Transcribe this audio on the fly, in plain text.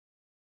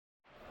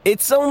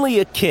It's only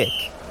a kick,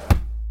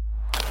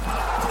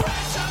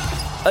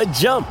 a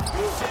jump,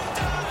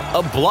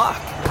 a block.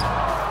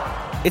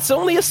 It's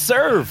only a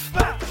serve.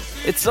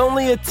 It's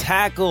only a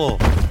tackle,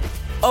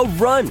 a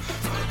run.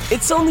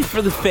 It's only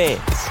for the fans.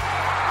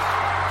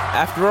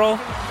 After all,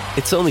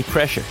 it's only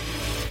pressure.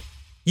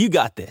 You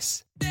got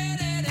this.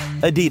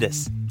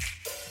 Adidas.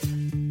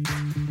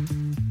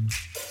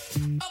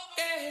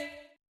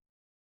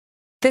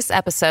 This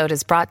episode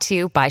is brought to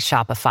you by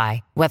Shopify.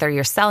 Whether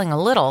you're selling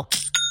a little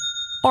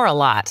or a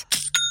lot,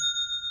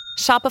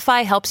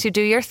 Shopify helps you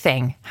do your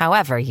thing,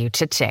 however you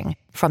cha-ching.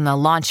 From the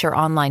launch your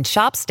online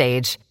shop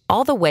stage,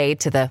 all the way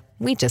to the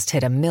we just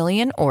hit 1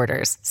 million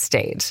orders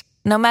stage.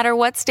 No matter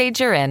what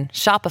stage you're in,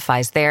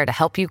 Shopify's there to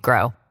help you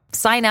grow.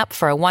 Sign up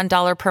for a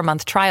 $1 per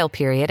month trial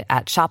period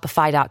at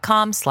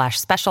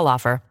shopify.com/special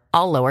offer,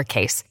 all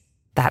lowercase.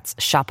 That's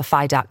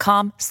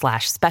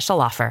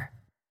shopify.com/special offer.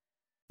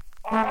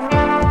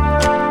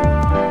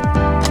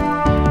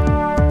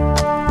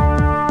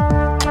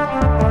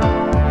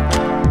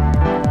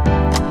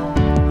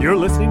 You're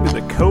listening to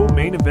the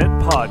Co-Main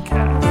Event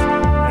Podcast.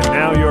 And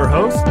now your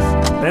hosts,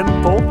 Ben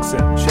Folks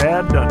and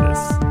Chad Dundas.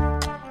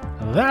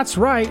 That's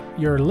right.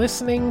 You're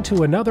listening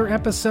to another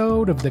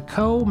episode of the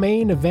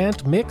Co-Main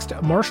Event Mixed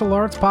Martial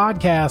Arts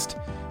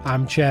Podcast.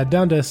 I'm Chad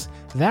Dundas.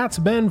 That's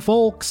Ben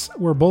Folks.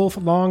 We're both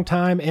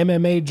longtime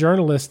MMA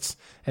journalists.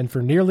 And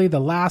for nearly the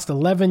last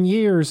 11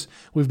 years,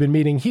 we've been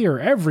meeting here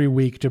every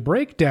week to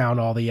break down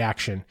all the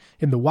action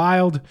in the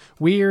wild,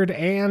 weird,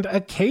 and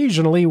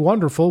occasionally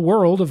wonderful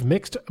world of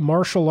mixed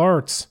martial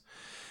arts.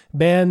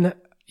 Ben,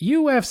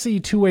 UFC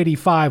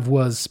 285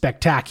 was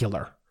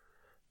spectacular.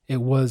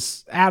 It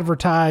was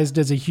advertised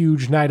as a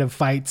huge night of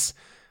fights,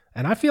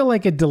 and I feel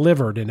like it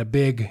delivered in a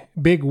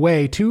big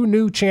way. 2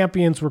 new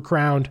champions were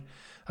crowned.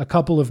 A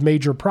couple of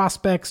major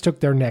prospects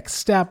took their next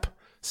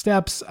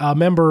steps. A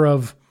member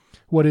of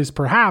what is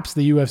perhaps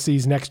the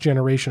UFC's next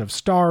generation of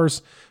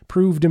stars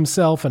proved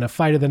himself in a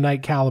fight of the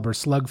night caliber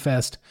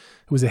slugfest.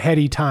 It was a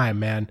heady time,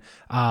 man.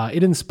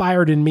 It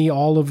inspired in me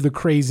all of the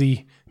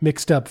crazy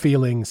mixed up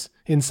feelings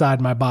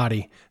inside my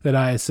body that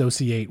I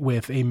associate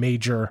with a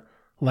major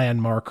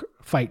landmark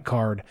fight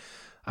card.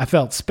 I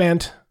felt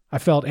spent. I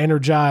felt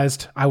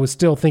energized. I was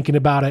still thinking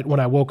about it when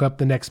I woke up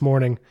the next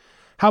morning.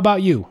 How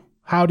about you?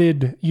 How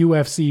did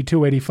UFC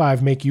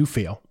 285 make you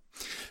feel?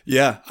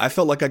 Yeah, I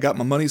felt like I got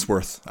my money's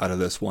worth out of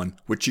this one,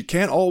 which you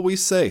can't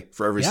always say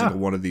for every single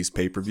one of these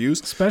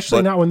pay-per-views.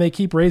 Especially not when they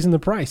keep raising the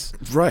price.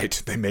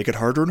 Right. They make it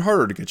harder and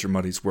harder to get your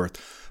money's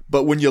worth.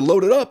 But when you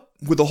load it up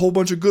with a whole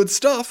bunch of good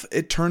stuff,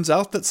 it turns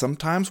out that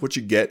sometimes what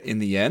you get in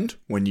the end,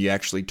 when you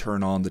actually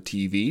turn on the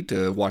TV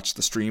to watch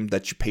the stream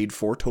that you paid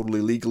for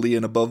totally legally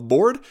and above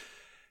board,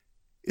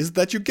 is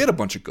that you get a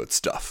bunch of good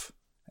stuff.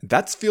 And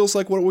that feels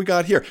like what we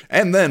got here.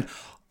 And then,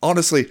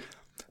 honestly,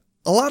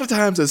 a lot of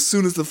times as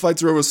soon as the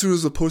fights are over, as soon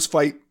as the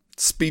post-fight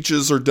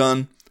speeches are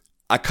done,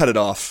 I cut it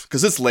off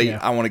because it's late. Yeah.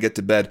 I want to get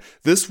to bed.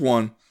 This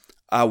one,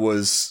 I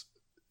was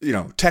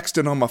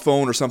texting on my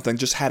phone or something,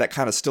 just had it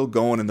kind of still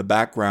going in the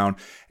background,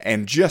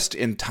 and just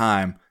in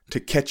time to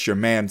catch your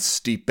man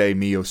Stipe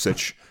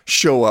Miocic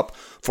show up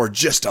for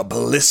just a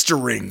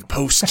blistering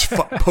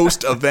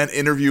post-event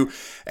interview.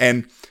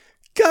 And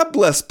God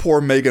bless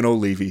poor Megan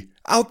O'Leary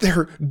out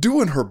there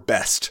doing her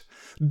best,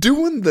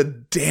 doing the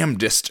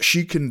damnedest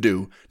she can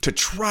do to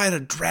try to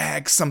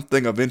drag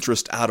something of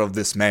interest out of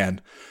this man.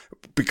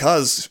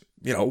 Because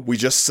we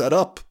just set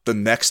up the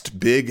next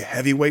big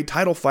heavyweight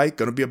title fight.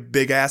 Going to be a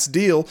big ass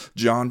deal.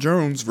 Jon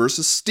Jones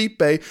versus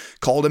Stipe.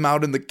 Called him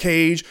out in the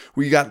cage.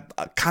 We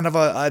got kind of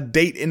a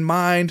date in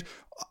mind.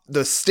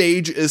 The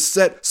stage is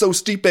set. So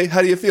Stipe,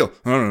 how do you feel?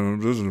 I don't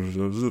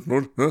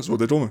know. That's what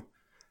they told me.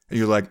 And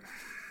you're like,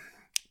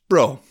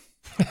 bro,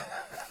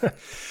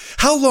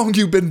 how long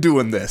you been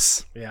doing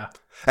this? Yeah.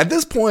 At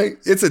this point,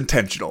 it's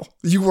intentional.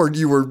 You were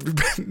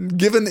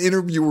giving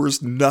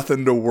interviewers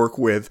nothing to work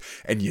with,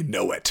 and you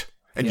know it.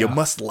 And you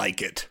must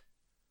like it.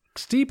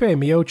 Stipe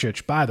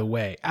Miocic, by the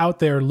way, out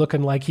there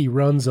looking like he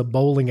runs a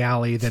bowling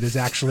alley that is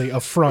actually a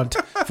front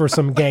for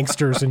some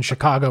gangsters in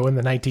Chicago in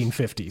the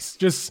 1950s.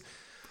 Just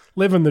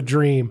living the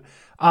dream.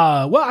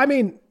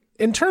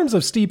 In terms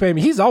of Stipe,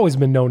 he's always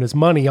been known as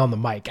money on the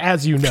mic.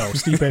 As you know,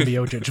 Stipe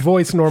Miocic.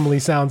 Voice normally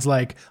sounds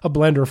like a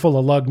blender full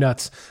of lug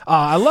nuts.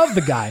 I love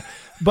the guy.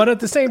 But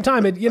at the same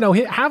time,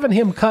 having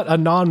him cut a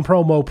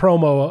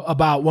non-promo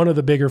about one of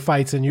the bigger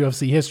fights in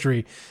UFC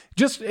history,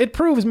 it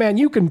proves, man,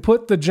 you can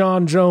put the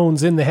Jon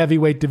Jones in the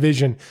heavyweight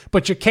division,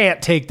 but you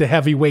can't take the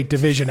heavyweight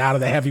division out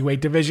of the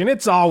heavyweight division.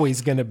 It's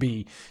always going to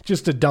be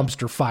just a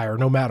dumpster fire,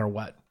 no matter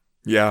what.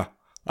 Yeah.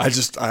 I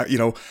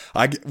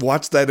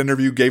watched that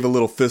interview, gave a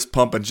little fist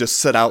pump, and just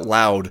said out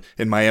loud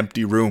in my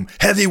empty room,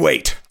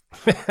 heavyweight!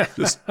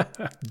 Just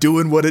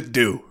doing what it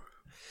do.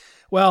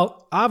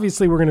 Well,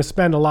 obviously we're going to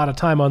spend a lot of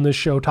time on this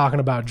show talking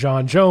about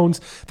Jon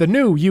Jones, the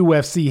new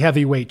UFC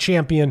heavyweight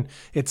champion.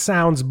 It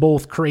sounds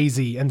both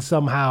crazy and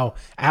somehow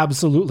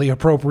absolutely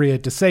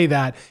appropriate to say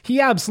that. He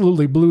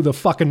absolutely blew the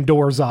fucking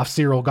doors off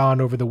Cyril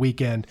Gane over the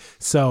weekend.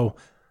 So,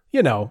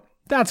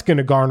 that's going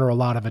to garner a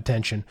lot of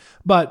attention.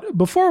 But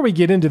before we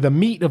get into the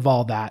meat of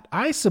all that,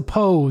 I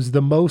suppose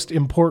the most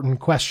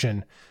important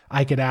question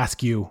I could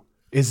ask you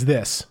is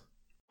this.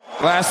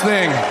 Last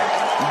thing.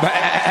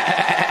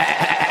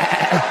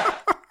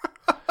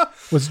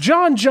 Was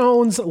John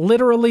Jones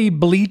literally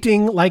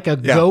bleating like a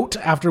goat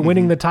after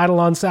winning the title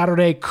on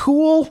Saturday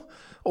cool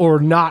or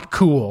not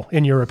cool,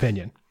 in your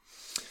opinion?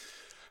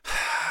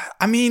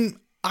 I mean,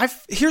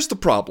 here's the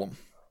problem.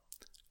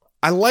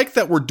 I like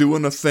that we're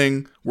doing a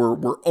thing where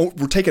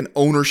we're taking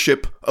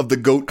ownership of the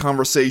GOAT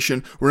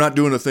conversation. We're not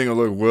doing a thing of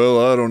like, well,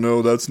 I don't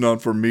know, that's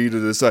not for me to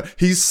decide.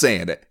 He's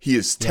saying it. He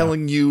is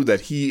telling you that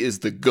he is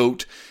the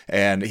GOAT,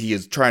 and he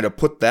is trying to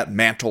put that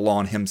mantle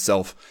on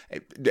himself,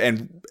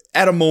 and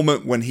at a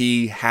moment when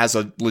he has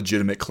a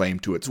legitimate claim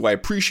to it. So I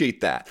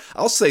appreciate that.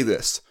 I'll say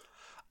this.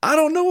 I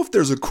don't know if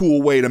there's a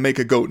cool way to make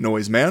a goat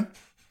noise, man.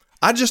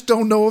 I just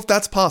don't know if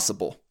that's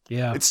possible.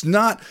 Yeah. It's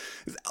not,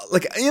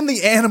 like, in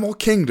the animal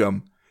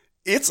kingdom,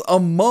 it's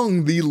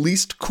among the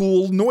least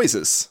cool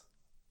noises.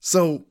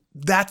 So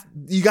that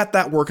you got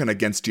that working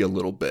against you a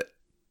little bit.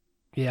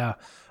 Yeah.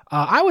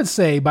 I would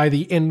say by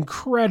the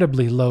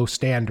incredibly low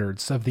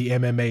standards of the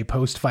MMA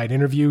post-fight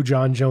interview,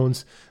 John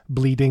Jones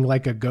bleating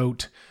like a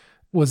goat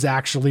was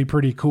actually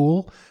pretty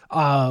cool.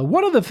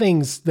 One of the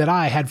things that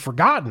I had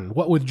forgotten,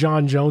 what with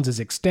John Jones's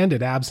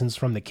extended absence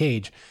from the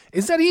cage,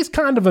 is that he's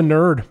kind of a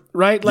nerd,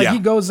 right? Like he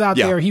goes out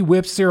there, he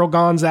whips Cyril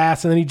Gahn's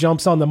ass, and then he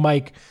jumps on the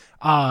mic.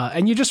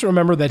 And you just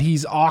remember that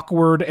he's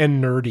awkward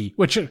and nerdy,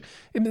 which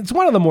it's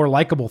one of the more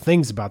likable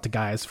things about the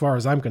guy as far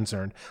as I'm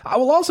concerned. I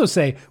will also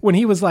say when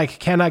he was like,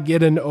 can I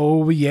get an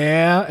oh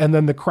yeah? And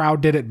then the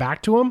crowd did it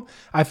back to him.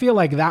 I feel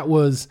like that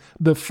was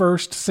the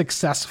first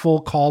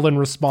successful call and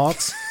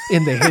response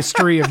in the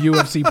history of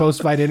UFC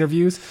post-fight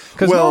interviews.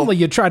 Because normally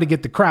you try to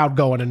get the crowd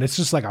going and it's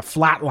just like a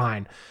flat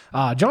line.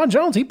 John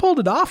Jones, he pulled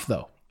it off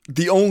though.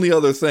 The only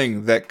other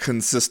thing that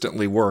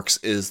consistently works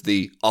is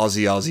the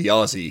Aussie, Aussie,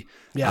 Aussie.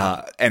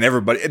 Yeah. And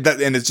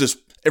it's just,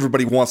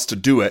 everybody wants to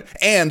do it.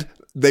 And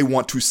they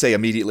want to say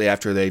immediately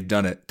after they've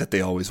done it that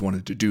they always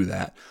wanted to do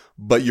that.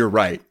 But you're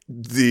right.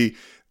 The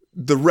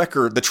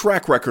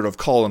track record of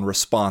call and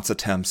response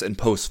attempts and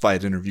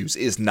post-fight interviews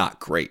is not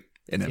great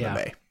in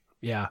MMA.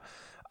 Yeah.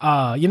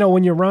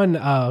 When you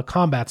run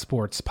combat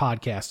sports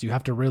podcasts, you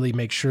have to really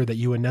make sure that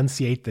you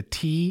enunciate the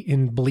T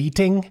in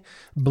bleating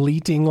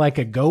like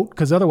a goat,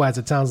 because otherwise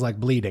it sounds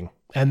like bleeding.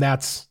 And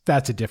that's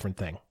a different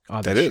thing.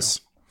 That is.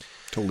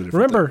 Totally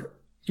different. Remember,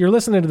 you're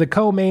listening to the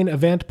Co-Main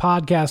Event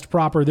podcast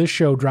proper. This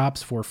show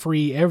drops for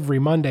free every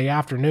Monday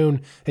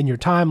afternoon in your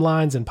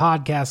timelines and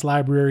podcast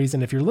libraries.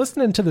 And if you're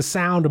listening to the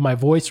sound of my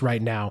voice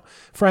right now,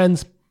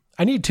 friends,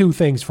 I need two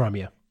things from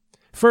you.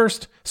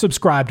 First,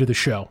 subscribe to the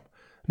show.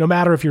 No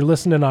matter if you're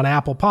listening on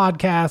Apple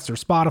Podcasts or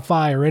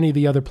Spotify or any of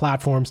the other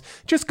platforms,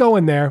 just go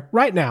in there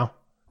right now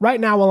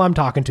while I'm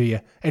talking to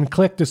you, and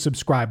click the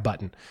subscribe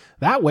button.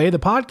 That way, the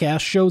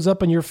podcast shows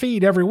up in your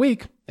feed every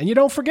week, and you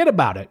don't forget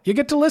about it. You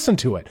get to listen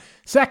to it.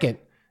 Second,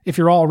 if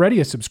you're already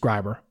a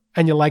subscriber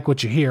and you like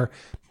what you hear,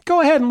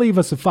 go ahead and leave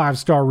us a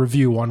 5-star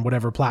review on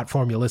whatever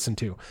platform you listen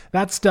to.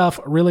 That stuff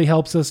really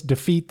helps us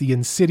defeat the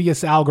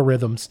insidious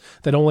algorithms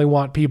that only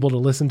want people to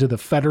listen to the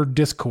fettered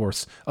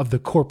discourse of the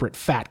corporate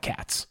fat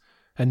cats.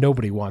 And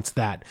nobody wants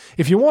that.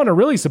 If you want to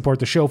really support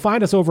the show,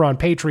 find us over on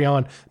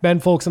Patreon. Ben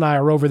Folks and I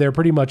are over there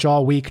pretty much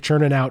all week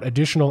churning out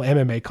additional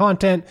MMA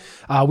content.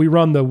 We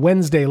run the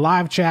Wednesday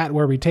live chat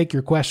where we take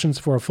your questions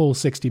for a full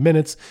 60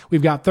 minutes.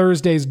 We've got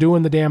Thursday's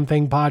Doing the Damn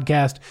Thing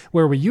podcast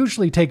where we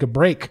usually take a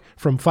break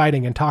from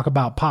fighting and talk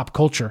about pop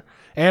culture.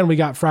 And we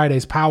got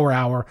Friday's Power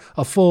Hour,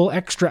 a full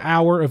extra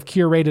hour of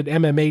curated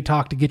MMA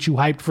talk to get you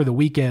hyped for the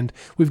weekend.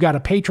 We've got a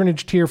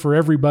patronage tier for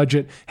every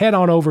budget. Head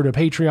on over to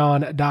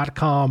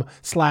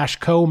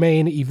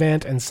patreon.com/co-main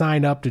event and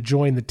sign up to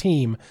join the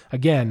team.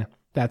 Again,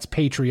 that's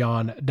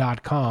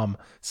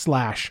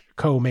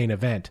patreon.com/co-main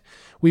event.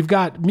 We've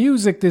got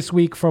music this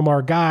week from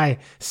our guy,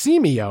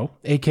 Semio,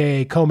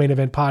 aka Co-Main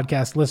Event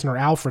podcast listener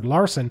Alfred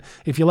Larson.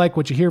 If you like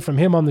what you hear from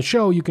him on the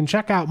show, you can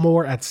check out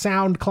more at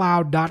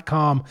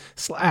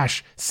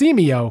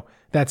soundcloud.com/Semio.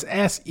 That's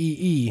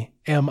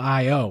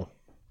SEEMIO.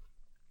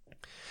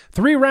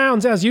 3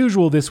 rounds as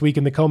usual this week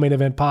in the Co-Main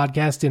Event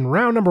podcast. In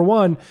round number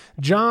 1,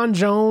 John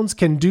Jones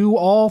can do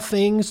all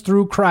things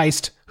through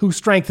Christ, who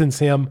strengthens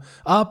him,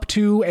 up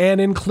to and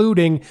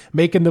including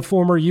making the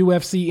former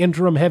UFC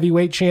interim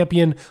heavyweight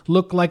champion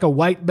look like a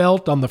white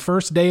belt on the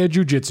first day of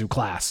jiu-jitsu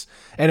class.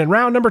 And in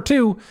round number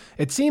 2,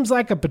 it seems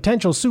like a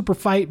potential super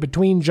fight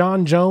between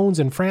John Jones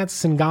and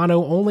Francis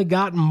Ngannou only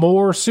got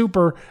more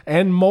super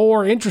and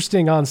more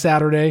interesting on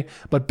Saturday,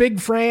 but Big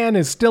Fran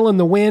is still in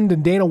the wind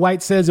and Dana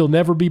White says he'll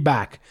never be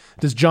back.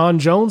 Does John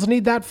Jones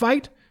need that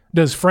fight?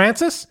 Does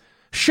Francis?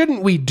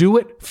 Shouldn't we do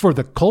it for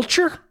the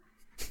culture?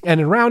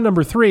 And in round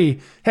number 3,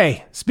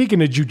 hey,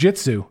 speaking of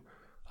jiu-jitsu,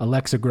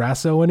 Alexa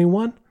Grasso,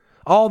 anyone?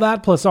 All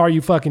that plus Are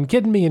You Fucking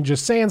Kidding Me and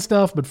just saying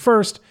stuff. But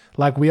first,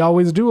 like we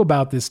always do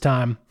about this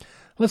time,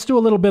 let's do a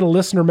little bit of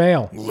listener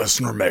mail.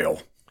 Listener mail.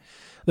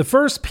 The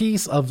first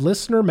piece of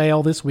listener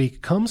mail this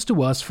week comes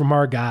to us from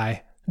our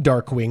guy,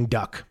 Darkwing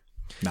Duck.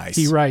 Nice.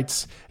 He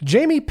writes,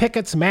 Jamie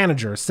Pickett's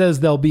manager says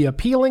they'll be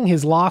appealing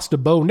his loss to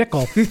Bo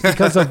Nickel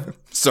because of...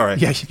 Sorry.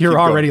 Yeah, you're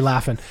already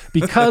laughing.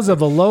 Because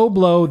of a low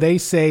blow they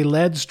say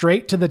led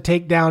straight to the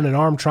takedown and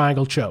arm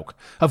triangle choke.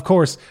 Of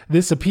course,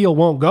 this appeal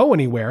won't go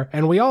anywhere,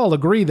 and we all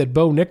agree that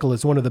Bo Nickel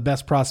is one of the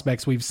best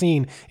prospects we've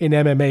seen in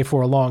MMA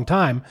for a long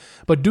time.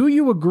 But do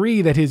you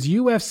agree that his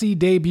UFC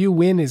debut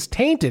win is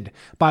tainted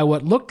by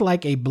what looked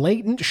like a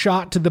blatant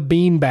shot to the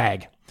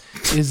beanbag?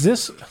 Is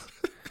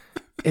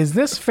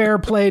this fair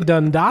play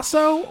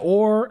Dundasso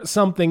or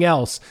something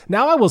else?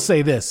 Now, I will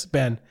say this,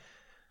 Ben.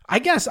 I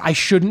guess I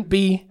shouldn't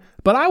be,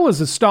 but I was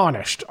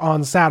astonished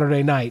on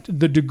Saturday night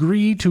the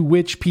degree to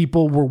which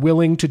people were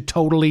willing to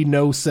totally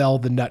no-sell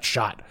the nut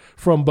shot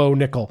from Bo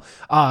Nickel.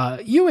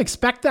 You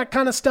expect that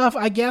kind of stuff,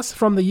 I guess,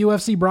 from the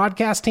UFC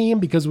broadcast team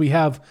because we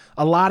have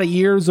a lot of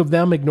years of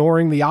them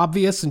ignoring the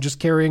obvious and just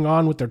carrying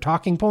on with their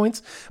talking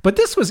points. But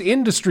this was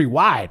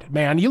industry-wide,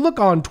 man. You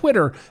look on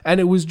Twitter, and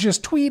it was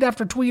just tweet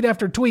after tweet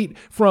after tweet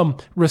from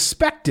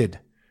respected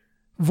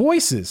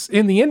voices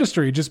in the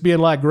industry just being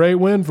like, great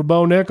win for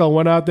Bo Nickel,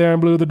 went out there and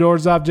blew the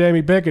doors off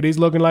Jamie Pickett. He's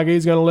looking like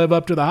he's going to live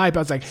up to the hype. I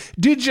was like,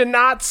 did you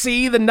not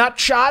see the nut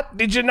shot?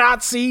 Did you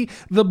not see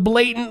the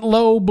blatant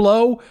low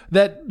blow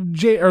that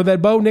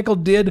Bo Nickel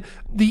did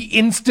the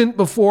instant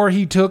before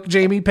he took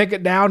Jamie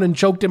Pickett down and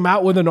choked him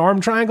out with an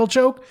arm triangle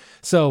choke?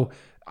 So,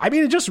 I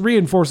mean, it just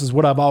reinforces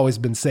what I've always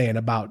been saying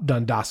about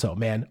Dundasso,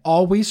 man.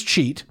 Always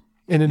cheat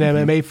in an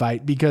MMA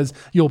fight because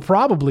you'll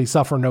probably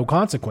suffer no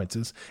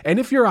consequences. And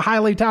if you're a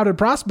highly touted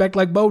prospect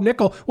like Bo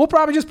Nickel, we'll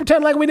probably just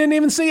pretend like we didn't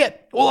even see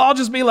it. We'll all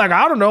just be like,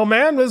 I don't know,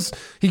 man. We're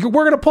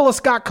going to pull a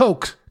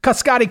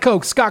Scotty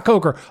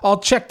Coker. I'll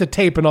check the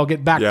tape and I'll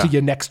get back to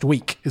you next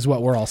week is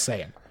what we're all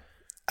saying.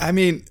 I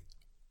mean,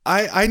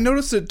 I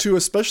noticed it too,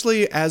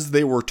 especially as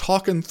they were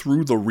talking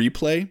through the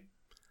replay.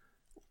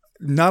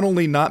 Not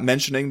only not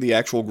mentioning the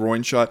actual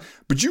groin shot,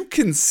 but you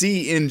can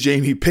see in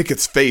Jamie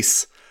Pickett's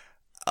face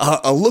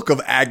a look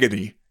of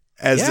agony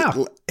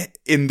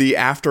in the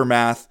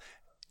aftermath,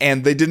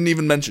 and they didn't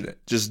even mention it.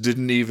 Just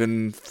didn't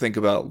even think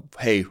about,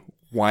 hey,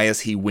 why is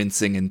he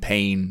wincing in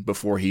pain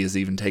before he is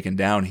even taken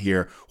down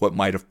here? What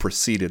might have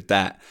preceded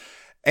that?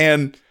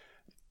 And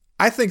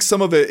I think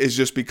some of it is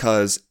just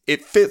because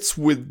it fits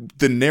with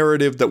the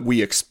narrative that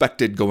we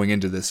expected going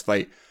into this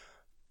fight.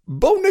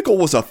 Bo Nickel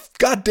was a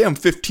goddamn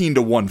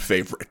 15-1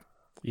 favorite.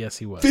 Yes,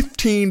 he was.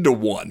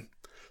 15-1.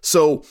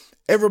 So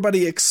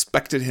everybody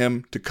expected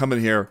him to come in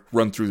here,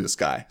 run through this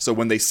guy. So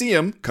when they see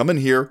him come in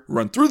here,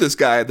 run through this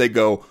guy, they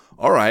go,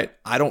 all right,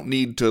 I don't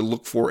need to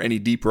look for any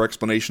deeper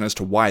explanation as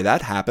to why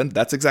that happened.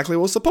 That's exactly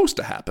what was supposed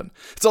to happen.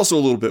 It's also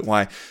a little bit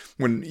why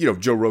when,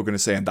 Joe Rogan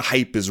is saying the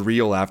hype is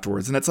real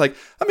afterwards. And it's like,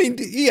 I mean,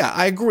 yeah,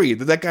 I agree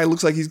that guy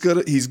looks like he's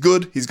good. He's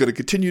good. He's going to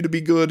continue to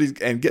be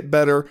good and get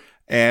better.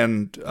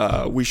 And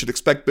we should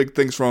expect big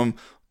things from him.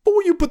 But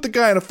when you put the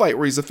guy in a fight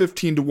where he's a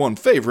 15-1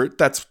 favorite,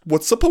 that's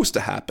what's supposed to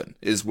happen,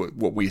 is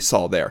what we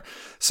saw there.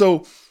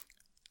 So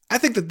I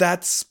think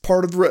that's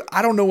part of the...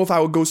 I don't know if I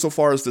would go so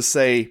far as to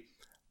say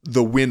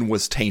the win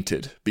was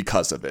tainted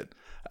because of it.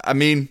 I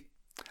mean,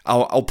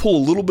 I'll pull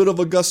a little bit of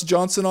a Gus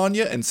Johnson on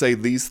you and say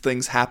these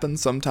things happen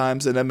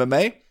sometimes in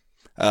MMA.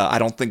 I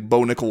don't think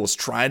Bo Nickel was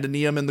trying to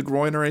knee him in the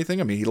groin or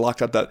anything. I mean, he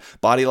locked up that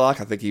body lock.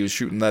 I think he was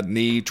shooting that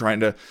knee, trying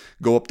to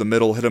go up the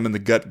middle, hit him in the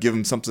gut, give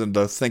him something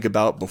to think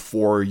about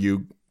before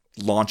you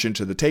launch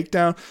into the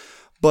takedown.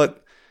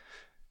 But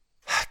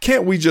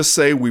can't we just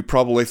say we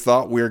probably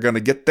thought we were going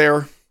to get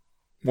there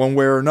one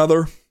way or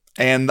another?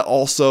 And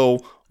also,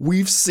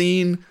 we've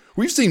seen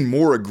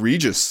more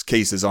egregious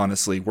cases,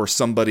 honestly, where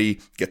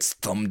somebody gets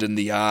thumbed in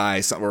the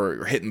eye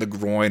or hit in the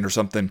groin or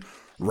something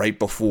right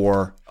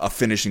before a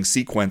finishing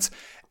sequence.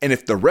 And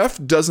if the ref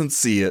doesn't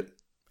see it,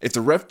 if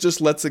the ref just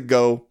lets it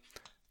go,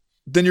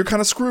 then you're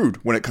kind of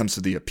screwed when it comes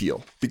to the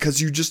appeal, because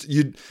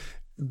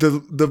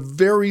the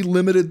very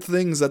limited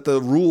things that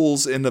the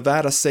rules in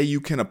Nevada say you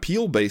can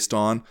appeal based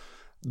on,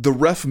 the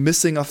ref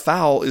missing a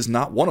foul is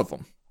not one of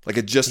them. Like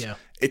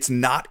it's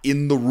not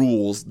in the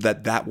rules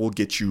that will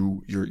get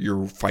you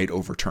your fight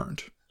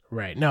overturned.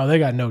 Right. No, they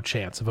got no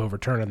chance of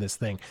overturning this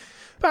thing.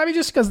 But I mean,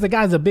 just because the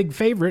guy's a big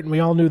favorite and we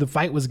all knew the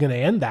fight was going to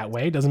end that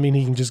way doesn't mean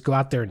he can just go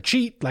out there and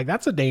cheat. Like,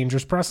 that's a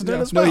dangerous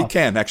precedent as well. No, he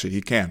can. Actually,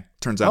 he can.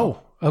 Turns out.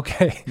 Oh,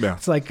 okay. Yeah.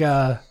 It's like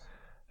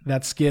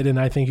that skit in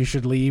I Think You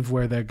Should Leave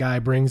where the guy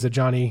brings a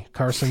Johnny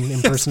Carson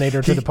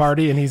impersonator to the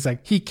party and he's like,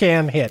 he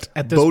can hit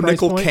at this price point.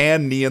 Bo Nickel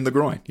can knee in the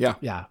groin. Yeah.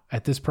 Yeah.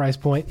 At this price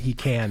point, he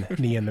can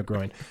knee in the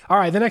groin. All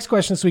right. The next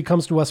question this week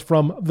comes to us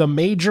from the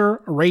Major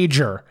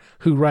Rager,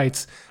 who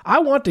writes, I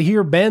want to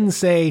hear Ben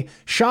say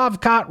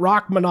Shavkat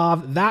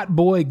Rakhmonov, that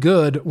boy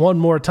good, one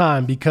more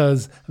time,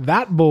 because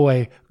that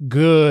boy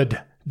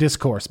good.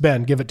 Discourse.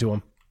 Ben, give it to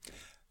him.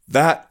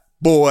 That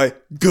boy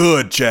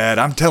good, Chad.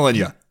 I'm telling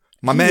you.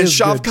 My man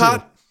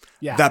Shavkat,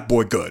 yeah. That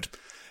boy good.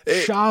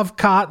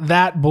 Shavkat,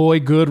 that boy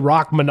good,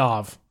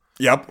 Rakhmonov.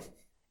 Yep.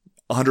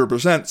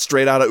 100%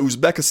 straight out of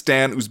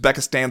Uzbekistan.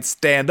 Uzbekistan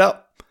stand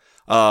up.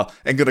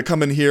 And going to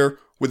come in here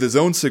with his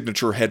own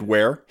signature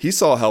headwear. He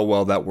saw how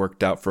well that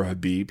worked out for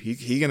Khabib.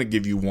 He going to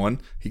give you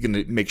one. He going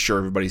to make sure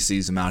everybody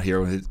sees him out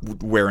here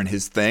wearing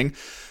his thing.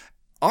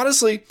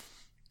 Honestly,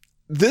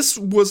 this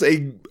was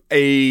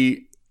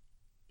a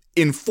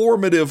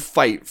informative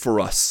fight for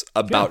us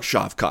about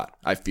Shavkat,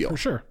 I feel. For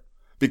sure.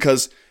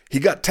 Because he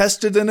got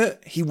tested in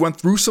it. He went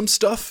through some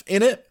stuff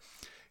in it.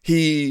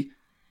 He,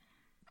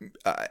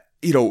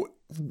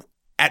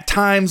 at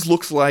times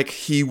looks like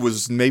he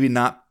was maybe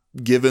not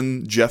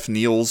given Jeff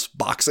Neal's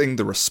boxing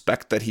the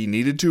respect that he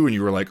needed to. And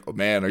you were like, oh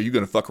man, are you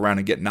going to fuck around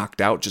and get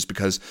knocked out just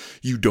because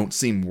you don't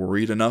seem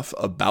worried enough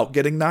about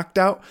getting knocked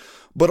out?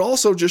 But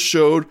also just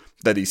showed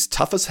that he's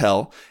tough as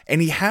hell.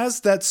 And he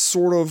has that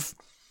sort of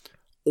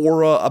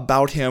aura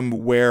about him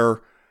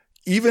where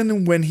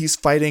even when he's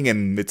fighting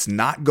and it's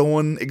not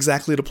going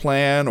exactly to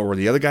plan or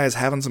the other guy is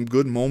having some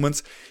good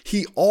moments,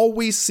 he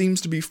always seems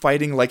to be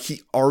fighting like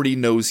he already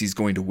knows he's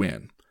going to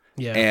win.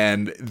 Yeah.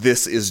 And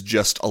this is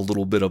just a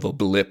little bit of a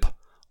blip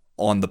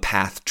on the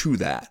path to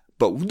that.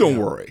 But don't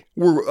worry,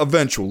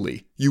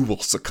 eventually you will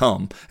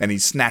succumb. And he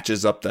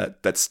snatches up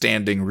that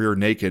standing rear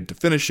naked to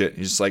finish it.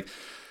 He's just like,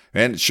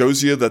 and it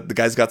shows you that the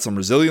guy's got some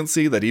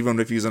resiliency, that even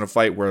if he's in a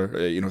fight where,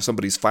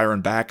 somebody's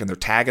firing back and they're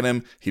tagging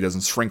him, he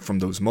doesn't shrink from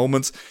those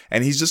moments.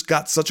 And he's just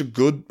got such a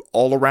good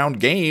all-around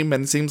game,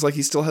 and it seems like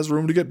he still has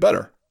room to get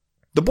better.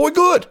 The boy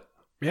good.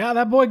 Yeah,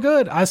 that boy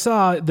good. I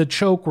saw the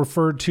choke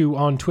referred to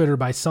on Twitter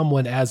by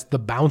someone as the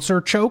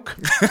bouncer choke,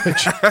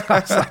 which I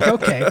was like,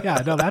 okay,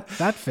 yeah, no,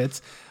 that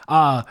fits.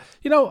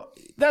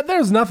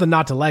 There's nothing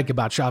not to like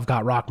about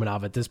Shavkat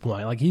Rakhmonov at this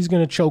point. Like, he's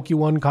going to choke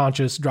you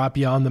unconscious, drop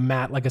you on the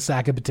mat like a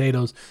sack of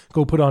potatoes,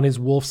 go put on his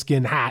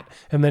wolfskin hat,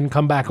 and then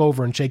come back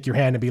over and shake your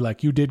hand and be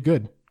like, you did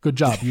good. Good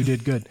job. You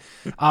did good.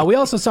 We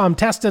also saw him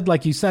tested,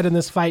 like you said, in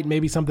this fight,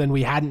 maybe something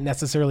we hadn't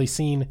necessarily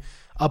seen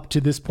up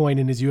to this point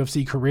in his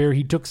UFC career.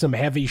 He took some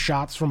heavy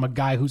shots from a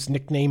guy whose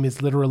nickname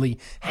is literally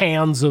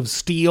Hands of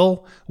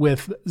Steel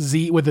with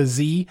a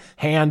Z,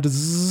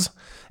 Hands,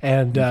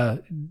 and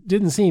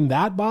didn't seem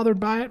that bothered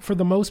by it for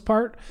the most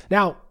part.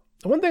 Now,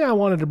 one thing I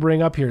wanted to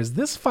bring up here is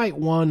this fight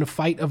won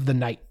Fight of the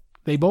Night.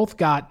 They both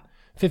got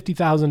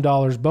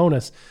 $50,000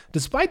 bonus,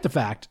 despite the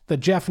fact that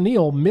Jeff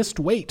Neal missed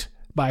weight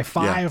by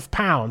 5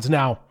 pounds.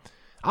 Now,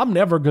 I'm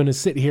never going to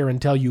sit here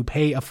and tell you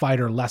pay a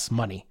fighter less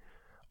money.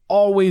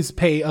 Always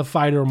pay a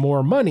fighter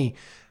more money.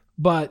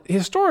 But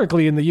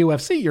historically in the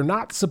UFC, you're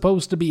not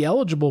supposed to be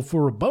eligible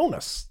for a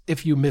bonus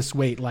if you miss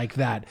weight like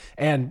that.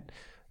 And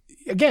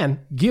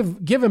again, give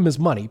him his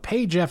money.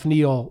 Pay Jeff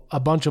Neal a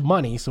bunch of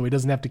money so he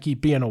doesn't have to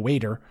keep being a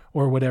waiter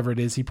or whatever it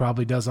is he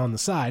probably does on the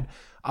side.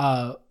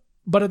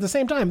 But at the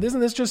same time, isn't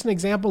this just an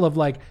example of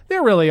like,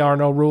 there really are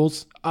no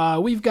rules?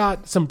 We've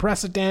got some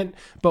precedent,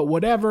 but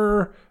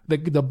whatever,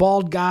 the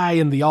bald guy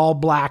in the all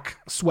black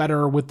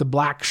sweater with the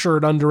black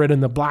shirt under it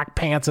and the black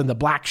pants and the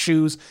black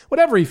shoes,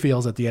 whatever he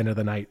feels at the end of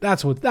the night,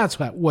 that's what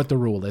the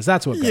rule is.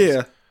 That's what goes.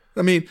 Yeah.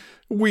 I mean,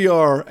 we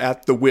are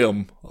at the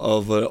whim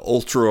of an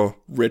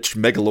ultra-rich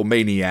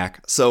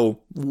megalomaniac, so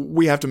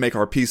we have to make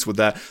our peace with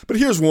that. But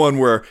here's one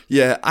where,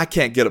 I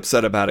can't get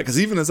upset about it, because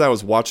even as I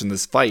was watching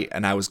this fight,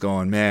 and I was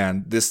going,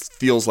 man, this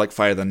feels like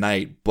Fight of the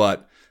Night,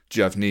 but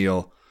Jeff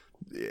Neal,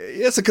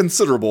 it's a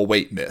considerable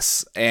weight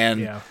miss.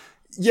 And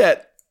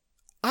yet,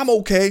 I'm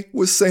okay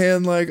with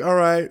saying, like, all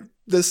right,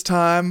 this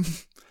time,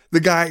 the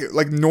guy,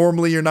 like,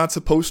 normally you're not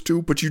supposed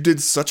to, but you did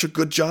such a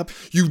good job.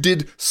 You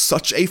did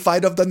such a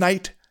Fight of the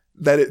Night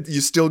that you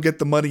still get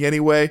the money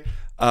anyway.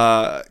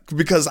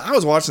 Because I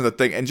was watching the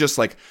thing and just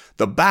like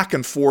the back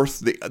and forth,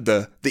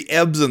 the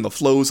ebbs and the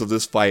flows of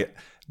this fight,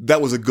 that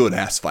was a good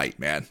ass fight,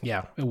 man.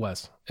 Yeah, it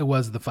was. It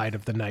was the Fight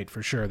of the Night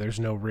for sure. There's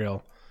no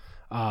real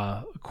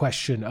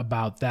question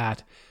about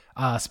that.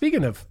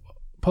 Speaking of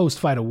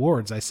post-fight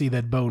awards, I see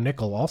that Bo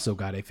Nickel also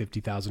got a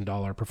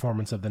 $50,000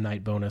 Performance of the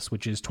Night bonus,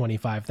 which is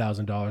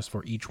 $25,000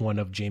 for each one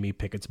of Jamie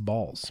Pickett's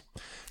balls.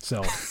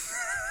 So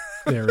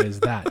there is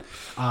that.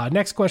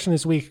 Next question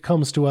this week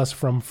comes to us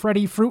from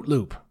Freddie Fruit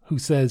Loop, who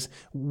says,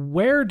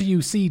 where do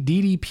you see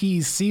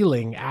DDP's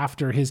ceiling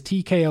after his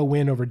TKO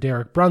win over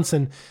Derek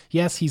Brunson?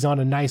 Yes, he's on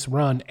a nice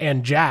run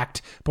and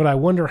jacked, but I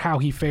wonder how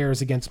he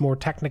fares against more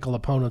technical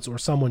opponents or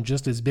someone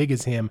just as big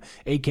as him,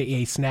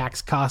 aka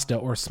Snacks Costa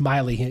or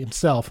Smiley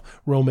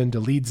himself, Roman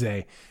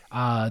Dolidze.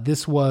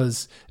 This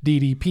was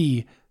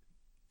DDP.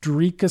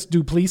 Dricus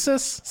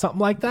Duplessis, something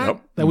like that.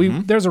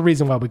 Yep. There's a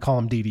reason why we call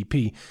him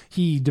DDP.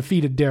 He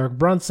defeated Derek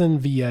Brunson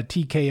via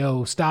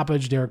TKO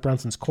stoppage. Derek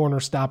Brunson's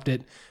corner stopped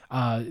it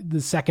the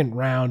second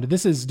round.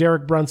 This is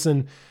Derek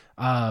Brunson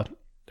a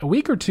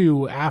week or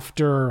two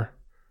after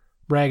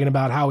bragging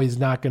about how he's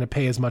not going to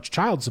pay as much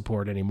child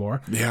support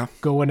anymore. Yeah.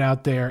 Going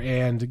out there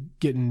and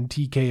getting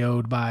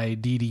TKO'd by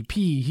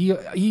DDP.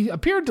 He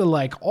appeared to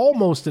like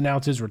almost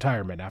announce his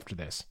retirement after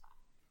this.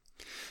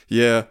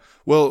 Yeah.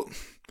 Well,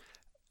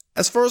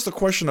 as far as the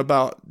question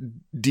about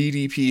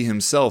DDP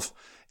himself,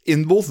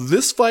 in both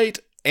this fight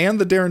and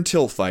the Darren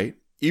Till fight,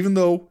 even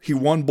though he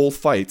won both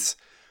fights,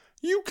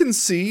 you can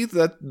see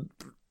that,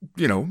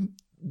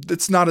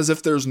 it's not as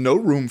if there's no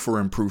room for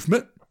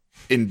improvement.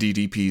 in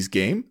DDP's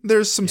game.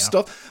 There's some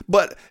stuff,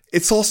 but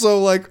it's also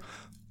like,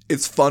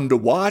 it's fun to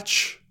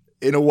watch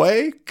in a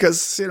way,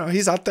 because, you know,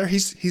 he's out there,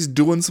 he's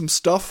doing some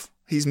stuff.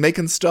 He's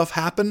making stuff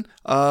happen.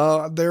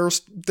 There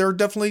are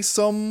definitely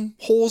some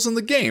holes in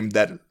the game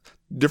that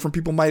different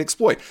people might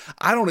exploit.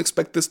 I don't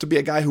expect this to be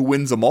a guy who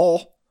wins them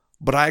all,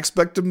 but I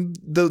expect him,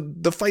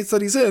 the fights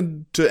that he's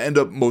in, to end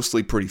up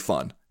mostly pretty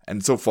fun.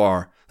 And so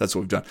far, that's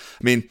what we've done.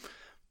 I mean,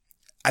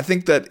 I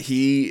think that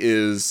he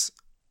is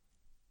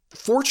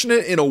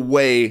fortunate in a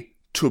way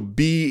to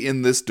be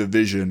in this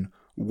division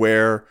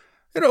where,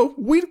 you know,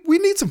 we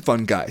need some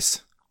fun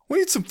guys. We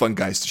need some fun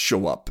guys to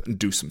show up and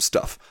do some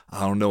stuff.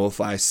 I don't know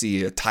if I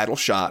see a title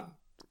shot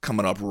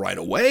coming up right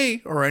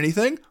away or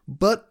anything,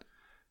 but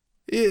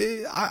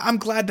I'm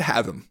glad to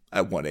have him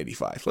at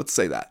 185. Let's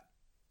say that.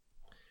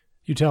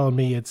 You telling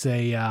me it's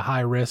a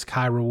high risk,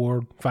 high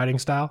reward fighting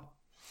style?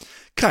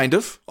 Kind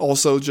of.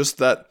 Also, just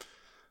that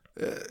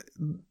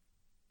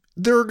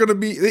they're going to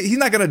be. He's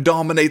not going to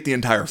dominate the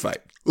entire fight.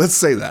 Let's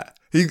say that.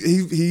 He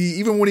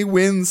even when he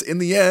wins in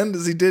the end,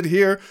 as he did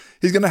here,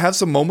 he's going to have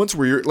some moments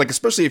where you're like,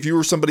 especially if you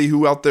were somebody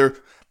who out there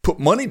put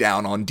money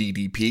down on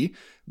DDP,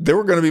 there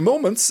were going to be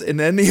moments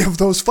in any of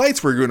those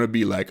fights where you're going to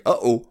be like,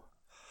 uh-oh,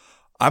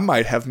 I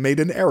might have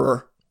made an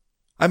error.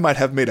 I might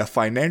have made a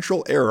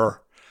financial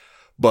error.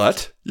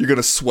 But you're going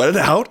to sweat it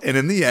out, and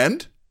in the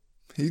end,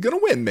 he's going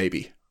to win,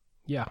 maybe.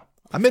 Yeah.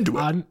 I'm into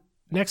it.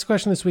 Next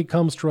question this week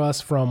comes to us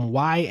from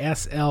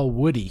YSL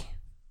Woody.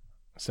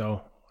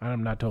 So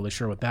I'm not totally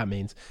sure what that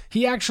means.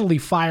 He actually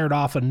fired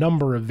off a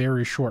number of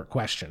very short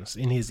questions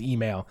in his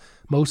email,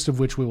 most of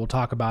which we will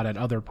talk about at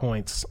other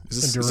points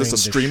during this a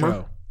streamer?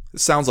 Show. It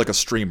sounds like a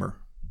streamer.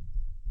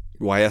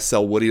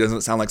 YSL Woody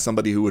doesn't sound like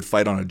somebody who would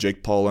fight on a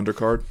Jake Paul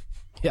undercard.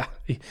 Yeah,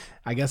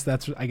 I guess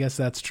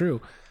that's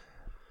true.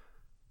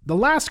 The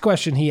last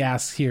question he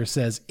asks here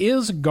says,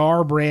 is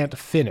Garbrandt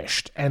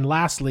finished? And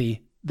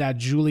lastly, that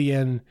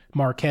Julian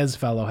Marquez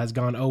fellow has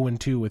gone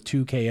 0-2 with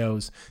 2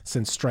 KOs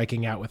since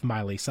striking out with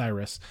Miley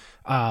Cyrus.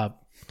 Cody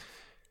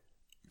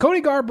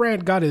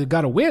Garbrandt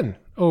got a win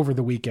over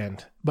the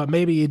weekend, but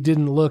maybe it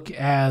didn't look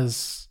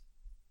as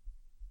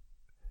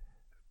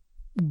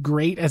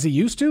great as he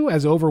used to,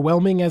 as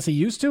overwhelming as he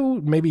used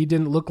to. Maybe he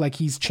didn't look like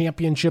he's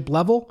championship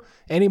level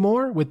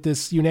anymore with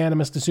this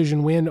unanimous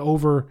decision win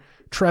over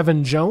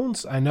Trevin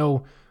Jones. I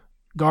know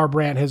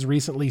Garbrandt has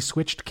recently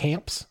switched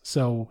camps,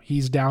 so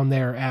he's down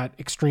there at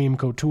Extreme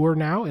Couture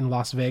now in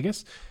Las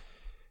Vegas.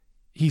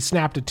 He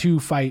snapped a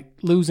 2-fight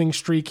losing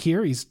streak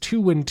here. He's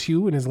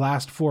 2-2 in his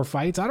last 4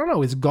 fights. I don't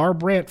know. Is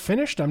Garbrandt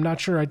finished? I'm not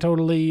sure I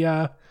totally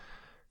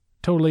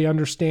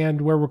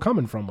understand where we're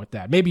coming from with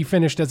that. Maybe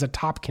finished as a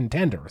top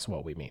contender is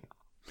what we mean.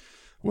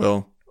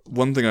 Well,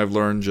 one thing I've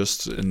learned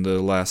just in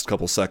the last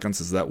couple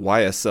seconds is that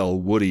YSL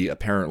Woody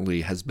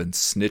apparently has been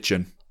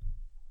snitching.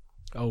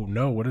 Oh,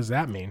 no. What does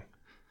that mean?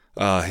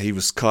 He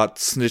was caught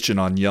snitching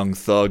on Young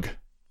Thug.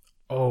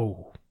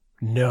 Oh,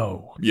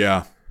 no.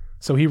 Yeah.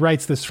 So he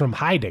writes this from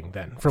hiding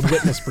then, from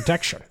witness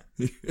protection.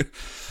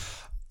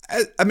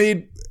 I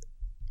mean,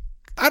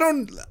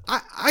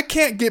 I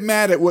can't get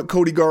mad at what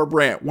Cody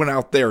Garbrandt went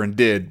out there and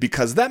did,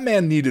 because that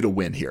man needed a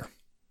win here.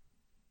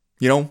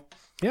 You know?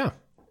 Yeah.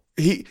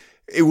 It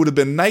would have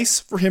been nice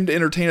for him to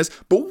entertain us,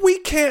 but we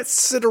can't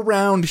sit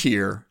around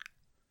here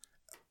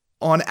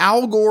on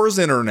Al Gore's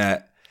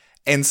internet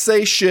and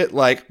say shit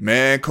like,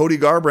 man, Cody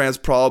Garbrandt's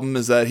problem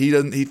is that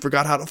he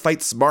forgot how to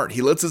fight smart.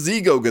 He lets his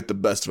ego get the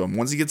best of him.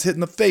 Once he gets hit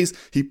in the face,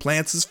 he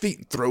plants his feet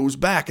and throws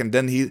back, and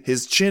then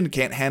his chin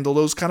can't handle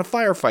those kind of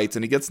firefights,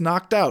 and he gets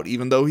knocked out,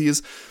 even though he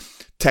is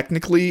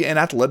technically and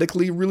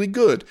athletically really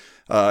good.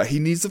 He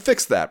needs to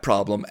fix that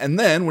problem. And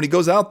then when he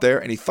goes out there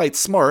and he fights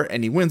smart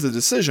and he wins the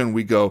decision,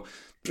 we go,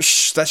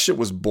 that shit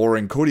was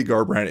boring. Cody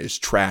Garbrandt is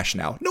trash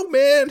now. No,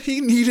 man,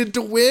 he needed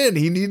to win.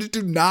 He needed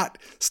to not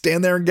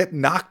stand there and get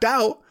knocked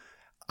out.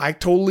 I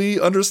totally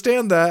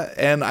understand that,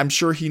 and I'm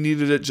sure he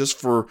needed it just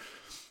for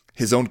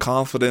his own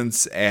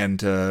confidence and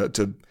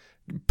to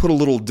put a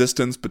little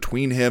distance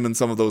between him and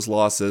some of those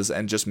losses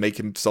and just make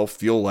himself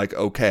feel like,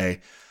 okay,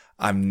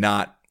 I'm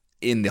not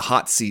in the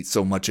hot seat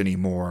so much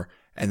anymore,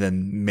 and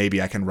then maybe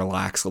I can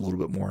relax a little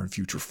bit more in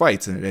future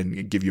fights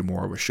and give you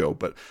more of a show.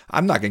 But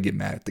I'm not going to get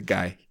mad at the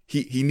guy.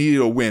 He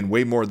needed a win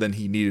way more than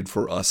he needed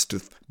for us to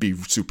be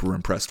super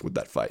impressed with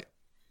that fight.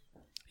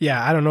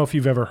 Yeah, I don't know if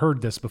you've ever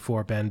heard this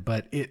before, Ben,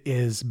 but it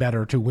is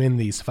better to win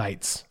these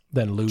fights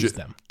than lose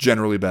them.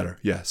 Generally better,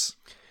 yes.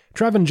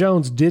 Trevin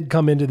Jones did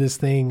come into this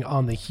thing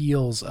on the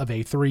heels of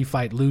a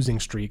 3-fight losing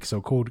streak, so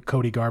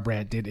Cody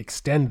Garbrandt did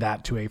extend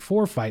that to a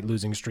 4-fight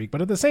losing streak.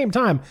 But at the same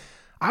time,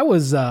 I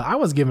was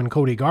giving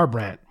Cody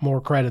Garbrandt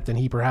more credit than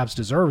he perhaps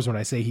deserves when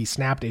I say he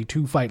snapped a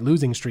 2-fight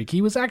losing streak.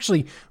 He was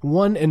actually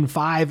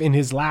 1-5 in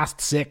his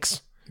last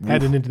 6.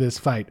 Heading into this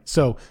fight.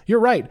 So you're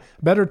right.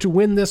 Better to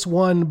win this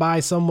one by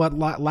somewhat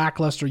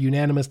lackluster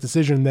unanimous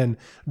decision than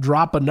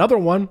drop another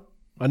one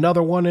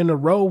in a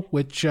row,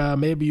 which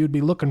maybe you'd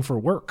be looking for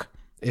work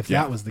if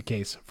that was the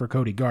case for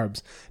Cody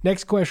Garbs.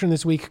 Next question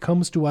this week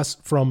comes to us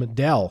from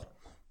Dell,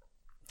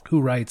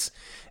 who writes,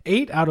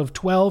 8 out of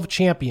 12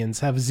 champions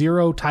have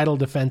 0 title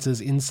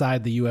defenses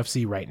inside the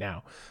UFC right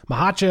now.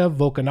 Makhachev,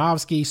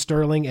 Volkanovski,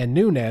 Sterling, and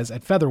Nunes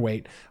at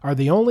featherweight are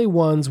the only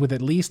ones with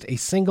at least a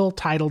single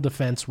title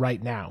defense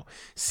right now.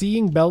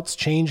 Seeing belts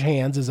change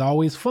hands is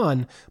always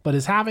fun, but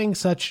is having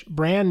such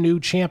brand new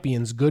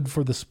champions good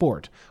for the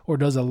sport? Or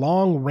does a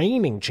long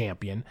reigning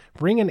champion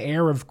bring an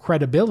air of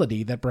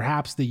credibility that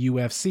perhaps the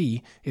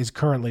UFC is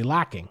currently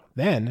lacking?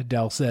 Then,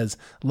 Dell says,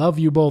 love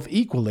you both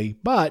equally,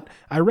 but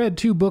I read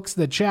 2 books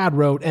that Chad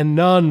wrote and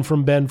none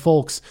from Ben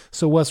Folks,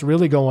 so what's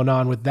really going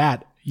on with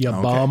that,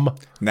 bum?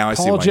 Now I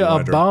see Called why you you a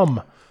wanted to...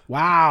 bum.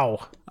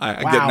 Wow.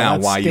 I get now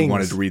why stings. you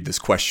wanted to read this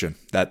question.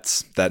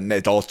 That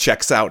it all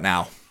checks out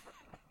now.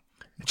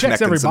 It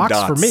checks every box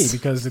dots for me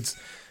because it's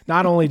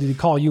not only did he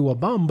call you a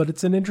bum, but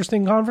it's an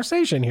interesting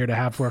conversation here to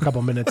have for a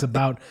couple minutes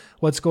about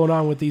what's going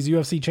on with these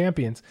UFC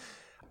champions.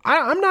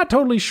 I'm not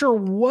totally sure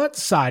what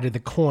side of the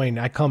coin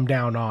I come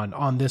down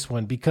on this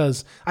one,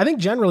 because I think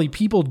generally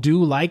people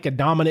do like a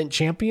dominant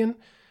champion.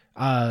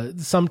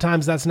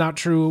 Sometimes that's not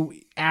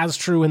as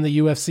true in the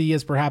UFC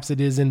as perhaps it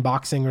is in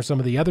boxing or some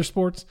of the other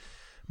sports.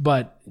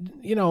 But,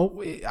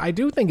 I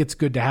do think it's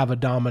good to have a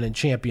dominant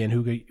champion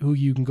who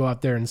you can go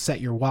out there and set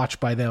your watch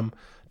by them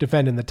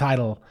defending the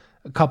title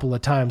a couple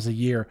of times a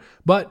year.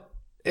 But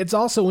it's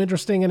also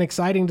interesting and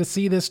exciting to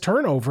see this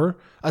turnover,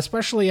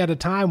 especially at a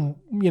time,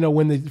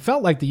 when it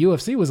felt like the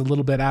UFC was a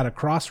little bit at a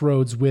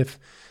crossroads with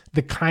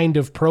the kind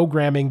of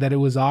programming that it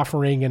was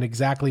offering and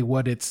exactly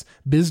what its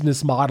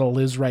business model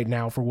is right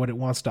now for what it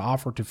wants to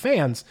offer to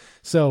fans.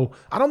 So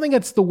I don't think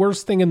it's the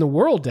worst thing in the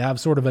world to have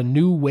sort of a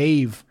new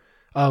wave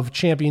of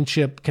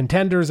championship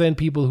contenders and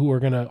people who are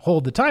going to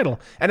hold the title.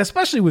 And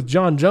especially with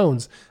John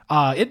Jones,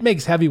 it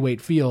makes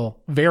heavyweight feel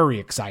very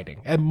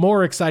exciting, and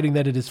more exciting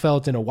than it has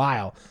felt in a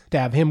while to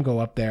have him go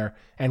up there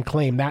and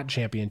claim that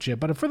championship.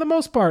 But for the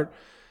most part,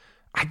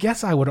 I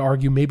guess I would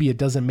argue maybe it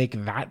doesn't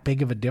make that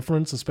big of a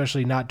difference,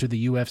 especially not to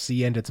the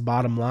UFC and its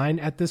bottom line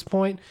at this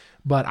point.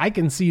 But I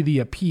can see the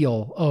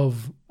appeal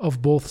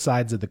of both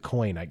sides of the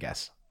coin, I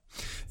guess.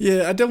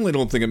 Yeah, I definitely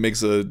don't think it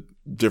makes a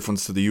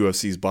difference to the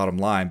UFC's bottom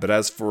line. But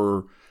as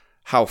for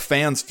how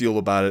fans feel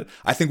about it,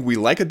 I think we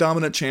like a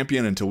dominant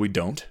champion until we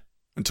don't,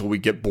 until we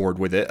get bored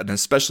with it. And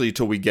especially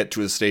until we get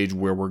to a stage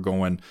where we're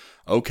going,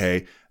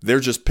 okay, they're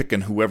just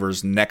picking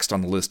whoever's next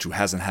on the list who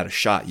hasn't had a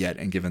shot yet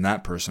and giving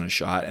that person a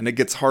shot. And it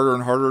gets harder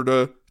and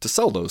harder to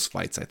sell those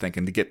fights, I think,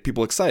 and to get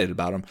people excited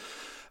about them.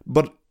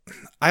 But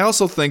I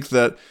also think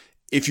that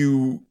if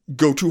you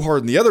go too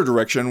hard in the other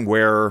direction,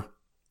 where,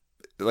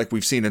 like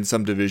we've seen in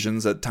some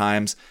divisions at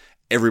times,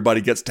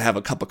 everybody gets to have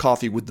a cup of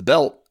coffee with the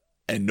belt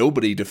and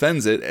nobody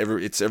defends it.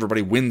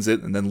 Everybody wins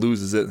it and then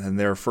loses it in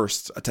their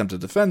first attempt to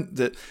defend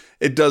it.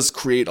 It does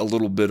create a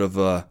little bit of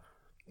a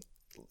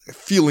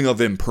feeling of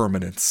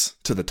impermanence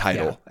to the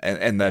title,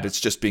 and that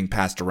it's just being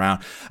passed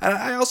around. And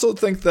I also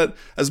think that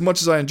as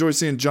much as I enjoy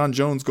seeing John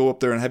Jones go up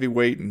there in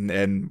heavyweight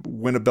and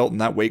win a belt in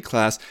that weight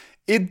class,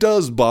 it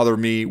does bother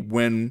me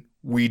when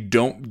we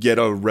don't get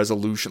a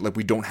resolution, like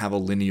we don't have a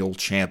lineal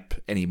champ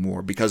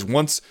anymore. Because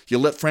once you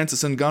let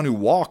Francis Ngannou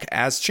walk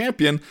as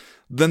champion,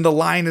 then the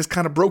line is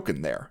kind of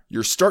broken there.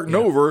 You're starting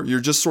over, you're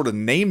just sort of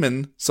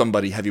naming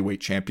somebody heavyweight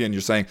champion.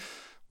 You're saying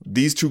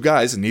these 2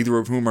 guys, and neither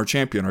of whom are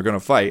champion, are going to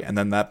fight, and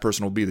then that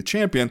person will be the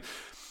champion.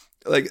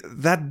 Like,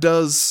 that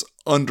does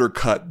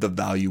undercut the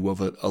value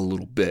of it a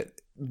little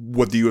bit.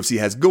 What the UFC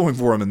has going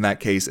for him in that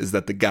case is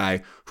that the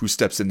guy who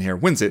steps in here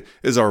wins it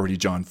is already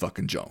John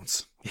fucking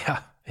Jones.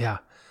 Yeah.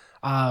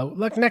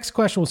 Look, next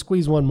question, we'll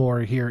squeeze in one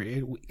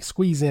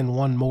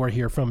more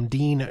here from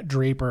Dean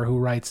Draper, who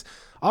writes,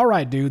 all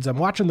right, dudes, I'm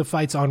watching the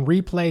fights on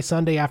replay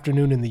Sunday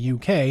afternoon in the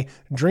UK,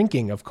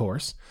 drinking, of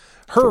course.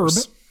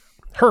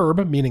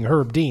 Herb, meaning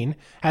Herb Dean,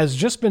 has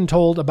just been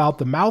told about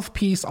the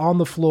mouthpiece on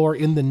the floor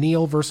in the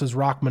Neal versus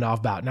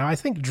Rachmanov bout. Now, I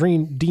think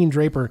Dean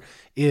Draper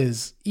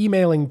is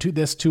emailing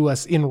this to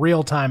us in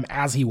real time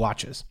as he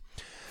watches.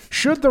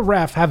 Should the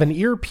ref have an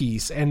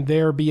earpiece and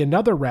there be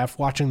another ref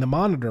watching the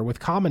monitor with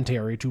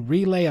commentary to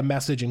relay a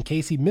message in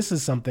case he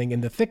misses something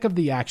in the thick of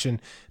the action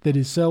that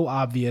is so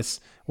obvious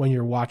when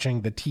you're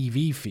watching the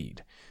TV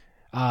feed?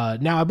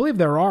 Now, I believe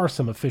there are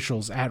some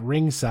officials at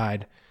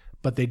ringside,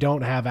 but they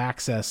don't have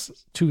access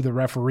to the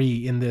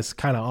referee in this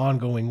kind of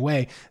ongoing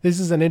way. This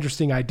is an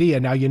interesting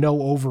idea. Now,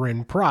 over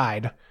in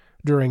Pride,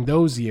 during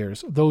those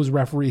years, those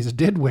referees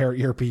did wear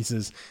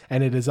earpieces,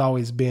 and it has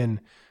always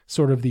been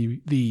sort of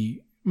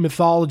the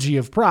mythology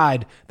of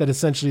Pride that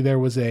essentially there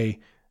was a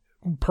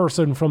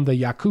person from the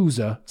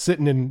Yakuza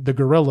sitting in the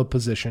gorilla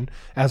position,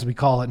 as we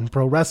call it in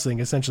pro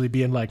wrestling, essentially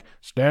being like,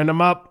 stand them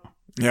up.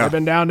 Yeah. They've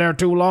been down there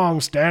too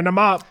long. Stand them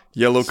up.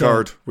 Yellow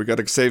card. We got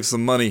to save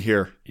some money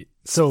here.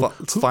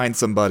 Let's find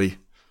somebody.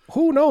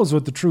 Who knows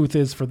what the truth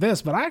is for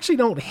this, but I actually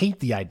don't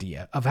hate the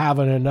idea of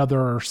having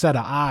another set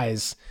of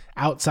eyes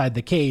outside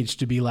the cage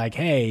to be like,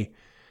 hey,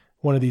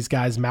 one of these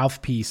guys'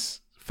 mouthpiece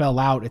fell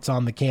out, it's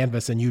on the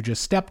canvas, and you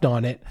just stepped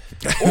on it.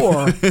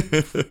 Or,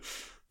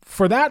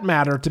 for that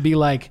matter, to be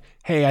like,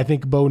 hey, I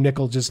think Bo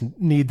Nickel just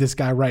need this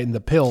guy right in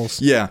the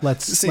pills. Yeah.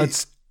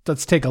 Let's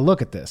take a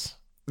look at this.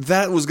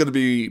 that was going to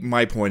be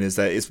my point, is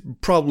that it's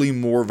probably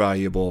more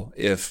valuable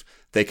if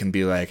they can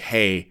be like,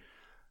 hey,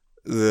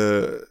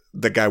 the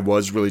guy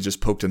was really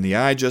just poked in the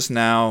eye just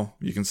now.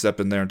 You can step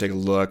in there and take a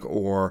look.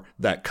 Or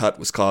that cut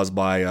was caused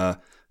by a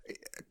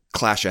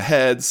clash of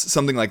heads,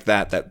 something like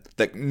that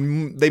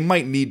they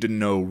might need to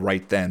know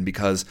right then,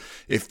 because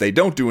if they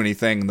don't do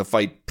anything, the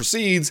fight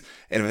proceeds,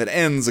 and if it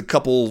ends a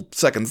couple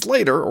seconds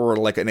later, or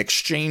like an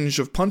exchange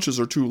of punches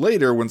or two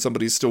later when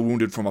somebody's still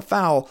wounded from a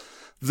foul,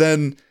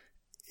 then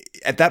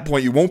at that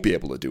point you won't be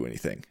able to do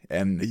anything,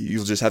 and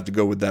you'll just have to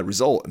go with that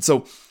result. And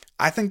so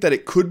I think that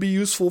it could be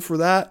useful for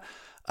that.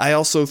 I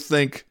also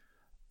think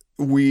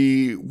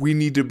we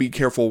need to be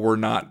careful we're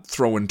not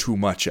throwing too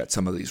much at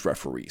some of these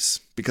referees,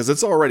 because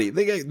it's already,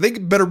 they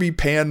better be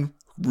paying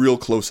real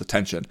close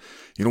attention.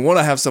 You don't want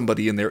to have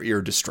somebody in their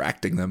ear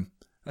distracting them.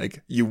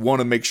 Like, you want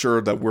to make sure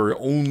that we're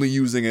only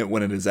using it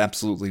when it is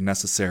absolutely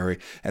necessary,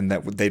 and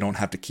that they don't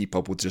have to keep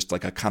up with just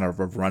like a kind of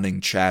a running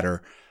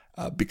chatter,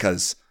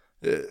 because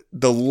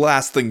the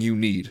last thing you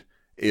need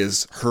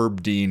is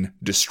Herb Dean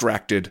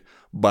distracted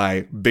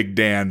by Big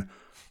Dan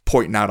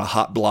pointing out a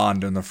hot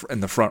blonde in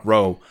the front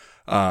row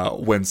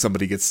when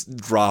somebody gets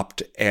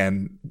dropped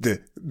and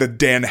the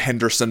Dan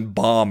Henderson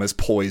bomb is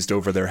poised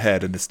over their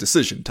head and it's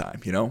decision time,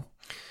 you know?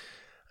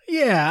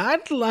 Yeah,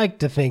 I'd like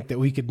to think that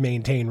we could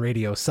maintain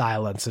radio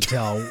silence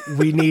until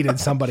we needed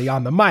somebody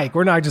on the mic.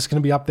 We're not just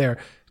going to be up there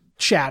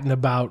chatting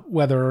about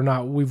whether or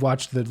not we've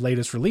watched the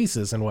latest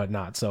releases and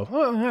whatnot. So,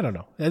 I don't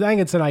know. I think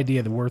it's an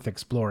idea that's worth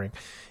exploring.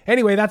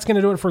 Anyway, that's going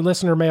to do it for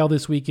listener mail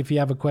this week. If you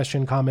have a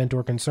question, comment,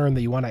 or concern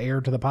that you want to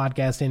air to the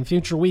podcast in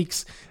future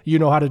weeks, you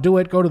know how to do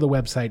it. Go to the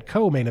website,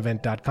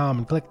 co-mainevent.com,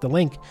 and click the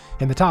link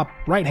in the top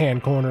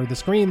right-hand corner of the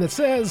screen that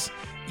says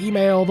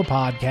email the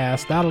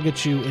podcast. That'll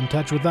get you in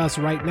touch with us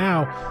right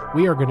now.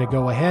 We are going to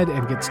go ahead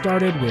and get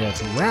started with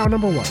round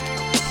number 1.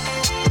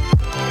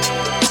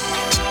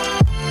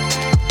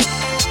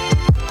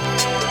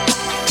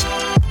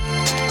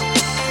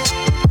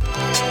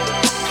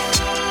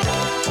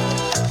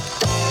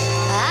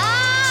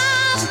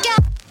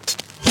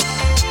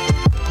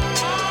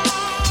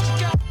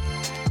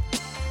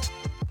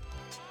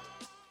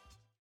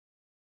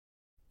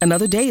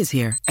 Another day is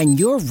here, and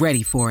you're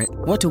ready for it.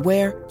 What to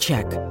wear?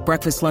 Check.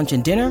 Breakfast, lunch,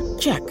 and dinner?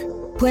 Check.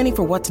 Planning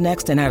for what's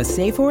next and how to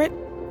save for it?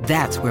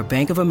 That's where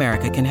Bank of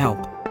America can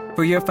help.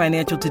 For your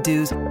financial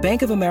to-dos,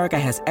 Bank of America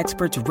has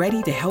experts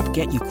ready to help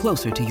get you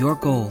closer to your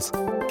goals.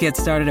 Get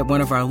started at one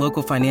of our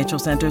local financial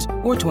centers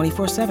or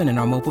 24/7 in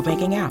our mobile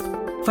banking app.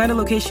 Find a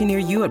location near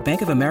you at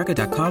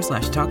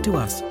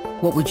bankofamerica.com/talktous.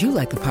 What would you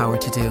like the power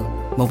to do?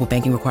 Mobile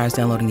banking requires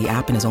downloading the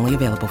app and is only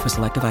available for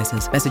select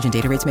devices. Message and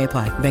data rates may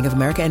apply. Bank of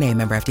America N.A.,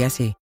 member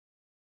FDIC.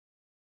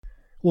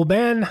 Well,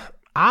 Ben,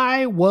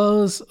 I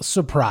was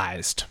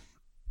surprised.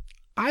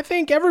 I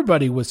think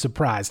everybody was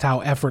surprised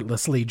how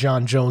effortlessly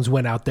Jon Jones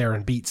went out there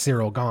and beat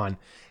Cyril Gane,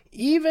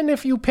 even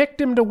if you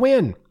picked him to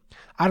win.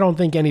 I don't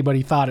think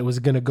anybody thought it was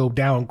going to go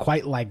down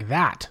quite like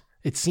that.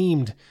 It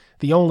seemed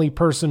the only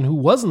person who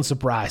wasn't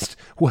surprised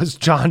was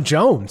Jon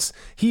Jones.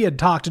 He had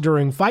talked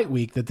during Fight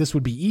Week that this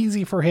would be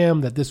easy for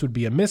him, that this would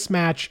be a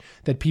mismatch,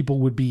 that people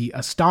would be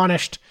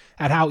astonished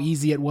at how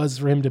easy it was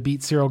for him to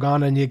beat Cyril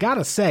Gane. And you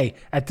gotta say,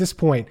 at this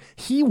point,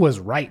 he was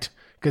right,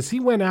 because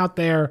he went out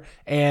there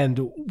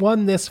and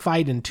won this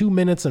fight in 2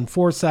 minutes and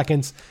 4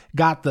 seconds,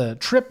 got the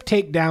trip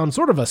takedown,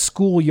 sort of a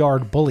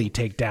schoolyard bully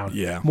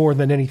takedown, more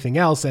than anything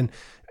else. And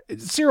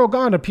Cyril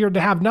Gane appeared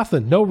to have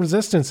nothing, no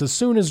resistance. As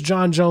soon as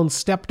Jon Jones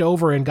stepped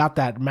over and got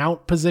that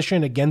mount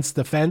position against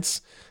the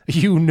fence,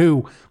 you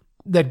knew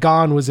that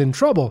Gane was in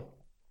trouble.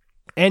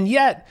 And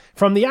yet,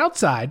 from the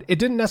outside, it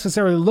didn't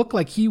necessarily look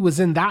like he was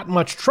in that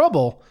much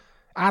trouble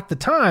at the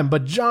time,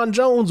 but Jon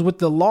Jones, with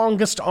the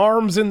longest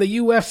arms in the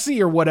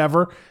UFC or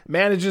whatever,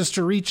 manages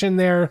to reach in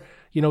there,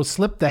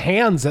 slip the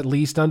hands at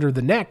least under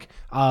the neck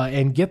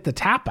and get the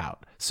tap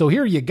out. So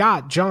here you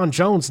got Jon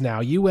Jones now,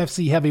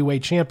 UFC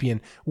heavyweight champion.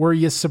 Were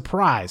you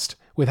surprised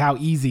with how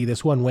easy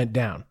this one went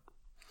down?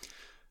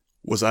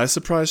 Was I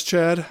surprised,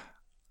 Chad?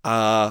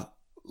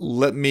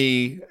 Let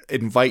me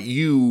invite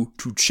you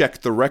to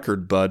check the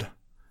record, bud.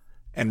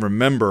 And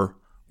remember,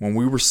 when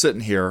we were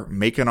sitting here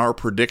making our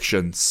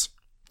predictions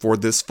for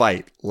this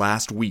fight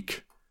last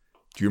week,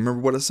 do you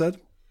remember what I said?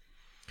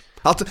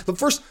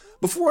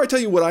 Before I tell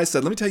you what I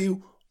said, let me tell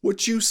you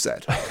what you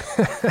said.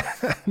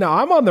 Now,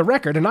 I'm on the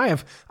record, and I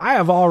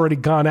have already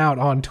gone out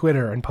on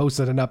Twitter and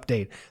posted an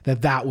update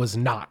that was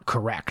not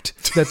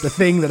correct. That the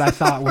thing that I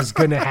thought was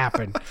going to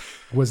happen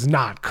was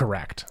not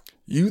correct.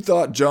 You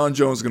thought Jon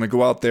Jones was going to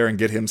go out there and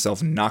get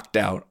himself knocked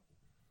out,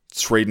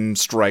 trading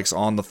strikes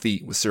on the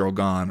feet with Cyril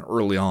Gane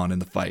early on in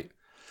the fight.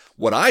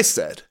 What I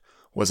said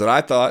was that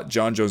I thought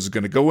Jon Jones was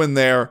going to go in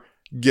there,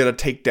 get a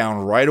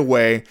takedown right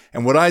away,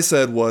 and what I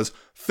said was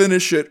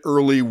finish it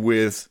early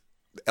with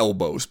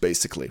elbows,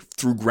 basically,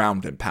 through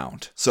ground and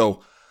pound.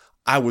 So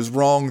I was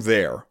wrong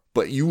there,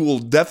 but you will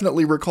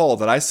definitely recall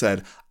that I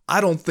said, I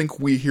don't think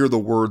we hear the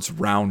words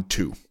round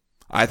 2.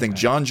 I think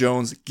Jon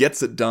Jones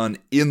gets it done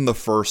in the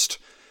first,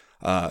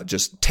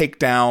 just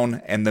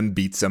takedown and then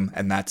beats him,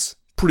 and that's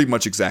pretty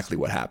much exactly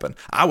what happened.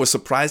 I was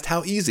surprised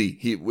how easy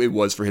it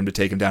was for him to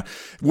take him down.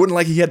 It wasn't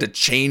like he had to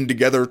chain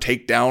together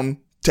takedown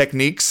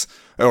techniques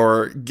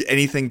or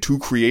anything too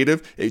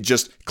creative. It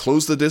just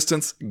closed the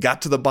distance,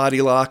 got to the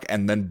body lock,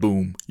 and then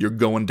boom, you're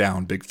going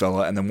down, big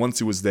fella. And then once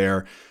he was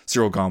there,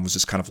 Ciryl Gane was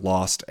just kind of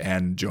lost,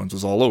 and Jones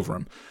was all over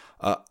him.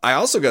 I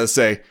also got to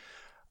say,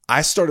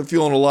 I started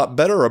feeling a lot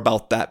better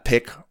about that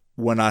pick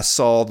when I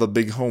saw the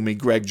big homie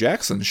Greg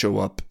Jackson show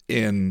up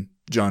in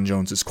Jon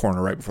Jones's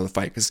corner right before the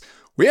fight, because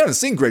we haven't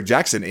seen Greg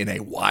Jackson in a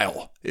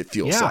while, it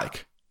feels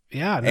like.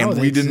 Yeah, no,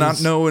 and we did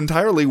not know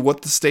entirely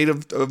what the state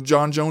of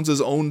Jon Jones's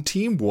own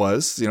team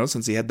was,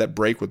 since he had that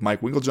break with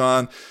Mike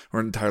Winkeljohn.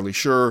 We're not entirely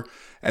sure.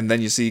 And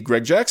then you see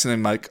Greg Jackson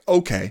and like,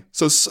 okay,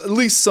 so at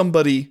least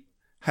somebody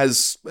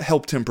has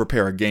helped him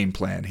prepare a game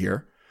plan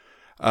here.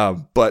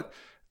 But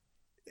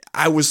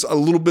I was a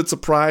little bit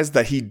surprised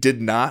that he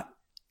did not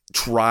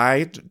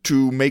try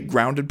to make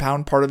ground and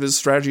pound part of his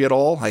strategy at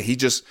all. Like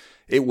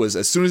it was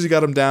as soon as he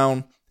got him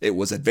down, it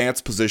was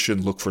advanced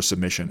position, look for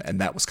submission, and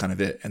that was kind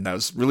of it. And that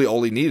was really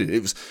all he needed.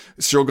 It was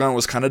Ciryl Gane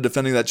was kind of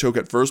defending that choke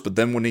at first, but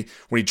then when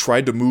he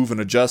tried to move and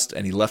adjust,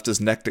 and he left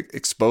his neck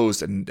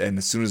exposed, and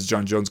as soon as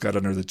Jon Jones got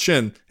under the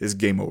chin, his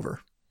game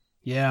over.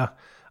 Yeah,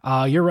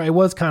 you're right. It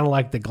was kind of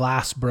like the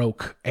glass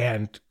broke,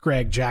 and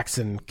Greg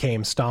Jackson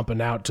came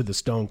stomping out to the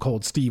Stone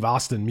Cold Steve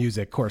Austin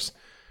music. Of course,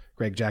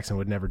 Greg Jackson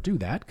would never do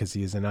that because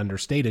he is an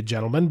understated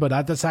gentleman,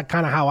 but that's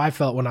kind of how I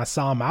felt when I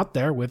saw him out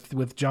there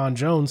with Jon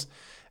Jones.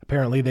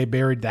 Apparently, they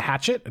buried the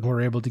hatchet and were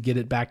able to get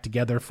it back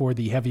together for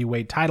the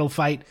heavyweight title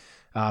fight.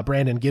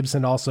 Brandon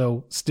Gibson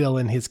also still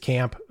in his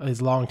camp,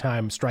 his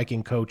longtime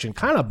striking coach and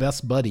kind of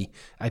best buddy,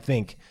 I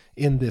think,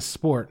 in this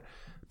sport.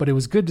 But it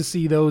was good to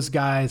see those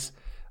guys.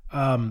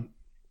 I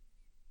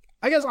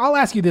guess I'll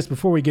ask you this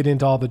before we get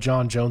into all the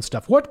Jon Jones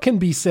stuff. What can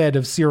be said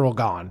of Ciryl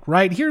Gane,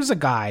 right? Here's a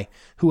guy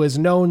who has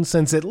known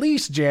since at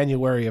least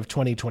January of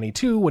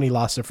 2022 when he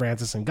lost to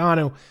Francis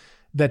Ngannou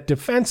that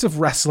defensive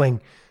wrestling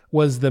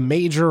was the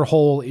major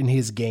hole in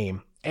his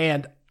game.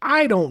 And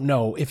I don't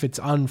know if it's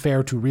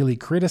unfair to really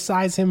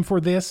criticize him for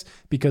this,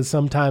 because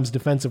sometimes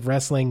defensive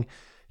wrestling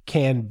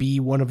can be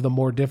one of the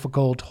more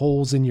difficult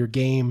holes in your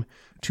game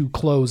to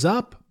close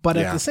up. But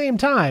at the same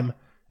time,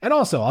 and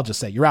also I'll just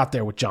say you're out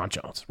there with Jon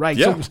Jones, right?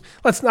 Yeah. So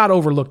let's not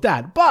overlook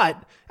that.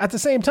 But at the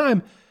same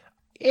time,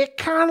 it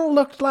kind of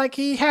looked like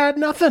he had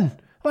nothing.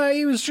 Like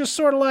he was just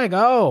sort of like,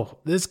 oh,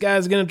 this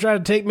guy's going to try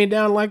to take me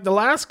down like the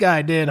last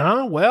guy did,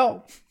 huh?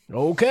 Well,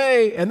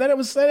 okay. And then it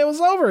was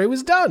over. It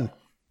was done.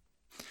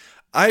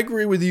 I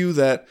agree with you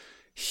that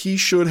he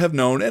should have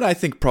known, and I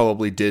think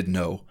probably did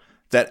know,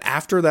 that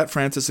after that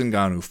Francis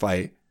Ngannou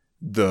fight,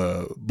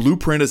 the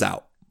blueprint is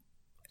out.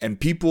 And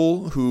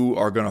people who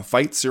are going to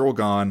fight Ciryl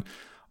Gane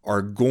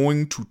are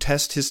going to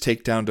test his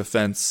takedown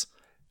defense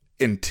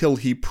until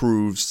he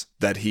proves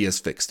that he has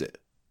fixed it.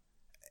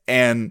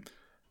 And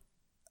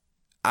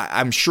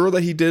I'm sure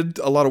that he did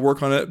a lot of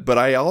work on it, but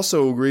I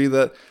also agree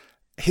that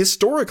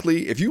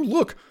historically, if you've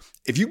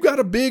got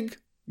a big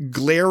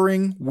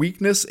glaring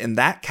weakness in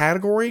that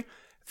category,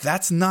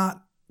 that's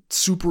not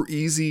super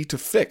easy to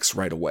fix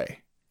right away.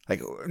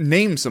 Like,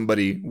 name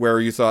somebody where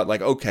you thought,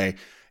 like, okay,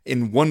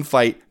 in one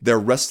fight, their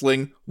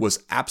wrestling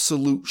was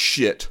absolute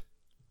shit.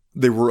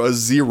 They were a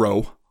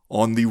 0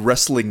 on the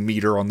wrestling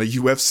meter on the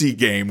UFC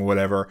game or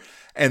whatever.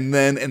 And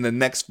then in the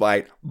next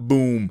fight,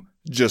 boom,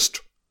 just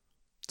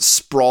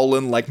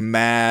sprawling like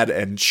mad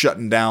and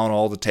shutting down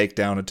all the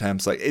takedown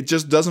attempts. Like, it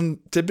just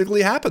doesn't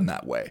typically happen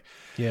that way.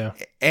 Yeah.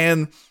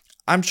 And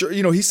I'm sure,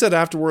 he said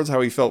afterwards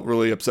how he felt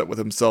really upset with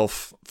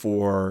himself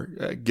for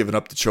giving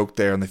up the choke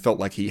there, and they felt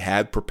like he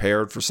had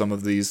prepared for some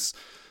of these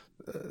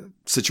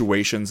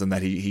situations, and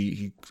that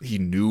he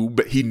knew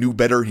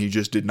better, and he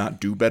just did not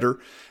do better.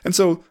 And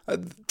so,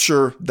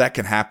 sure, that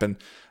can happen.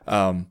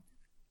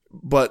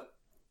 But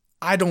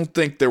I don't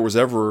think there was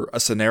ever a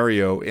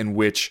scenario in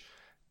which,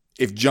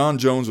 if Jon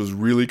Jones was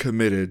really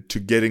committed to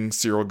getting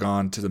Ciryl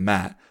Gane to the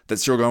mat, that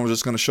Ciryl Gane was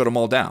just going to shut them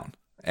all down.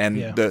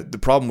 And the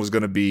problem was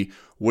going to be,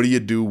 what do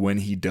you do when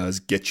he does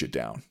get you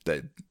down?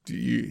 That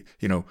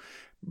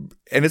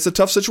and it's a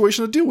tough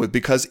situation to deal with,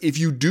 because if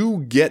you do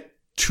get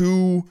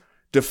too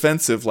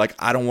defensive, like,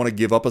 I don't want to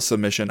give up a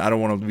submission, I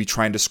don't want to be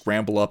trying to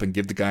scramble up and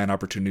give the guy an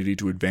opportunity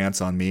to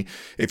advance on me.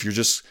 If you're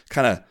just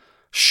kind of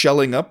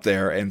shelling up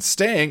there and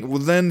staying, well,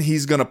 then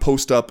he's going to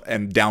post up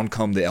and down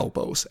come the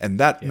elbows. And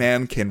that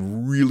man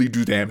can really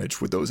do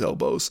damage with those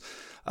elbows.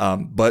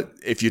 But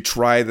if you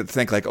try to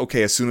think like,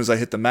 okay, as soon as I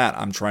hit the mat,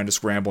 I'm trying to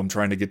scramble, I'm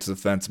trying to get to the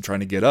fence, I'm trying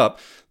to get up,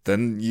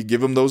 then you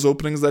give him those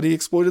openings that he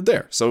exploited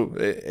there. So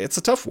it's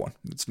a tough one.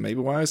 It's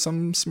maybe why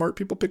some smart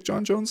people pick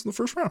Jon Jones in the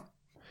first round.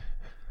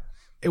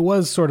 It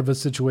was sort of a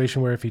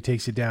situation where if he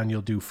takes you down,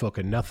 you'll do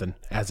fucking nothing.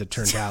 As it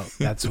turned out,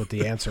 that's what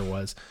the answer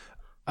was.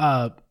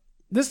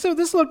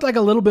 This looked like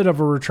a little bit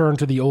of a return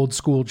to the old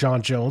school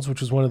Jon Jones,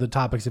 which was one of the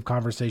topics of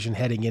conversation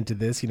heading into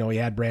this. He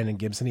had Brandon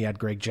Gibson, he had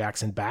Greg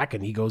Jackson back,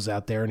 and he goes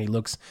out there and he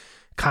looks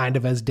kind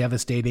of as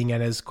devastating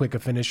and as quick a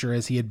finisher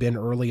as he had been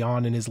early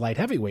on in his light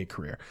heavyweight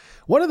career.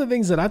 One of the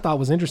things that I thought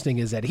was interesting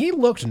is that he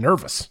looked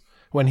nervous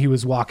when he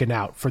was walking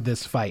out for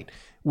this fight,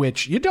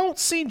 which you don't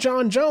see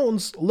Jon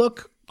Jones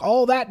look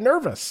all that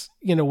nervous,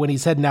 when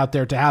he's heading out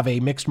there to have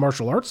a mixed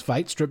martial arts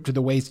fight, stripped to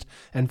the waist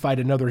and fight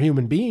another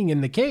human being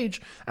in the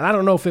cage. And I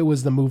don't know if it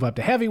was the move up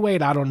to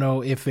heavyweight. I don't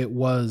know if it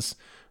was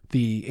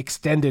the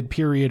extended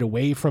period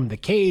away from the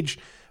cage,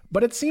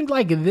 but it seemed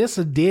like this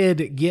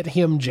did get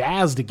him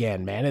jazzed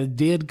again, man. It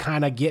did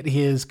kind of get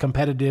his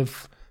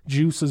competitive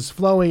juices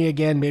flowing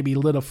again, maybe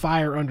lit a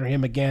fire under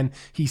him again.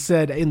 He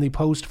said in the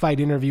post-fight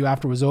interview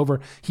after it was over,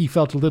 he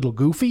felt a little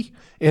goofy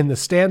in the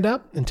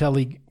stand-up until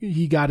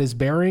he got his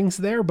bearings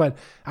there. But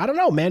I don't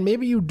know, man,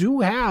 maybe you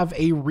do have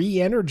a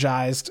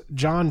re-energized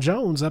Jon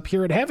Jones up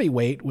here at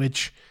heavyweight,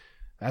 which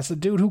that's a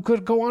dude who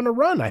could go on a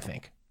run, I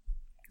think.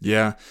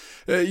 Yeah,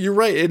 you're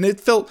right. And it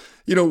felt,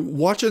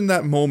 watching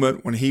that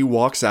moment when he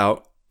walks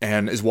out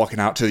and is walking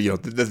out to,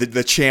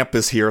 the champ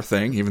is here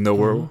thing, even though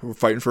we're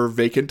fighting for a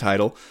vacant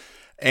title.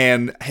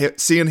 And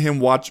seeing him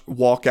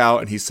walk out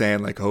and he's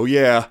saying like, oh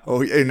yeah.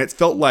 And it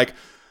felt like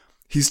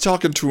he's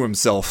talking to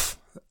himself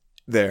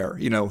there.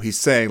 He's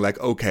saying like,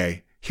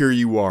 okay, here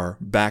you are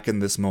back in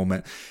this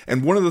moment.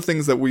 And one of the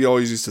things that we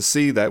always used to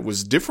see that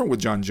was different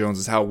with Jon Jones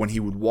is how when he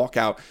would walk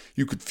out,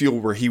 you could feel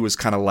where he was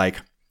kind of like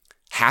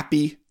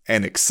happy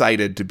and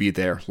excited to be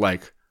there.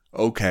 Like,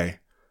 okay,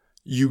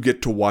 you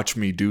get to watch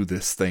me do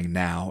this thing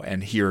now.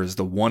 And here is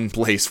the one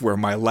place where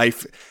my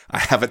life, I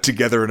have it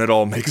together and it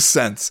all makes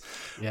sense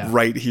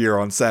right here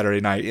on Saturday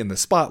night in the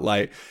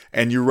spotlight.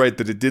 And you're right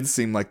that it did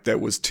seem like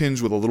that was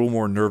tinged with a little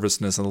more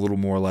nervousness and a little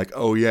more like,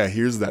 oh yeah,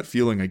 here's that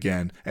feeling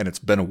again. And it's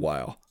been a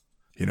while,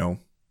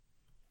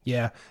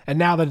 Yeah, and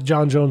now that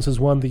Jon Jones has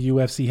won the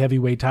UFC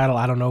heavyweight title,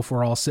 I don't know if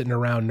we're all sitting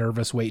around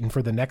nervous waiting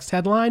for the next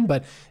headline,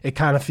 but it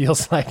kind of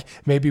feels like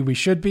maybe we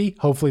should be.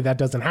 Hopefully that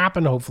doesn't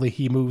happen. Hopefully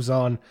he moves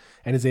on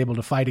and is able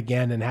to fight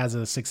again and has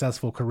a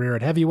successful career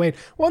at heavyweight.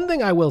 One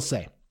thing I will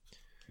say,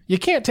 you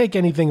can't take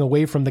anything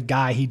away from the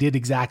guy. He did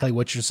exactly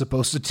what you're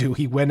supposed to do.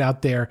 He went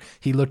out there.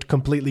 He looked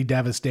completely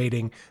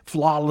devastating.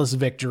 Flawless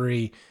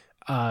victory.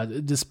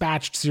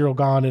 Dispatched Cyril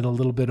Gane in a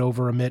little bit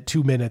over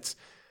 2 minutes.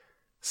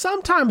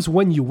 Sometimes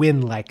when you win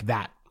like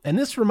that, and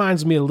this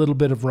reminds me a little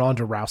bit of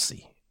Ronda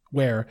Rousey,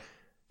 where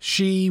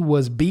she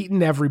was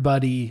beating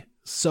everybody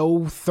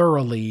so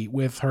thoroughly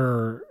with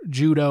her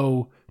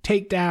judo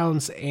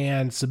takedowns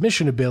and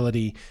submission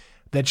ability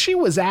that she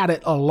was at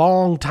it a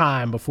long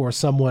time before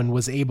someone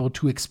was able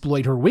to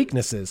exploit her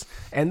weaknesses.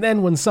 And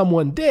then when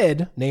someone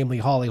did, namely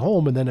Holly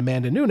Holm and then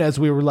Amanda Nunes,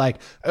 we were like,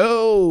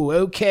 oh,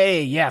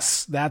 okay,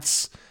 yes,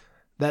 that's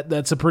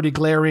a pretty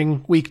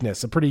glaring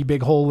weakness, a pretty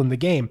big hole in the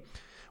game.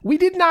 We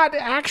did not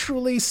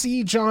actually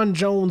see Jon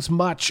Jones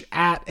much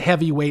at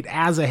heavyweight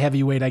as a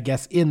heavyweight, I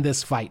guess, in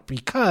this fight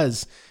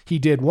because he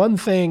did one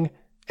thing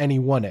and he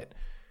won it.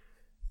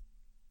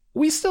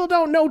 We still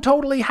don't know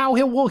totally how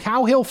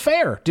he'll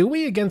fare, do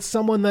we, against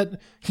someone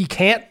that he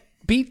can't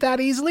beat that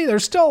easily?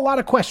 There's still a lot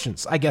of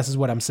questions, I guess is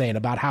what I'm saying,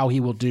 about how he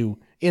will do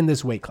in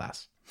this weight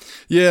class.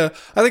 Yeah,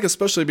 I think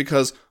especially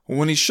because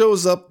when he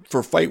shows up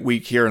for fight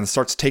week here and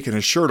starts taking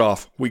his shirt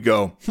off, we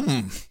go,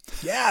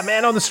 Yeah,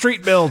 man on the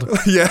street build.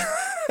 Yeah.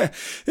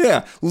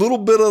 Yeah, a little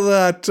bit of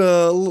that,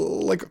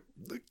 like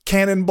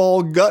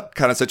cannonball gut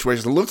kind of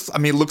situation.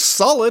 It looks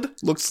solid.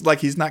 Looks like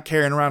he's not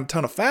carrying around a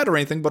ton of fat or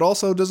anything, but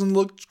also doesn't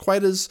look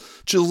quite as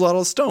chiseled out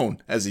of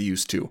stone as he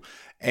used to.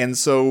 And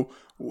so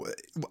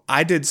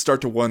I did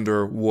start to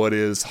wonder, what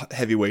is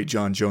heavyweight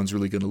Jon Jones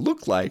really going to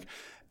look like?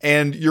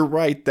 And you're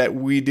right that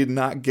we did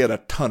not get a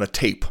ton of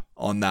tape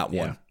on that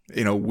one.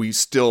 We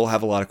still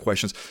have a lot of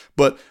questions,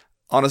 but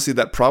honestly,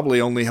 that probably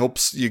only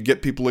helps you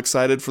get people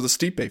excited for the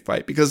Stipe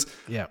fight because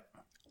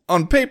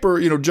on paper,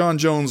 Jon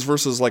Jones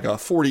versus like a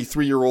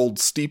 43-year-old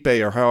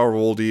Stipe or however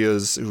old he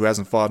is who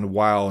hasn't fought in a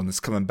while and is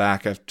coming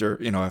back after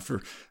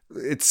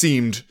it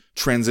seemed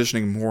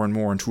transitioning more and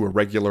more into a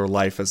regular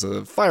life as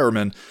a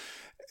fireman.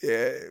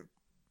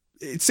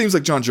 It seems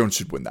like Jon Jones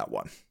should win that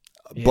one.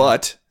 Yeah.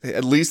 But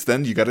at least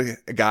then you got a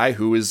guy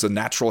who is a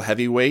natural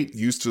heavyweight,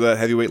 used to that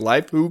heavyweight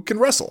life, who can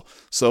wrestle.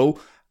 So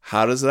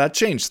how does that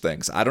change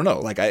things? I don't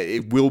know.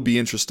 It will be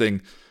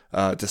interesting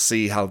to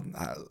see how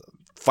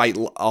fight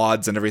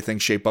odds and everything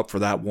shape up for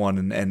that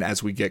one. And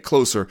as we get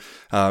closer,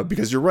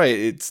 because you're right,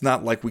 it's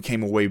not like we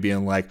came away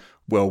being like,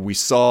 well, we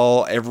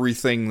saw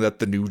everything that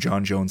the new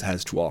Jon Jones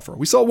has to offer.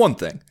 We saw one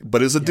thing,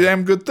 but it's a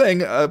damn good thing.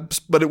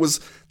 But it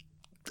was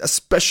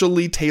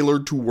especially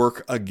tailored to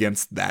work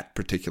against that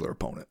particular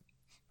opponent.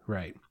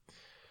 Right.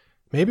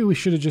 Maybe we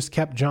should have just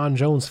kept Jon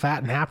Jones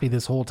fat and happy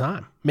this whole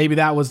time. Maybe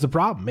that was the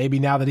problem. Maybe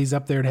now that he's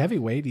up there at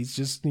heavyweight,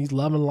 he's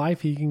loving life.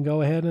 He can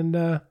go ahead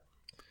and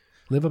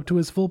live up to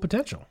his full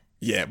potential.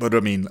 Yeah, but I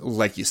mean,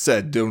 like you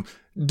said,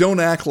 don't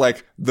act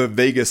like the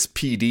Vegas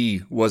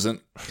PD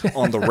wasn't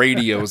on the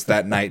radios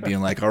that night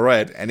being like, all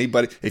right,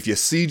 anybody, if you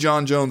see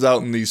Jon Jones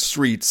out in these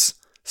streets,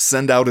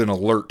 send out an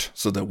alert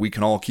so that we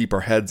can all keep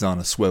our heads on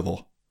a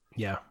swivel.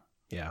 Yeah.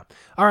 Yeah.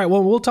 All right.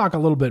 Well, we'll talk a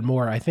little bit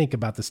more, I think,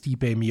 about the Stipe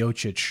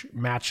Miocic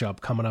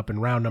matchup coming up in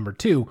round number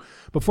 2.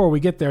 Before we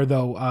get there,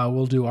 though,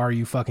 we'll do Are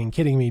You Fucking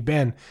Kidding Me?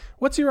 Ben,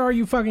 what's your Are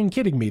You Fucking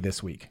Kidding Me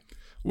this week?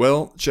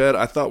 Well, Chad,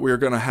 I thought we were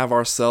going to have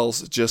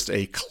ourselves just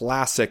a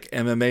classic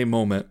MMA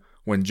moment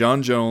when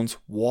Jon Jones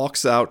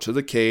walks out to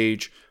the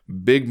cage,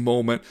 big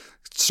moment,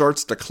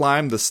 starts to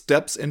climb the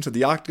steps into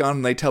the octagon,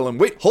 and they tell him,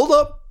 wait, hold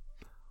up.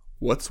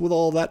 What's with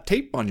all that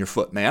tape on your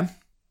foot, man?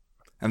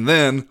 And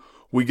then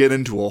we get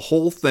into a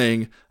whole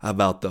thing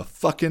about the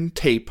fucking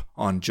tape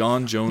on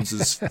Jon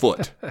Jones's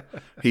foot.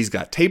 He's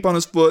got tape on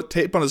his foot,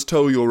 tape on his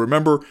toe. You'll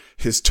remember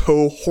his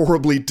toe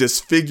horribly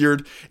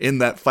disfigured in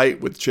that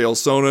fight with Chael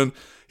Sonnen.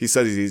 He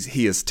said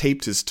he has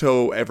taped his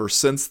toe ever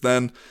since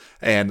then,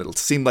 and it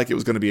seemed like it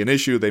was going to be an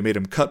issue. They made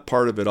him cut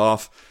part of it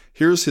off.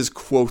 Here's his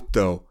quote,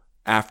 though,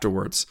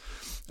 afterwards.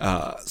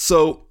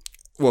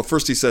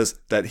 First he says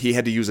that he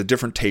had to use a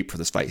different tape for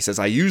this fight. He says,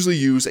 I usually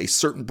use a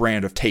certain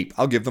brand of tape.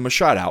 I'll give them a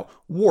shout out.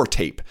 War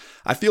tape.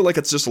 I feel like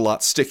it's just a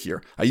lot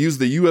stickier. I used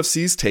the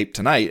UFC's tape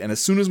tonight, and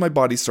as soon as my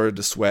body started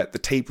to sweat, the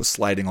tape was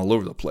sliding all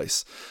over the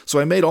place. So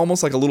I made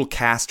almost like a little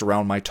cast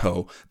around my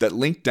toe that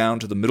linked down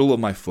to the middle of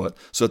my foot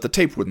so that the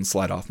tape wouldn't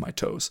slide off my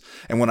toes.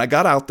 And when I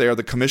got out there,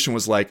 the commission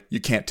was like, you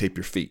can't tape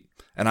your feet.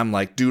 And I'm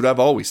like, dude, I've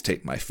always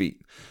taped my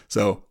feet.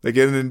 So they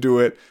get into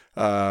it.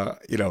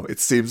 It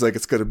seems like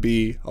it's going to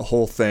be a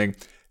whole thing.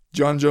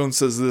 Jon Jones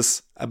says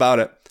this about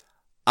it.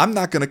 I'm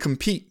not going to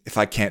compete if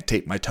I can't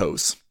tape my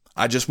toes.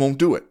 I just won't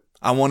do it.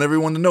 I want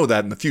everyone to know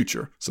that in the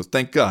future. So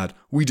thank God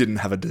we didn't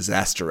have a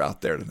disaster out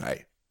there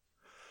tonight.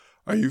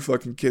 Are you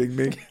fucking kidding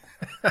me?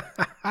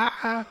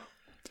 I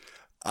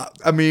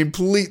mean,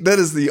 please, that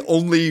is the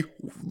only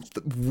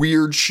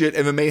weird shit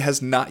MMA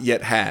has not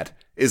yet had.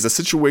 Is a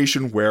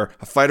situation where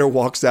a fighter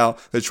walks out,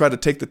 they try to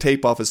take the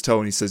tape off his toe,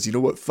 and he says, you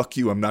know what, fuck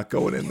you, I'm not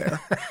going in there.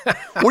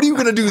 What are you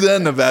going to do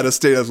then, Nevada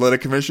State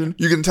Athletic Commission?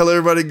 You can tell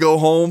everybody go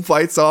home,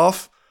 fights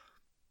off?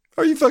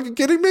 Are you fucking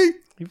kidding me?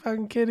 You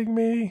fucking kidding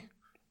me?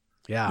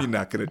 Yeah. You're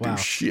not going to do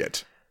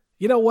shit.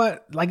 You know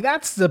what? Like,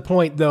 that's the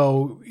point,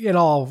 though, in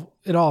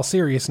all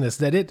seriousness,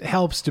 that it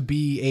helps to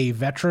be a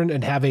veteran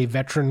and have a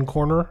veteran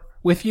corner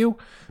with you,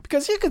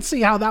 because you could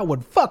see how that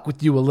would fuck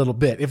with you a little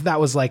bit if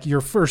that was like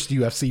your first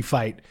UFC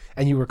fight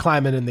and you were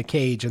climbing in the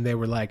cage and they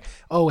were like,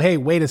 oh, hey,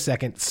 wait a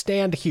second,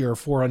 stand here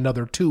for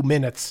another 2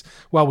 minutes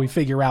while we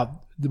figure out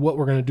what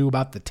we're going to do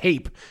about the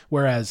tape.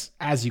 Whereas,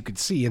 as you could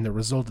see in the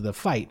result of the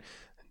fight,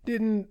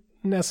 didn't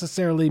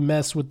necessarily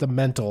mess with the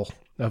mental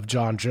of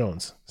Jon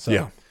Jones. So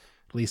yeah.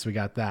 At least we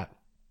got that.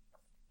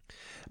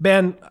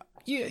 Ben,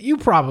 you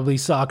probably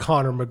saw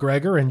Conor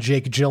McGregor and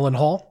Jake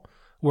Gyllenhaal.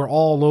 We're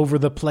all over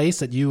the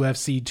place at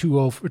UFC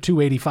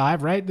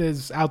 285, right?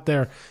 There's out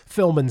there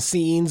filming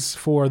scenes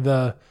for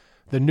the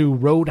new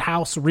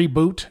Roadhouse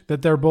reboot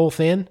that they're both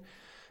in.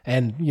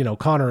 And,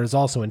 Conor is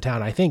also in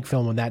town, I think,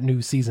 filming that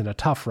new season of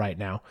Tough right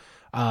now.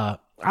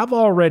 I've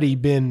already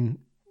been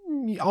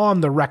on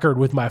the record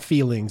with my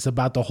feelings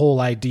about the whole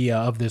idea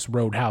of this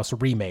Roadhouse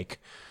remake.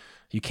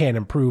 You can't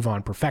improve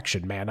on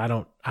perfection, man. I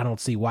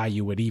don't see why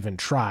you would even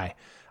try.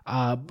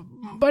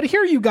 But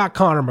here you got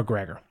Conor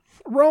McGregor,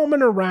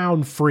 roaming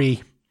around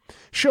free,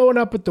 showing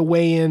up at the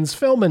weigh-ins,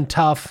 filming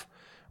Tough,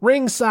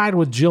 ringside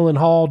with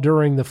Gyllenhaal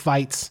during the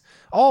fights.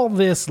 All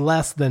this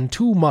less than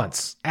 2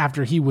 months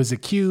after he was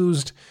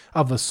accused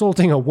of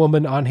assaulting a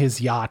woman on his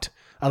yacht,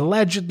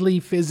 allegedly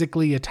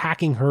physically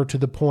attacking her to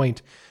the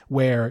point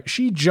where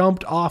she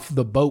jumped off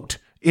the boat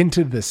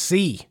into the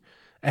sea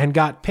and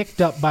got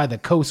picked up by the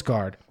Coast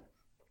Guard.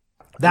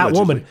 That allegedly.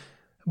 Woman,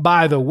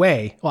 by the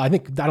way, I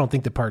don't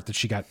think the part that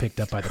she got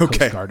picked up by the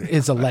Coast Guard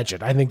is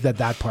alleged. I think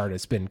that part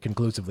has been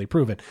conclusively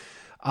proven.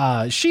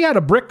 She had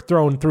a brick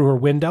thrown through her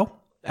window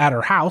at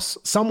her house.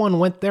 Someone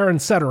went there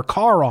and set her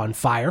car on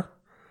fire.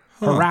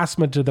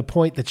 Harassment to the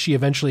point that she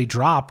eventually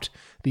dropped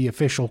the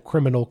official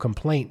criminal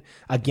complaint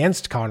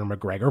against Conor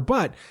McGregor.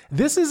 But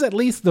this is at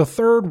least the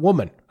third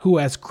woman who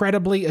has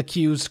credibly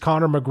accused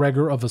Conor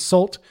McGregor of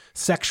assault,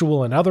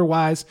 sexual and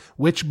otherwise,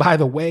 which, by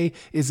the way,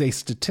 is a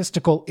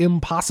statistical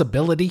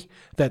impossibility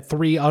that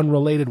 3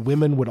 unrelated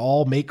women would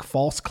all make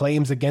false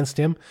claims against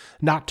him,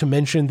 not to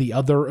mention the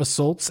other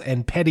assaults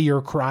and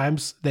pettier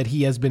crimes that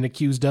he has been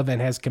accused of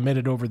and has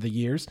committed over the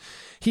years.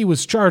 He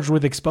was charged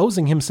with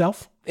exposing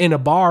himself in a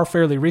bar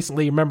fairly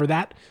recently. Remember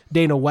that?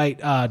 Dana White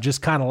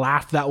just kind of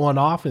laughed that one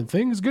off, and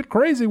things get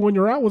crazy when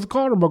you're out with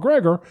Conor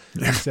McGregor.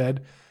 He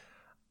said,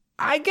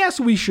 I guess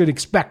we should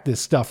expect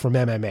this stuff from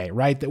MMA,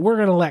 right? That we're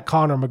going to let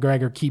Conor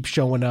McGregor keep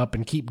showing up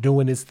and keep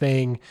doing his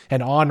thing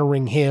and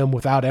honoring him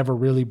without ever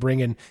really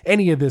bringing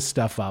any of this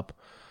stuff up.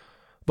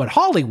 But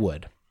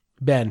Hollywood,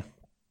 Ben,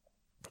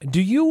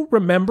 do you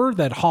remember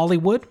that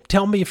Hollywood,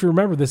 tell me if you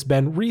remember this,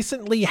 Ben,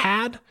 recently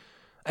had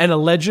an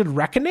alleged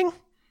reckoning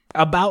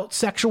about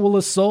sexual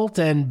assault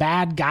and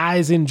bad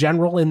guys in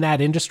general in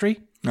that industry?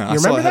 No, you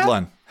remember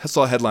that? I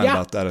saw a headline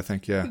about that, I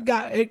think, yeah.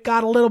 It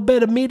got a little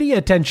bit of media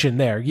attention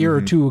there a year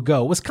or two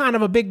ago. It was kind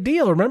of a big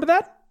deal. Remember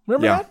that?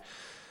 That?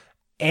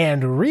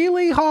 And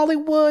really,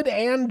 Hollywood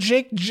and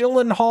Jake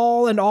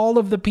Gyllenhaal and all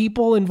of the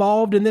people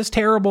involved in this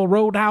terrible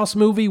Roadhouse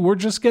movie, we're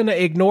just going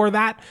to ignore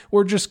that.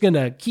 We're just going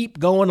to keep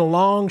going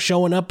along,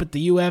 showing up at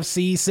the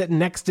UFC, sitting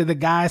next to the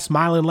guy,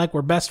 smiling like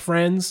we're best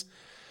friends.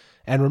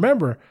 And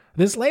remember,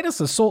 This latest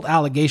assault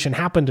allegation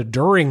happened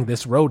during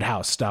this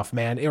Roadhouse stuff,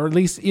 man, or at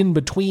least in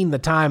between the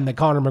time that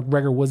Conor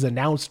McGregor was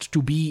announced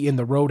to be in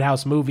the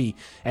Roadhouse movie,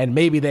 and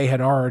maybe they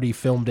had already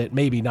filmed it,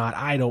 maybe not,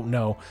 I don't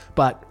know.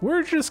 But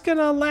we're just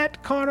gonna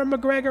let Conor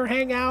McGregor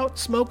hang out,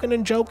 smoking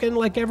and joking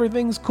like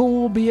everything's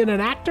cool being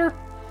an actor?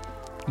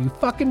 You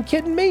fucking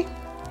kidding me?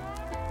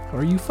 Or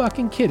are you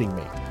fucking kidding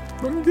me?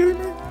 Fucking kidding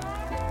me?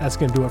 That's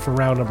gonna do it for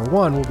round number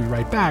 1. We'll be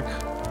right back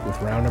with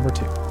round number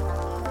 2.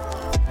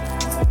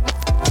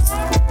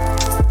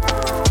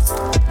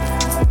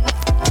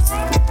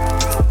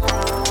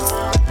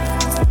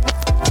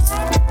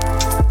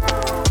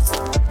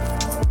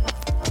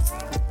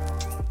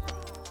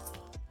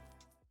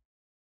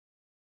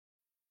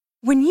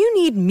 When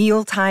you need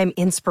mealtime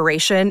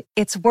inspiration,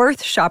 it's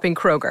worth shopping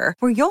Kroger,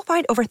 where you'll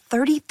find over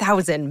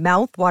 30,000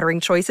 mouth-watering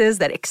choices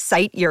that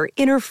excite your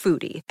inner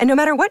foodie. And no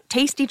matter what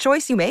tasty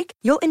choice you make,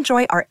 you'll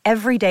enjoy our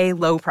everyday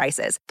low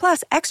prices,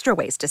 plus extra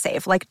ways to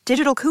save, like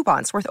digital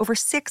coupons worth over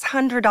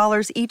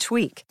 $600 each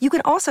week. You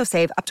can also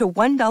save up to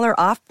 $1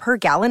 off per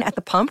gallon at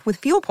the pump with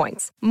fuel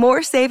points.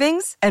 More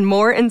savings and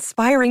more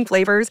inspiring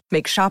flavors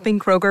make shopping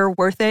Kroger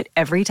worth it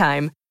every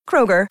time.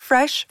 Kroger,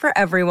 fresh for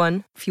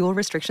everyone. Fuel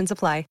restrictions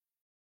apply.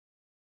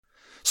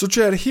 So,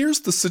 Chad, here's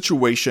the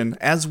situation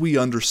as we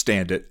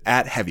understand it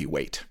at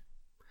heavyweight.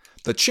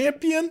 The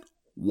champion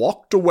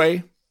walked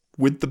away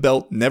with the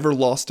belt, never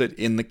lost it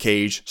in the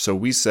cage, so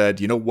we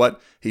said, you know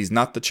what, he's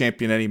not the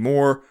champion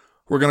anymore,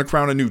 we're going to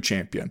crown a new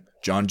champion.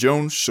 Jon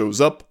Jones shows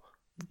up,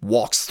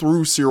 walks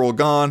through Ciryl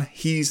Gane,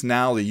 he's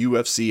now the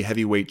UFC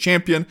heavyweight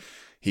champion.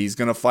 He's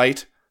going to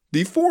fight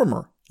the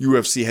former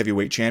UFC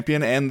heavyweight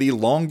champion and the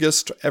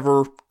longest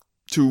ever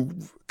to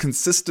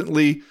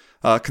consecutively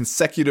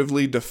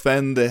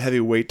defend the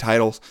heavyweight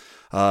titles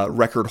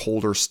record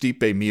holder Stipe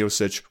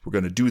Miocic. We're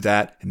going to do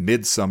that in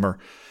midsummer.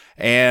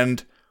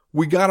 And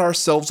we got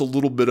ourselves a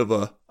little bit of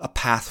a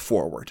path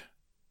forward.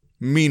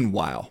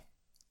 Meanwhile,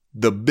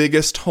 the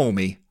biggest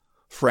homie,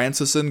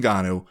 Francis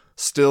Ngannou,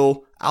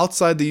 still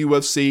outside the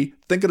UFC,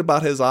 thinking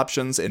about his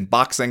options in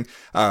boxing.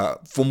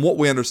 From what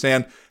we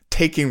understand,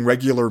 taking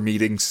regular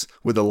meetings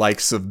with the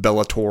likes of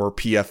Bellator,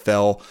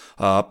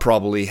 PFL,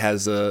 probably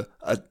has a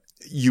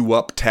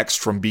you-up text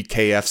from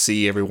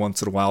BKFC every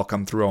once in a while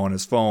come through on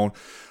his phone,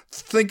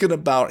 thinking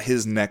about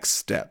his next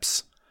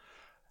steps.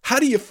 How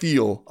do you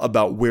feel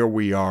about where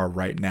we are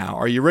right now?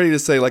 Are you ready to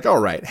say, like, all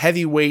right,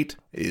 heavyweight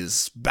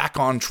is back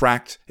on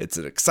track, it's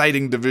an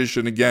exciting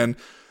division again?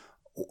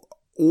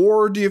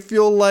 Or do you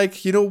feel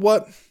like, you know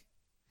what,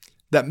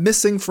 that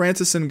missing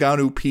Francis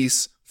Ngannou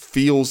piece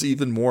feels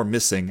even more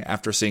missing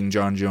after seeing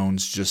Jon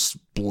Jones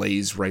just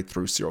blaze right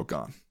through Ciryl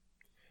Gane?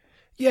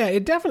 Yeah,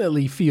 it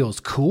definitely feels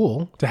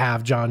cool to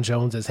have Jon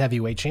Jones as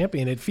heavyweight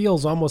champion. It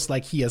feels almost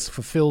like he has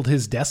fulfilled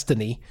his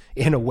destiny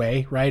in a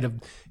way, right?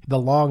 Of the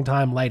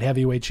longtime light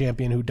heavyweight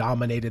champion who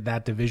dominated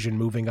that division,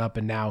 moving up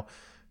and now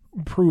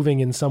proving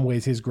in some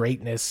ways his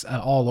greatness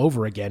all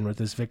over again with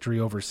this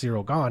victory over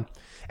Ciryl Gane.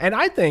 And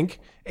I think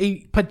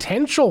a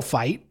potential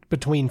fight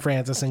between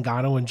Francis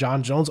Ngannou and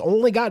Jon Jones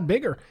only got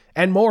bigger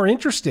and more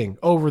interesting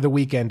over the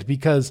weekend,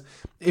 because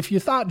if you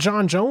thought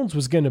Jon Jones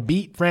was going to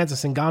beat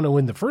Francis Ngannou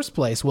in the first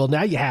place, well,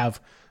 now you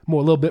have a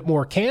little bit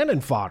more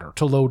cannon fodder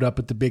to load up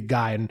at the big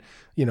guy and,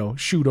 you know,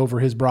 shoot over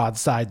his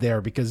broadside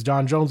there, because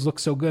Jon Jones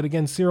looks so good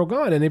against Ciryl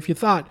Gane. And if you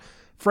thought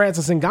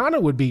Francis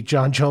Ngannou would beat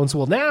Jon Jones,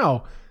 well,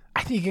 now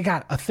I think you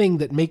got a thing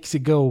that makes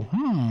you go,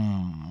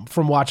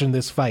 from watching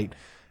this fight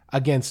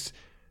against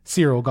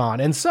Ciryl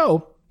Gane. And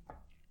so,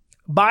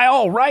 by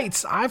all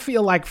rights, I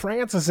feel like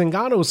Francis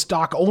Ngannou's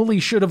stock only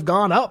should have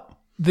gone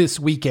up this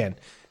weekend,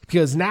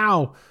 because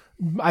now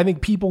I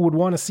think people would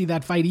want to see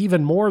that fight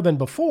even more than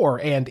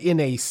before. And in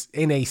a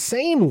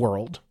sane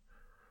world,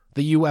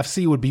 the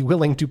UFC would be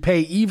willing to pay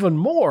even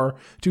more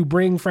to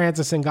bring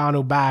Francis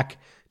Ngannou back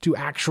to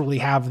actually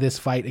have this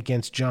fight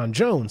against Jon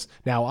Jones.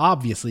 Now,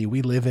 obviously,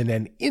 we live in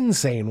an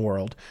insane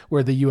world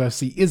where the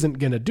UFC isn't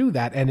going to do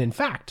that. And in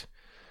fact,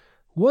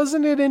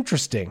 wasn't it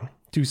interesting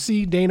to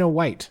see Dana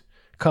White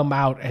come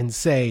out and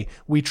say,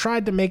 we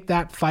tried to make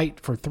that fight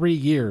for 3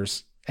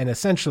 years, and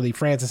essentially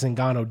Francis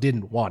Ngannou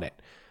didn't want it.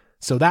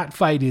 So that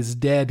fight is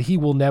dead. He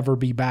will never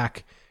be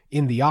back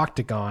in the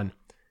octagon.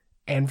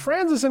 And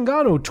Francis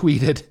Ngannou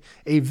tweeted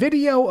a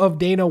video of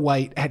Dana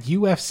White at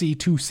UFC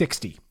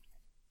 260,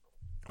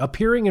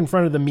 appearing in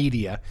front of the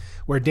media,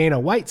 where Dana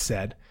White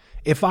said,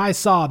 if I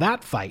saw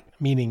that fight,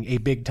 meaning a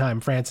big-time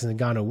Francis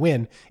Ngannou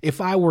win,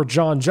 if I were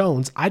Jon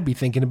Jones, I'd be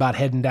thinking about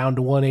heading down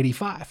to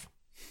 185.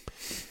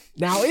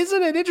 Now,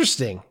 isn't it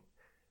interesting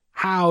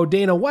how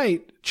Dana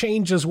White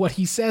changes what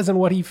he says and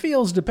what he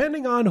feels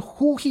depending on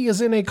who he is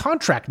in a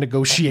contract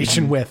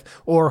negotiation with,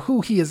 or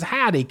who he has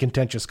had a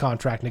contentious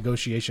contract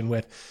negotiation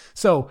with?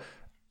 So,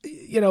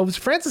 you know,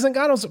 Francis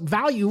Ngannou's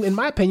value, in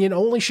my opinion,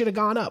 only should have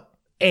gone up.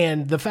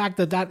 And the fact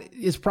that that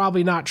is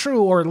probably not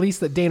true, or at least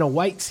that Dana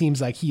White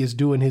seems like he is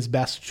doing his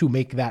best to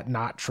make that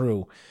not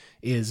true,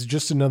 is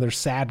just another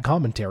sad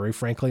commentary,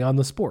 frankly, on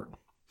the sport.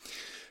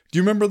 Do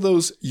you remember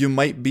those "you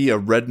might be a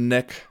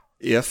redneck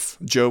if"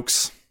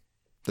 jokes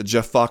that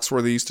Jeff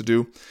Foxworthy used to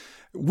do?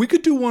 We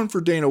could do one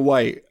for Dana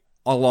White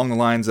along the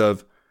lines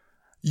of,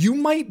 you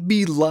might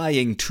be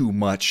lying too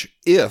much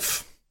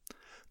if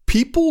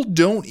people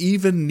don't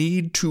even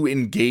need to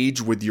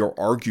engage with your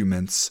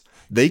arguments.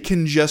 They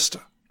can just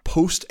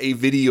post a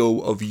video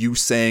of you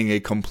saying a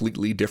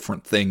completely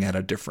different thing at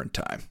a different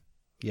time.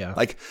 Yeah.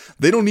 Like,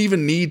 they don't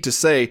even need to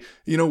say,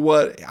 you know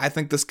what, I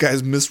think this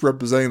guy's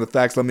misrepresenting the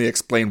facts. Let me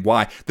explain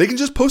why. They can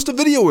just post a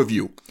video of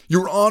you.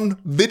 You're on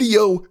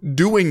video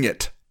doing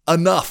it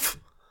enough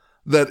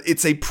that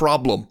it's a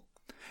problem.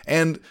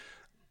 And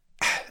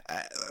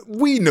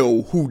we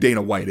know who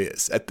Dana White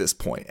is at this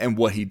point and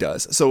what he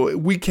does. So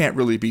we can't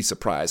really be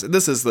surprised.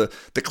 This is the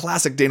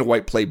classic Dana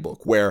White playbook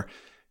where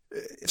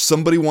if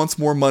somebody wants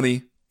more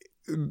money,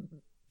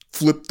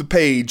 flip the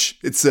page,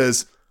 it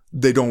says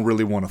they don't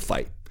really want to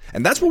fight.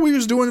 And that's what we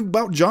was doing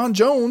about John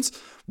Jones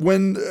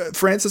when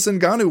Francis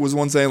Ngannou was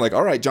one saying, like,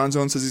 all right, John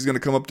Jones says he's going to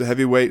come up to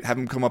heavyweight, have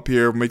him come up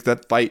here, make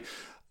that fight.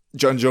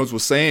 John Jones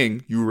was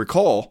saying, you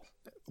recall,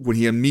 when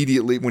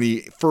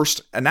he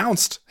first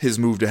announced his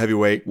move to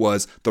heavyweight,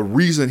 was the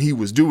reason he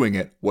was doing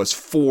it was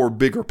for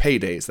bigger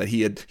paydays that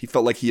he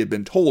felt like he had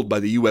been told by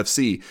the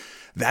UFC.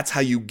 That's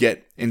how you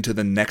get into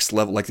the next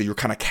level. Like, you're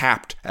kind of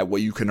capped at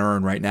what you can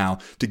earn right now.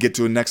 To get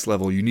to a next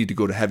level, you need to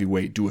go to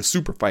heavyweight, do a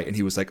super fight. And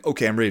he was like,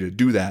 okay, I'm ready to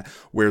do that.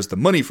 Where's the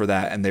money for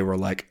that? And they were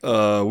like, we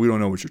don't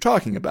know what you're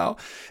talking about.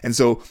 And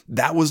so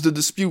that was the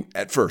dispute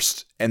at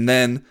first. And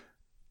then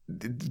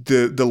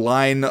the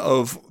line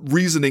of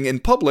reasoning in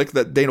public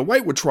that Dana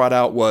White would trot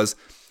out was,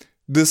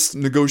 this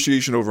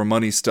negotiation over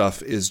money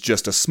stuff is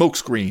just a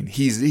smokescreen.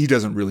 He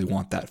doesn't really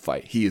want that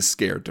fight. He is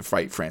scared to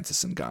fight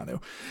Francis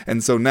Ngannou.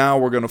 And so now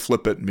we're going to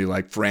flip it and be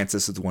like,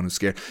 Francis is the one who's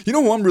scared. You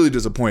know who I'm really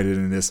disappointed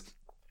in this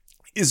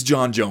is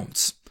John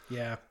Jones.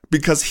 Yeah.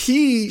 Because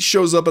he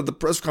shows up at the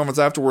press conference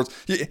afterwards.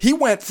 He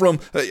went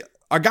from...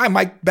 Our guy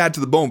Mike Bad to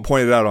the Bone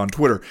pointed out on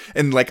Twitter,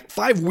 in like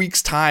 5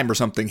 weeks' time or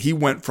something, he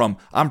went from,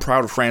 I'm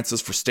proud of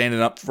Francis for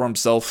standing up for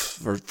himself,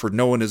 for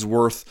knowing his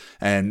worth,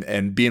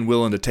 and being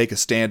willing to take a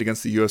stand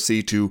against the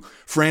UFC, to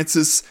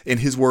Francis, in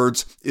his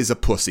words, is a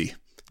pussy,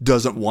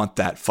 doesn't want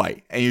that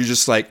fight. And you're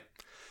just like,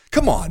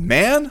 come on,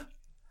 man.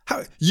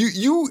 How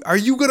you are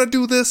you going to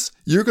do this?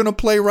 You're going to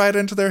play right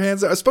into their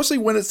hands, especially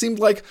when it seemed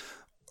like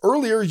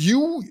earlier,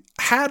 you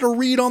had a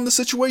read on the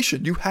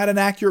situation. You had an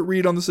accurate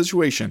read on the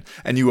situation,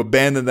 and you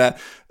abandoned that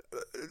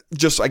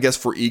just, I guess,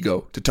 for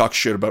ego, to talk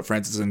shit about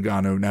Francis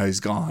Ngannou. Now he's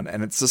gone,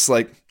 and it's just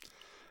like,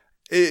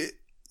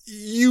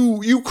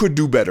 you could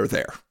do better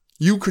there.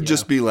 You could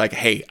just be like,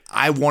 hey,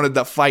 I wanted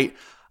that fight.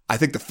 I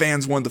think the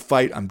fans wanted the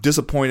fight. I'm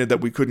disappointed that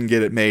we couldn't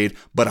get it made,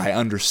 but I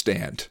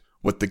understand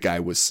what the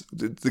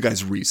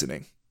guy's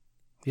reasoning.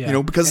 Yeah. You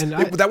know, because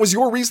that was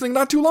your reasoning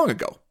not too long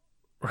ago.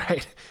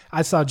 Right.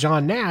 I saw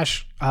John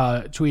Nash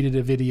tweeted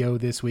a video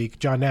this week.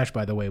 John Nash,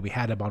 by the way, we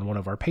had him on one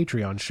of our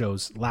Patreon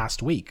shows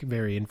last week.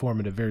 Very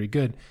informative, very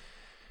good.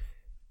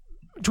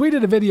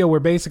 Tweeted a video where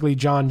basically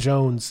John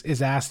Jones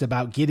is asked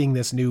about getting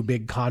this new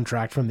big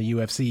contract from the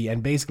UFC.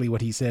 And basically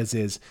what he says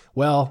is,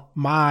 well,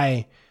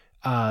 my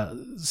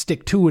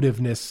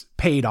stick-to-itiveness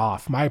paid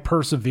off. My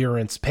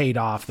perseverance paid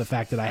off, the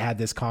fact that I had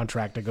this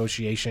contract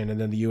negotiation.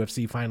 And then the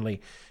UFC finally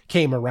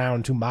came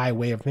around to my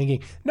way of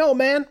thinking. No,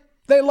 man.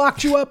 They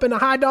locked you up in a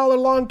high-dollar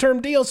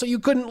long-term deal so you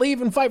couldn't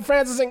leave and fight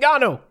Francis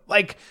Ngannou.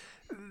 Like,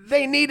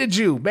 they needed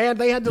you, man.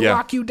 They had to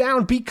lock you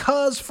down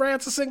because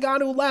Francis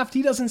Ngannou left.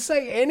 He doesn't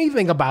say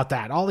anything about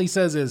that. All he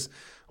says is,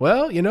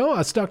 well, you know,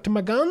 I stuck to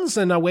my guns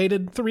and I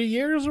waited 3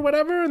 years or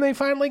whatever, and they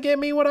finally gave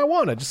me what I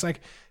wanted. Just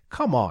like,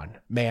 come on,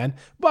 man.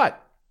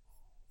 But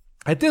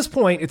at this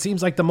point, it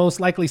seems like the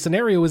most likely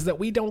scenario is that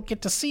we don't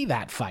get to see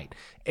that fight.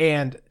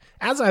 And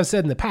as I've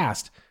said in the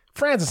past,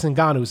 Francis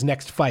Ngannou's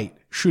next fight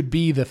should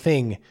be the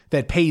thing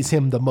that pays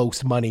him the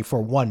most money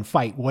for one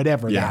fight,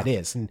 whatever that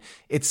is. And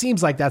it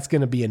seems like that's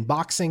going to be in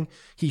boxing.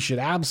 He should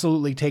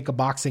absolutely take a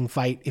boxing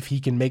fight if he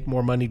can make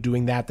more money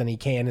doing that than he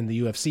can in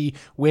the UFC.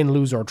 Win,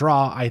 lose, or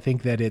draw, I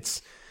think that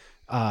it's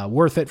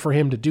worth it for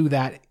him to do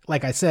that.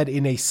 Like I said,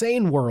 in a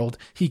sane world,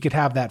 he could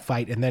have that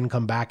fight and then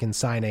come back and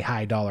sign a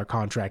high-dollar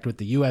contract with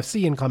the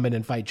UFC and come in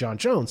and fight John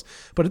Jones.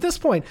 But at this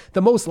point,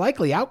 the most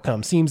likely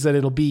outcome seems that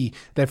it'll be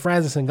that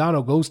Francis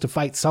Ngannou goes to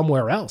fight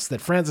somewhere else,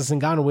 that Francis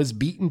Ngannou is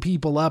beating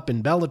people up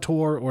in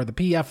Bellator or the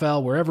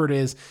PFL, wherever it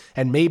is,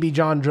 and maybe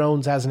John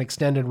Jones has an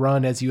extended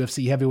run as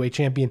UFC heavyweight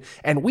champion,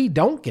 and we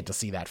don't get to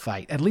see that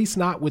fight, at least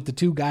not with the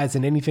two guys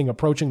in anything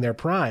approaching their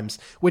primes,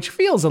 which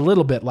feels a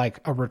little bit like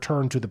a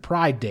return to the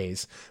Pride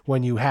days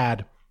when you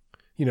had,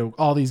 you know,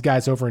 all these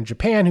guys over in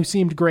Japan who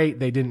seemed great.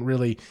 They didn't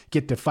really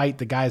get to fight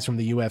the guys from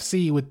the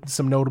UFC, with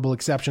some notable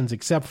exceptions,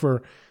 except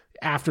for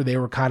after they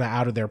were kind of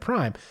out of their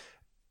prime.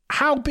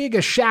 How big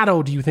a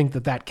shadow do you think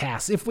that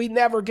casts if we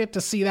never get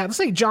to see that? Let's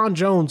say John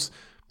Jones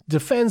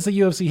defends the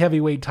UFC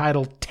heavyweight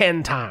title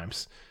 10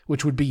 times,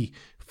 which would be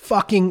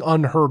fucking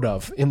unheard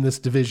of in this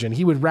division.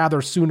 He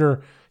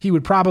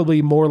would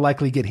probably more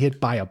likely get hit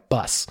by a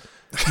bus,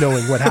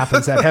 knowing what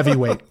happens at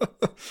heavyweight,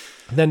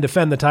 then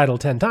defend the title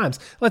 10 times.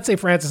 Let's say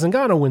Francis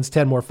Ngannou wins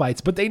 10 more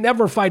fights, but they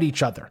never fight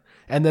each other.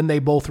 and then they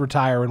both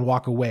retire and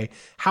walk away.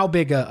 How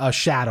big a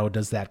shadow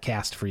does that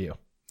cast for you?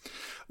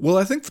 Well,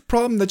 I think the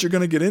problem that you're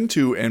going to get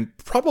into, and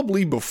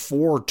probably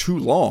before too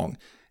long,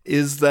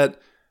 is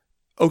that,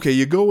 okay,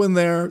 you go in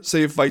there,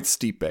 say you fight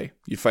Stipe.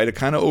 You fight a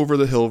kind of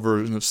over-the-hill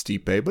version of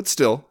Stipe, but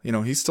still,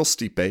 he's still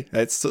Stipe.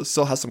 It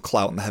still has some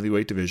clout in the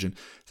heavyweight division.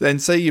 Then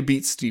say you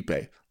beat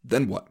Stipe.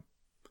 Then what?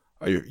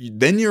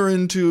 Then you're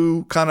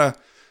into kind of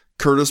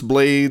Curtis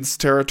Blades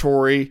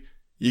territory.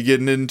 You're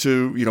getting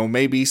into,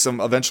 maybe some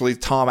eventually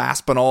Tom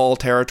Aspinall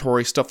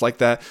territory, stuff like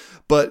that.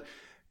 But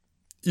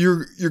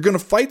you're going to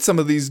fight some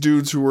of these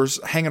dudes who are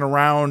hanging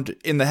around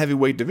in the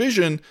heavyweight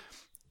division,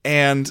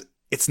 and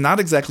it's not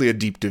exactly a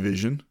deep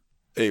division.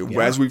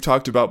 As we've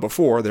talked about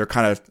before, there are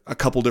kind of a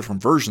couple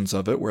different versions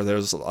of it where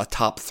there's a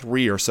top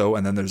 3 or so,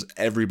 and then there's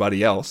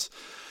everybody else.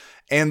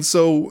 And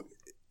so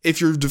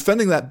if you're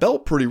defending that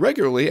belt pretty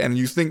regularly, and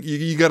you think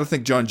you got to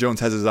think John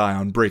Jones has his eye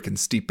on breaking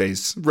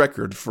Stipe's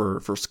record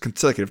for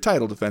consecutive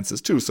title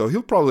defenses too, so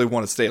he'll probably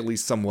want to stay at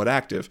least somewhat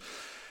active.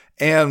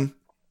 And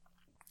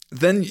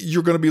then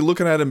you're going to be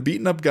looking at him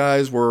beating up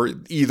guys where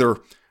either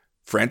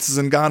Francis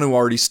Ngannou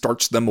already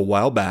starched them a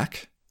while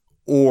back,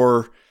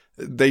 or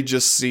they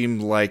just seem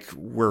like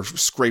we're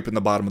scraping the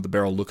bottom of the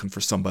barrel looking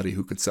for somebody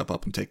who can step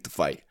up and take the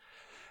fight.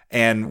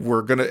 And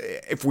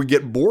if we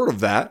get bored of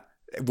that,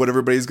 what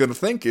everybody's going to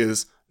think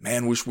is,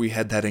 man, wish we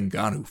had that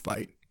Ngannou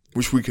fight.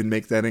 Wish we could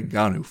make that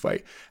Ngannou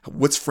fight.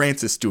 What's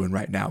Francis doing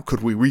right now?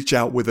 Could we reach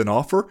out with an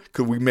offer?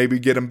 Could we maybe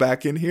get him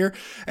back in here?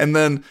 And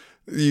then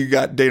you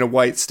got Dana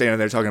White standing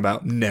there talking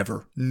about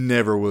never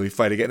will he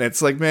fight again. And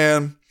it's like,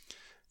 man,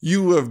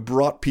 you have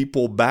brought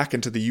people back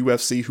into the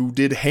UFC who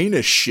did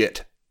heinous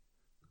shit,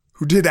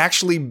 who did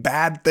actually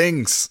bad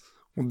things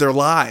with their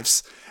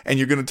lives. And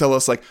you're going to tell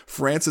us like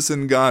Francis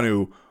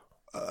Ngannou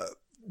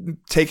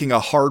taking a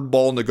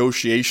hardball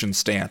negotiation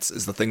stance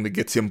is the thing that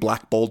gets him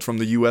blackballed from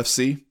the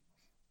UFC?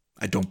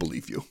 I don't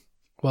believe you.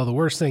 Well, the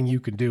worst thing you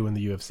can do in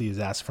the UFC is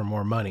ask for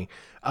more money.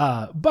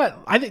 But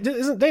I think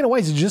isn't Dana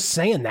White just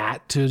saying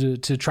that to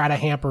try to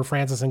hamper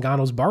Francis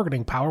Ngannou's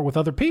bargaining power with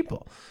other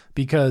people?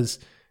 Because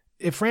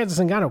if Francis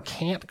Ngannou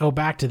can't go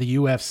back to the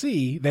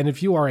UFC, then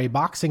if you are a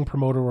boxing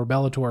promoter or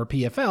Bellator or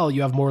PFL,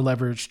 you have more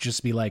leverage to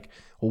just be like,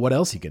 well, what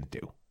else are you going to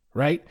do,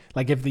 right?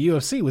 Like if the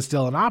UFC was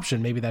still an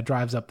option, maybe that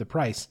drives up the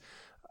price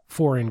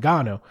for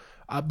Ngannou.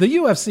 The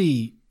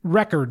UFC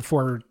record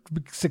for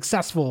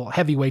successful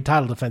heavyweight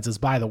title defenses,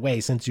 by the way,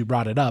 since you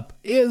brought it up,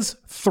 is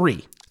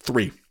 3.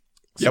 3.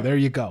 So There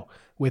you go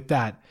with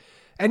that.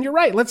 And you're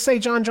right. Let's say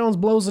John Jones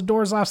blows the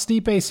doors off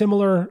Stipe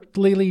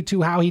similarly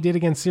to how he did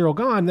against Cyril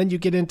Gane. Then you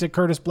get into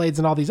Curtis Blades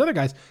and all these other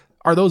guys.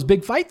 Are those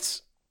big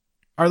fights?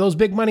 Are those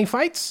big money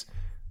fights?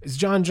 Is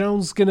John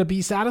Jones going to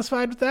be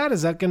satisfied with that?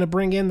 Is that going to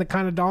bring in the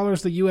kind of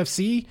dollars the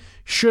UFC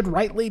should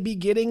rightly be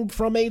getting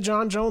from a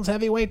John Jones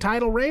heavyweight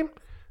title reign?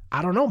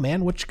 I don't know,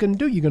 man. What you going to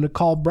do? You going to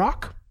call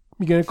Brock?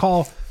 You going to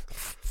call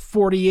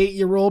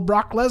 48-year-old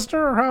Brock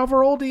Lesnar or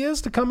however old he is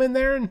to come in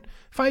there and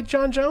fight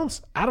John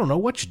Jones? I don't know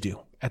what you do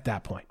at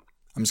that point.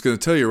 I'm just going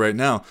to tell you right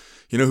now,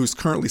 you know who's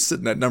currently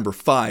sitting at number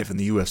 5 in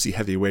the UFC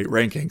heavyweight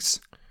rankings?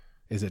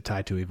 Is it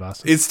Tai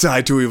Tuivasa? It's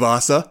Tai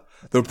Tuivasa,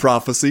 the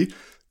prophecy.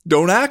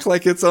 Don't act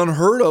like it's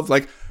unheard of.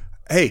 Like,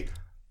 hey,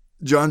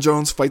 John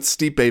Jones fights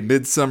Stipe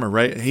midsummer,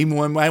 right? He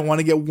might want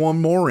to get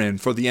one more in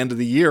for the end of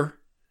the year.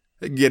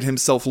 Get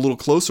himself a little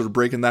closer to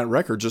breaking that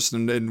record just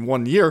in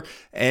 1 year.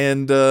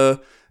 And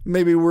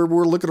maybe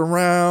we're looking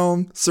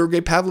around. Sergey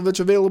Pavlovich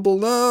available?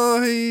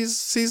 No,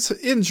 he's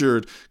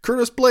injured.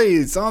 Curtis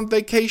Blades on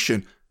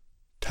vacation.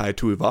 Tai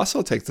Tuivasa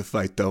will take the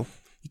fight, though.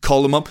 You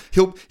call him up.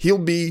 He'll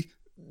be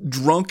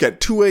drunk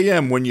at 2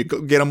 a.m. when you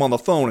get him on the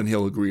phone, and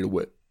he'll agree to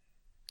it.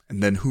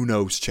 And then who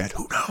knows, Chad?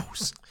 Who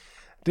knows?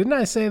 Didn't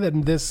I say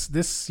that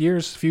this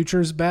year's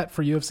futures bet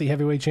for UFC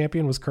heavyweight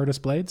champion was Curtis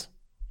Blades?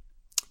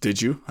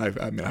 Did you?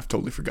 I've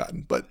totally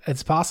forgotten, but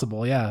it's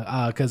possible,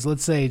 yeah. Because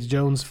let's say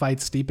Jones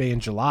fights Stipe in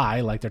July,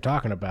 like they're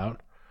talking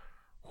about.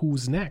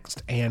 Who's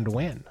next and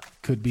when?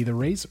 Could be the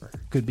Razor.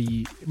 Could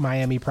be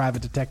Miami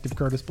private detective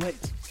Curtis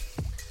Blades.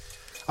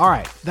 All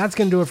right, that's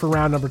going to do it for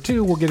round number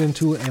 2. We'll get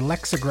into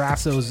Alexa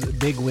Grasso's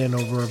big win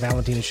over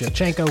Valentina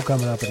Shevchenko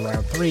coming up in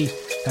round 3.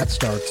 That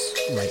starts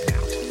right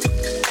now.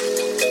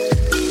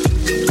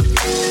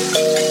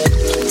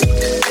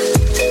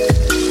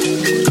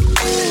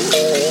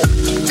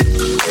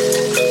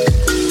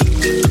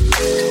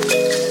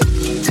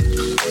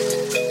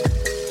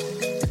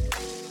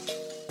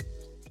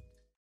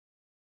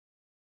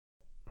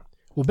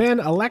 Well, Ben,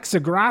 Alexa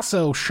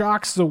Grasso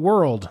shocks the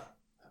world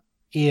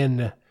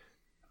in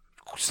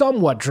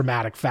somewhat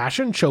dramatic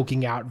fashion,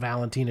 choking out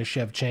Valentina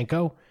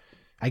Shevchenko.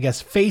 I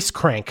guess face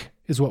crank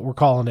is what we're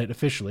calling it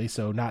officially,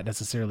 so not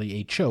necessarily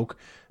a choke.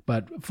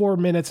 But 4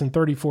 minutes and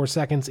 34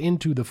 seconds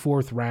into the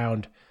 4th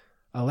round,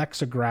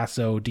 Alexa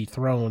Grasso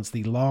dethrones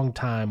the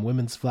longtime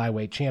women's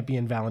flyweight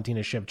champion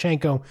Valentina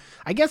Shevchenko.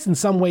 I guess in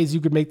some ways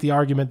you could make the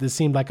argument this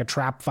seemed like a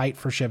trap fight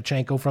for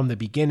Shevchenko from the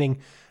beginning.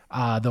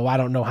 Though I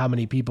don't know how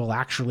many people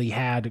actually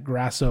had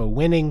Grasso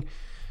winning.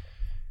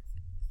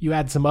 you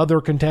had some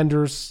other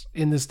contenders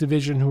in this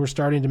division who were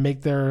starting to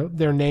make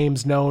their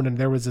names known, and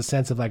there was a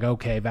sense of like,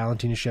 okay,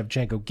 Valentina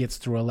Shevchenko gets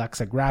through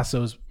Alexa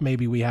Grasso's.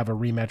 Maybe we have a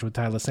rematch with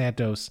Taila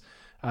Santos.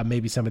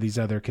 Maybe some of these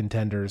other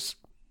contenders,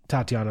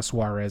 Tatiana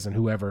Suarez and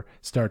whoever,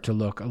 start to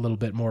look a little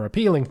bit more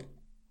appealing.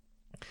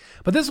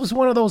 But this was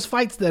one of those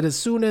fights that as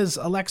soon as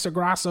Alexa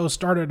Grasso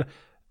started,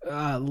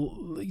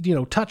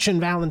 touching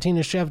Valentina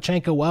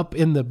Shevchenko up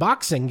in the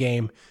boxing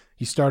game,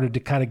 you started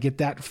to kind of get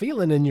that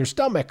feeling in your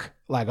stomach,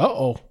 like,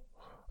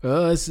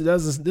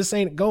 this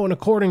ain't going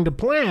according to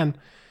plan.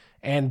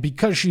 And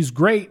because she's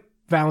great,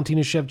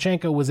 Valentina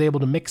Shevchenko was able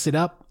to mix it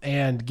up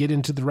and get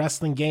into the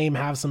wrestling game,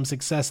 have some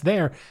success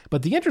there.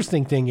 But the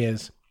interesting thing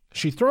is,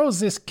 she throws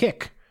this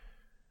kick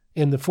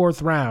in the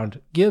 4th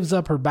round, gives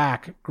up her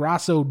back.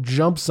 Grasso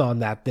jumps on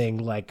that thing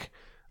like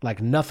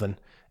nothing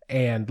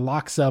and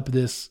locks up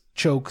this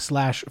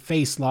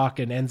choke/face lock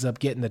and ends up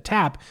getting the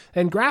tap.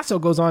 And Grasso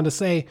goes on to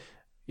say,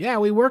 yeah,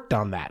 we worked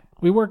on that.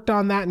 We worked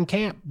on that in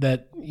camp,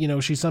 that,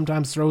 she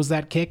sometimes throws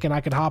that kick and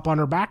I could hop on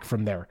her back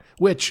from there,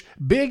 which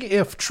big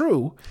if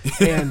true.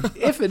 And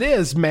if it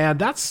is, man,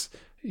 that's,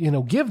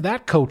 give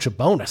that coach a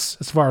bonus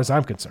as far as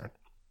I'm concerned.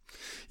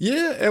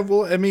 Yeah.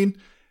 Well, I mean,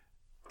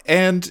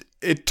 and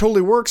it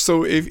totally works.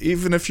 So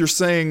even if you're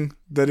saying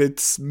that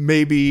it's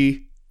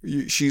maybe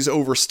she's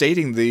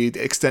overstating the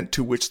extent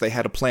to which they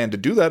had a plan to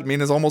do that, I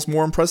mean, it's almost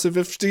more impressive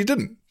if she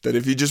didn't. That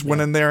if you just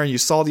went in there and you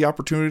saw the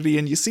opportunity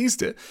and you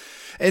seized it.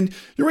 And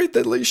you're right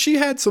that she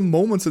had some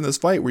moments in this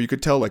fight where you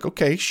could tell, like,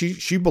 okay,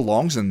 she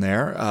belongs in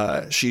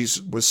there. She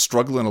was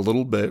struggling a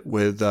little bit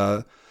with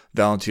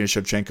Valentina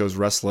Shevchenko's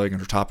wrestling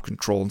and her top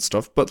control and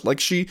stuff, but like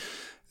she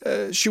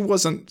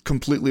wasn't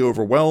completely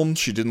overwhelmed.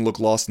 She didn't look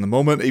lost in the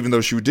moment, even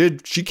though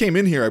she came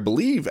in here, I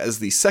believe, as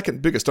the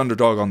second biggest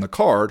underdog on the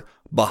card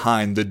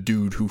behind the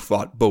dude who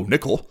fought Bo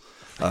Nickel,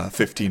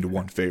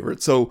 15-1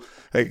 favorite. So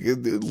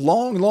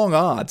long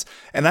odds.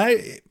 And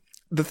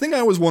the thing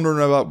I was wondering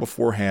about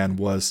beforehand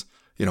was,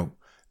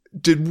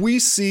 did we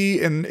see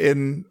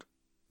in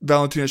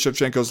Valentina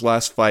Shevchenko's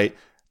last fight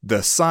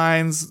the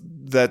signs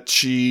that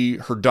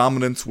her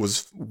dominance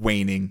was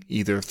waning,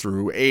 either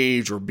through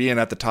age or being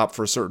at the top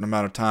for a certain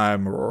amount of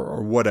time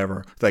or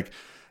whatever? Like,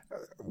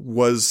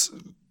 was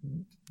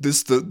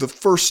this the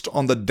first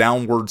on the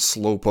downward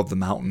slope of the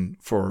mountain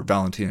for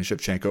Valentina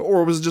Shevchenko,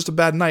 or was it just a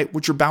bad night,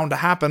 which are bound to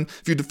happen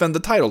if you defend the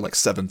title like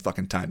 7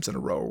 fucking times in a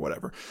row or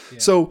whatever? Yeah.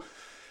 So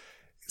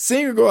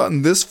seeing her go out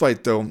in this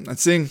fight, though, and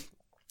seeing,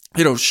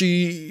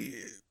 she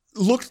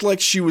looked like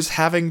she was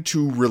having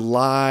to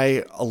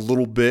rely a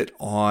little bit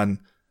on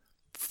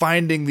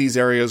finding these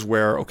areas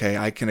where, okay,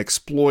 I can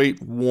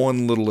exploit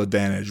one little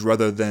advantage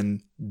rather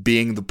than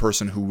being the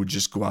person who would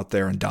just go out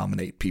there and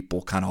dominate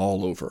people kind of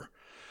all over.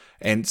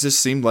 And it just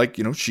seemed like,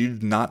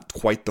 she's not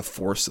quite the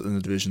force in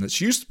the division that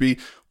she used to be,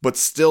 but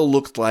still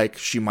looked like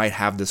she might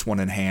have this one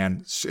in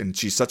hand. And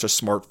she's such a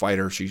smart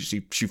fighter. She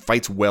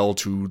fights well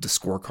to the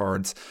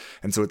scorecards.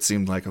 And so it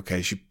seemed like,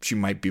 okay, she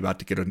might be about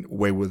to get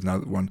away with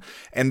another one.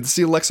 And to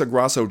see Alexa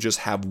Grasso just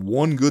have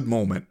one good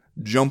moment,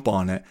 jump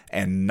on it,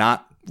 and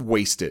not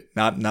waste it,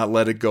 not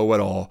let it go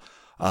at all,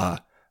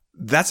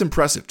 that's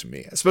impressive to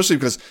me, especially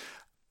because,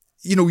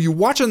 you're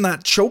watching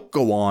that choke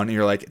go on and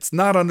you're like, it's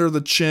not under the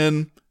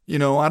chin.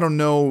 I don't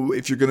know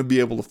if you're going to be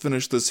able to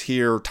finish this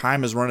here.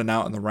 Time is running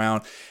out in the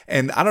round.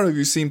 And I don't know if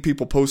you've seen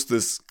people post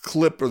this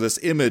clip or this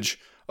image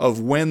of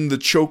when the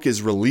choke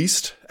is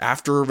released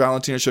after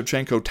Valentina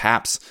Shevchenko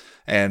taps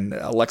and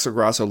Alexa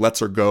Grasso lets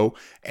her go.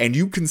 And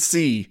you can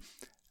see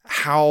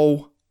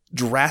how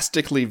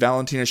drastically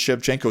Valentina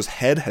Shevchenko's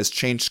head has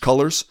changed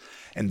colors.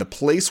 And the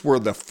place where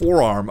the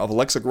forearm of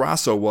Alexa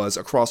Grasso was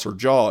across her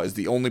jaw is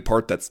the only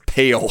part that's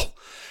pale.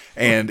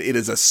 And it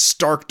is a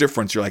stark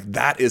difference. You're like,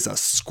 that is a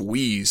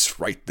squeeze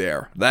right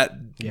there. That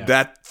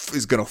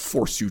is going to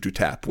force you to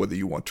tap whether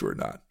you want to or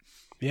not.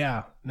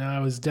 Yeah, no,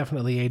 it was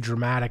definitely a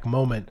dramatic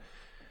moment.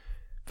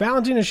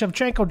 Valentina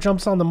Shevchenko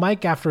jumps on the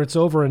mic after it's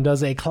over and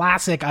does a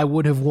classic "I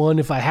would have won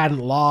if I hadn't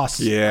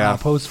lost"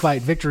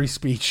 post-fight victory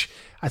speech.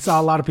 I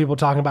saw a lot of people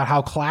talking about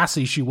how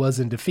classy she was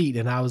in defeat,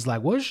 and I was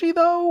like, was she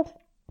though?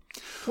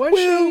 Was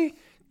she?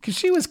 Because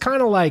she was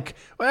kind of like,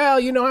 well,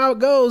 you know how it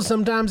goes.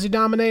 Sometimes you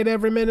dominate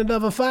every minute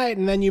of a fight,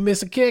 and then you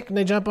miss a kick, and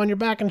they jump on your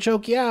back and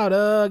choke you out.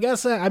 I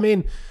guess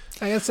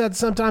that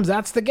sometimes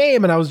that's the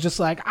game. And I was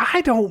just like,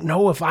 I don't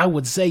know if I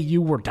would say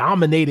you were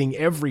dominating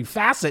every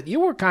facet.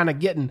 You were kind of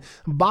getting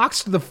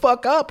boxed the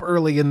fuck up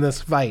early in this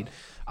fight.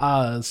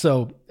 I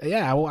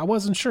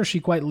wasn't sure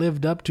she quite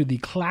lived up to the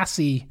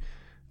classy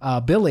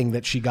billing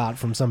that she got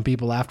from some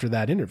people after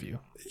that interview.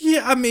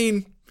 Yeah, I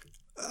mean,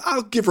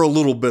 I'll give her a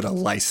little bit of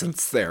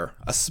license there,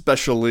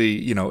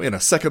 especially, in a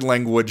second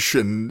language,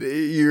 and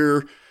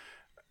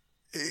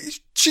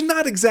she's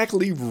not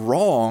exactly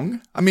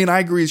wrong. I mean, I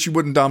agree she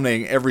wasn't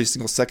dominating every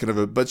single second of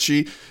it, but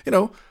she,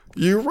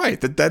 you're right,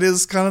 that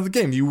is kind of the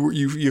game.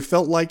 You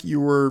felt like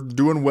you were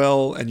doing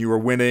well and you were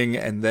winning,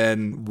 and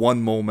then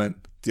one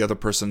moment the other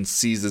person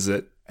seizes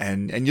it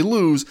and you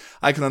lose,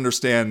 I can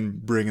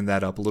understand bringing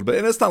that up a little bit.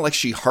 And it's not like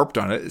she harped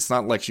on it. It's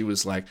not like she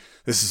was like,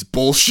 this is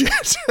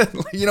bullshit.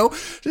 You know,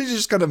 she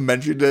just kind of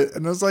mentioned it.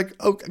 And I was like,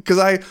 okay,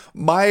 because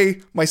my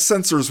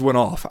sensors went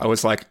off. I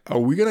was like, are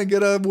we going to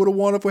get a would have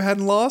won if we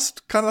hadn't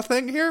lost kind of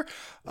thing here?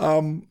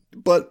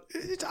 But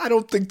I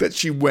don't think that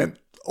she went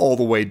all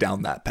the way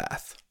down that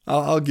path.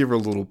 I'll give her a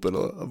little bit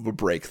of a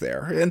break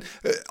there. And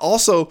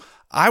also,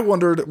 I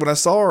wondered when I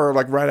saw her,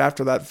 like right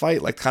after that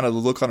fight, like kind of the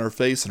look on her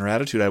face and her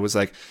attitude, I was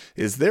like,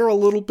 is there a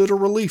little bit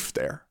of relief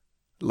there?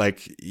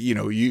 Like, you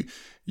know, you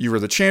were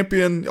the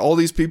champion. All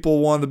these people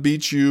want to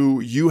beat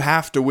you. You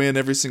have to win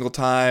every single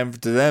time.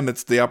 To them,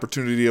 it's the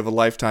opportunity of a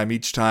lifetime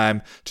each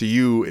time. To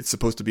you, it's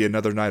supposed to be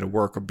another night of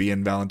work of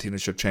being Valentina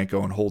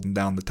Shevchenko and holding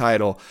down the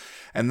title.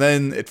 And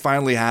then it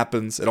finally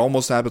happens. It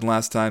almost happened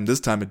last time. This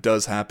time it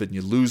does happen.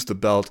 You lose the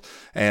belt.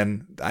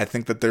 And I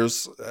think that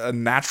there's a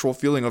natural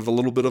feeling of a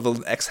little bit of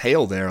an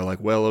exhale there. Like,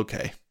 well,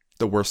 okay,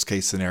 the worst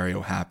case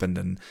scenario happened.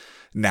 And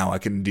now I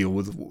can deal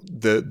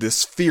with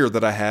this fear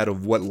that I had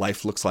of what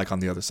life looks like on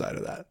the other side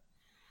of that.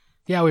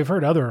 Yeah, we've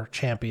heard other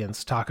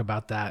champions talk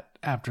about that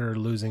after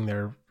losing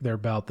their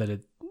belt, that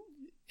it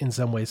in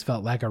some ways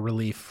felt like a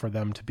relief for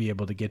them to be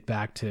able to get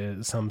back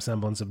to some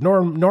semblance of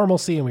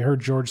normalcy. And we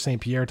heard George St.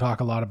 Pierre talk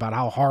a lot about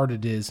how hard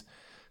it is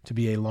to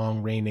be a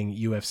long reigning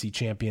UFC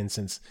champion,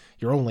 since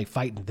you're only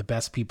fighting the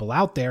best people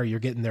out there. You're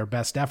getting their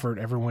best effort.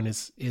 Everyone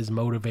is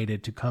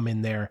motivated to come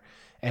in there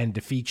and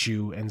defeat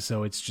you. And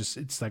so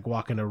it's like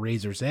walking a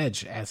razor's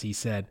edge, as he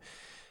said.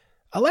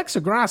 Alexa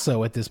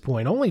Grasso at this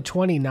point, only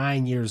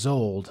 29 years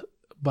old,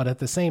 but at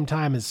the same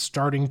time is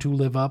starting to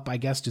live up, I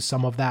guess, to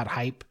some of that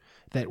hype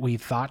that we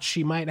thought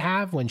she might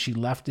have when she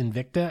left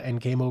Invicta and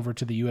came over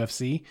to the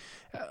UFC.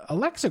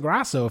 Alexa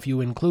Grasso, if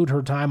you include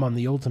her time on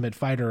The Ultimate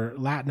Fighter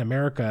Latin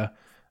America,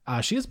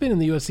 she has been in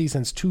the UFC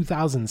since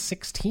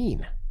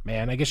 2016.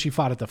 Man, I guess she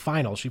fought at the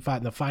final. She fought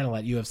in the final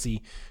at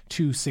UFC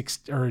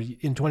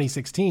in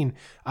 2016.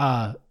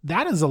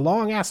 That is a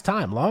long-ass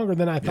time, longer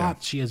than I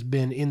thought she has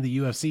been in the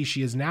UFC.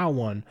 She has now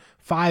won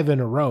 5 in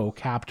a row,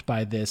 capped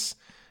by this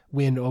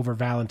win over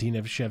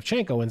Valentina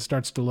Shevchenko, and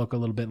starts to look a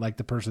little bit like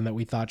the person that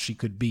we thought she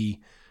could be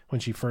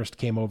when she first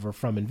came over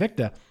from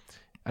Invicta.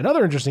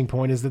 Another interesting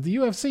point is that the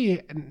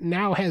UFC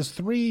now has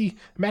 3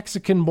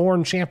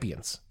 Mexican-born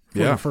champions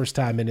for the first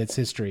time in its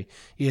history.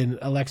 In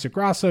Alexa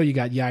Grasso, you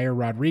got Yair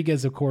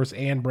Rodriguez, of course,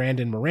 and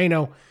Brandon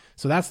Moreno.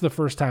 So that's the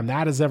first time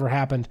that has ever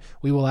happened.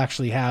 We will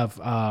actually have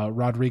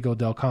Rodrigo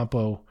Del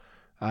Campo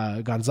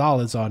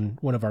Gonzalez on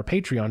one of our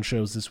Patreon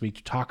shows this week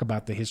to talk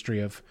about the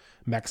history of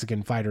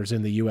Mexican fighters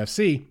in the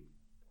UFC.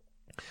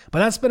 But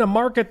that's been a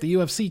market the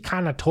UFC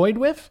kind of toyed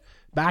with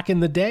back in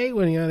the day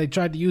when they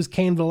tried to use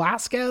Cain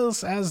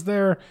Velasquez as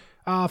their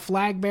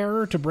flag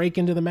bearer to break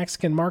into the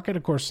Mexican market.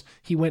 Of course,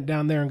 he went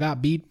down there and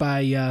got beat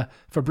by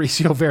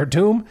Fabricio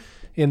Verdum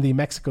in the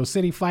Mexico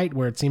City fight,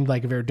 where it seemed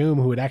like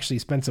Verdum, who had actually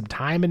spent some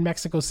time in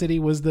Mexico City,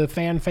 was the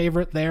fan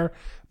favorite there.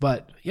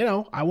 But,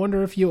 I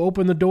wonder if you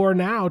open the door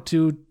now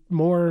to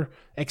more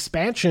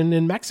expansion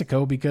in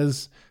Mexico,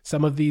 because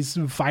some of these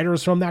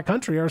fighters from that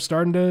country are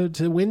starting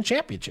to win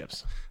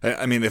championships.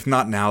 I mean, if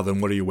not now,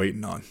 then what are you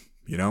waiting on?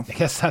 I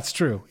guess that's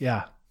true.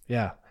 Yeah.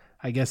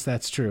 I guess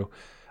that's true.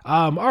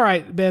 All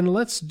right, Ben,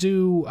 let's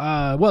do,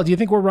 do you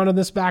think we're running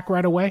this back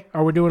right away?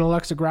 Are we doing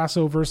Alexa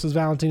Grasso versus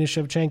Valentina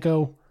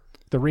Shevchenko,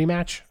 the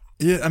rematch?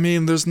 Yeah, I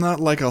mean, there's not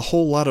like a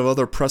whole lot of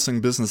other pressing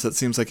business that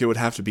seems like it would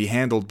have to be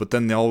handled, but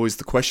then always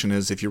the question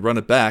is, if you run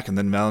it back and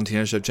then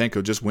Valentina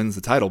Shevchenko just wins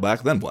the title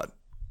back, then what?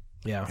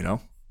 Yeah.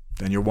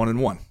 Then you're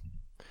 1-1.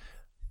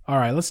 All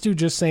right, let's do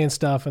Just Saying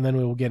Stuff, and then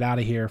we will get out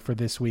of here for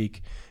this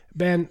week.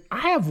 Ben,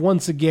 I have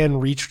once again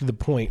reached the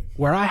point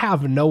where I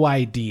have no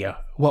idea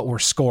what we're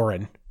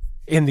scoring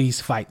in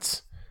these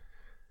fights.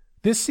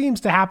 This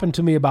seems to happen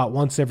to me about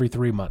once every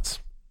 3 months.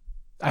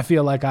 I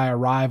feel like I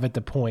arrive at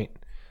the point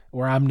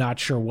where I'm not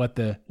sure what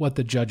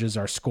the judges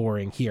are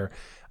scoring here.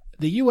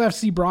 The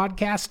UFC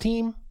broadcast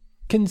team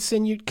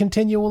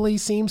continually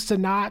seems to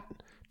not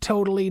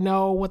totally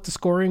know what the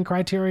scoring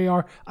criteria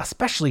are,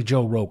 especially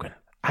Joe Rogan.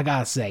 I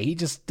gotta say, he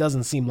just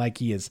doesn't seem like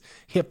he is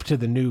hip to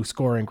the new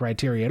scoring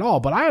criteria at all,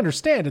 but I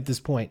understand at this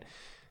point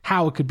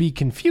how it could be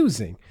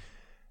confusing.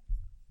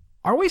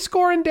 Are we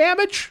scoring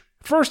damage,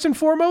 first and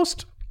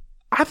foremost?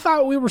 I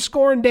thought we were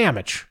scoring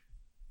damage,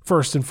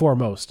 first and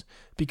foremost,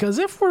 because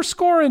if we're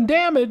scoring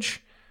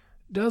damage,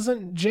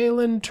 doesn't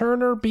Jalen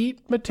Turner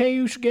beat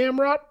Mateusz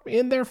Gamrot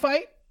in their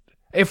fight?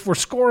 If we're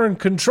scoring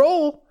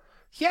control,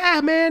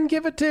 yeah, man,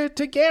 give it to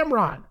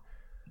Gamrot.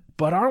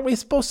 But aren't we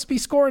supposed to be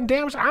scoring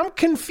damage? I'm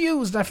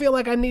confused. I feel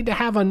like I need to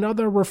have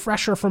another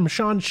refresher from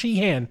Sean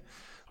Sheehan,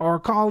 our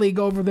colleague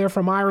over there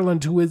from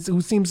Ireland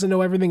who seems to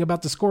know everything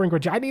about the scoring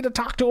criteria. I need to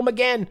talk to him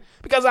again,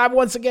 because I've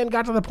once again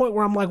got to the point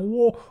where I'm like,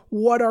 whoa,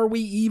 what are we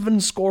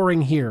even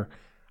scoring here?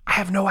 I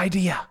have no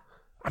idea.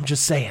 I'm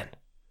just saying.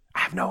 I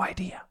have no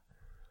idea.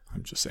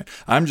 I'm just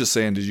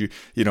saying, did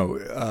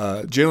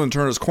Jalen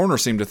Turner's corner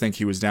seemed to think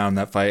he was down in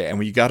that fight, and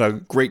we got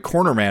a great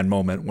corner man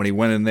moment when he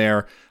went in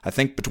there, I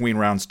think between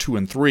rounds 2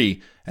 and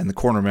 3, and the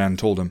corner man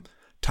told him,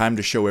 time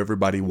to show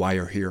everybody why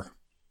you're here.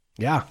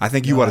 Yeah. I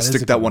think you ought to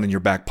stick that one in your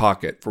back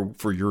pocket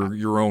for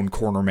your own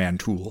cornerman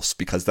tools,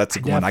 because that's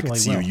the one I could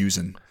see you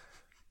using.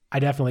 I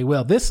definitely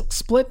will. This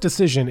split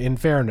decision, in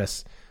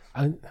fairness,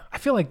 I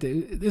feel like,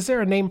 is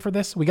there a name for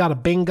this? We got a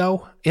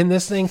bingo in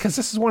this thing? Because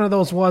this is one of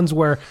those ones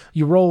where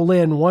you roll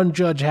in, one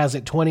judge has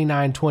it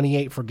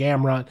 29-28 for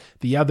Gamrot,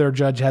 the other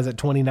judge has it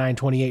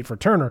 29-28 for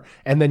Turner,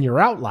 and then your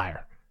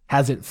outlier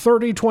has it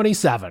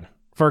 30-27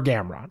 for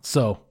Gamrot.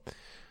 So,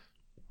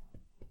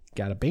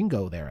 got a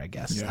bingo there, I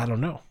guess. Yeah. I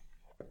don't know.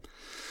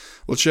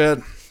 Well,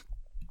 Chad,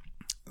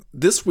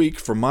 this week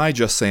for my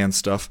Just Saying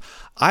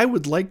stuff, I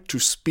would like to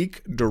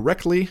speak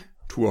directly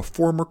to a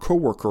former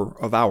coworker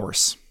of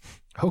ours.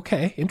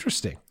 Okay,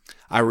 interesting.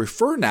 I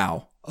refer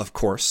now, of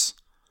course,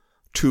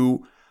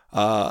 to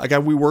a guy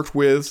we worked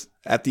with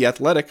at The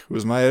Athletic, who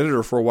was my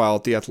editor for a while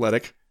at The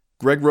Athletic,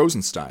 Greg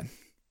Rosenstein.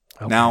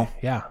 Okay. Now,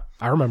 yeah,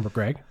 I remember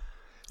Greg.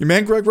 Your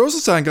man Greg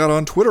Rosenstein got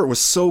on Twitter, was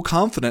so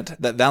confident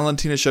that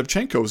Valentina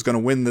Shevchenko was going to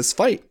win this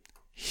fight.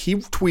 He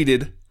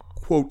tweeted,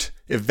 quote,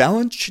 "If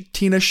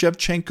Valentina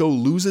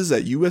Shevchenko loses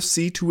at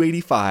UFC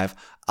 285,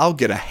 I'll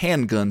get a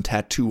handgun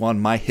tattoo on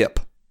my hip."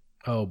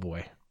 Oh,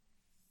 boy.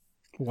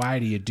 Why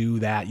do you do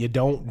that? You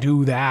don't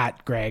do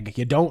that, Greg.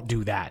 You don't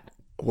do that.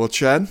 Well,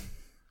 Chad,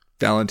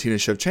 Valentina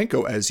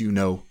Shevchenko, as you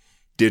know,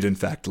 did in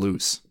fact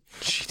lose.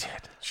 She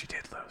did. She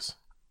did lose.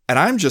 And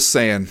I'm just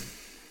saying,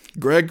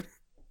 Greg,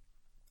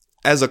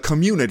 as a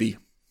community,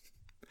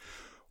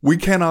 we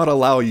cannot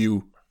allow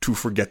you to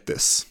forget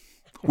this.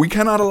 We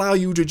cannot allow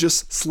you to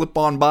just slip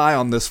on by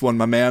on this one,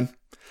 my man.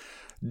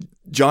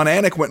 John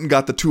Anik went and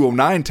got the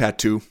 209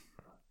 tattoo.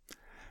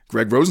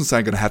 Greg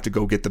Rosenstein going to have to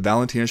go get the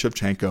Valentina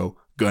Shevchenko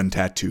gun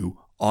tattoo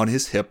on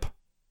his hip.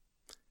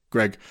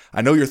 Greg,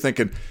 I know you're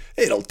thinking,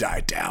 it'll die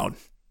down.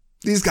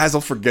 These guys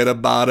will forget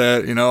about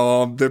it. You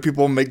know, there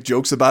people make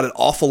jokes about it.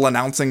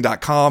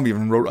 Awfulannouncing.com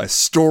even wrote a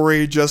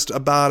story just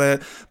about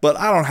it. But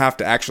I don't have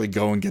to actually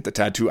go and get the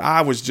tattoo.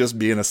 I was just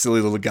being a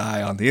silly little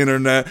guy on the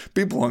internet.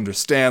 People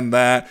understand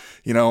that,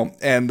 you know,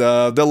 and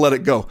they'll let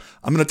it go.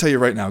 I'm going to tell you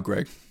right now,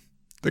 Greg,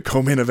 the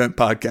Co-Main Event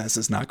podcast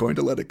is not going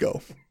to let it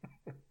go.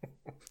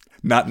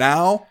 Not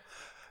now,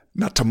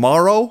 not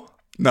tomorrow,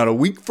 not a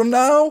week from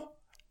now,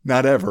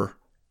 not ever.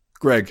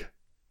 Greg,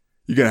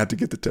 you're going to have to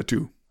get the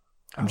tattoo.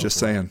 I'm just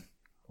saying.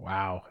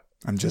 Wow.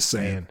 I'm just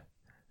saying.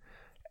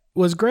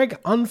 Was Greg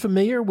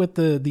unfamiliar with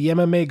the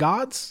MMA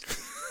gods?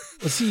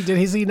 Is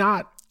he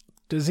not?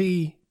 Does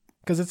he?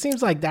 Because it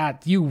seems like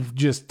that you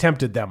just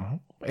tempted them.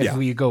 If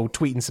we go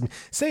tweeting some,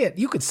 say it.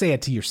 You could say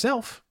it to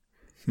yourself.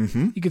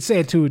 Mm-hmm. You could say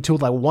it to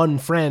like one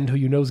friend who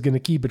you know is going to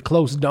keep it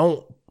close.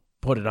 Don't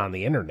put it on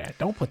the internet.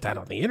 Don't put that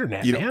on the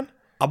internet, man.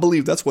 I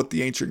believe that's what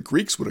the ancient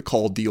Greeks would have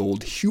called the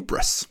old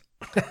hubris.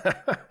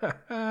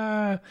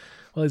 Well,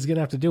 he's going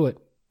to have to do it.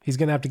 He's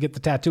going to have to get the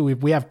tattoo.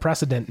 We have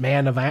precedent.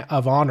 Man of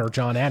honor,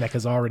 John Anik,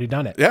 has already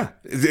done it. Yeah,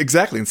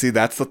 exactly. And see,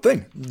 that's the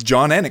thing.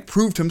 John Anik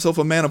proved himself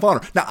a man of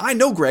honor. Now, I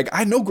know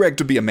Greg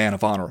to be a man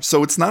of honor.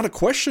 So it's not a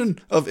question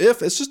of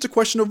if, it's just a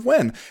question of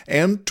when.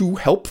 And to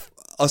help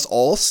us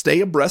all stay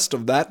abreast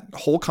of that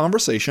whole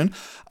conversation,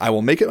 I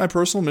will make it my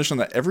personal mission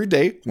that every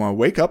day when I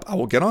wake up, I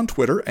will get on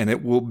Twitter and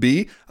it will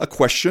be a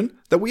question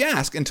that we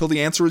ask until the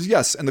answer is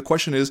yes. And the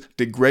question is,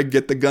 did Greg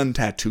get the gun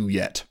tattoo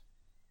yet?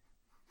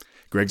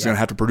 Greg's going to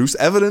have to produce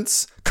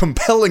evidence,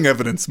 compelling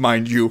evidence,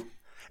 mind you,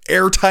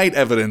 airtight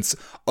evidence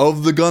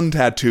of the gun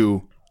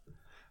tattoo.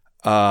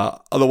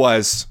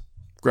 Otherwise,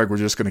 Greg, we're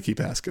just going to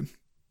keep asking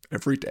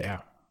every day.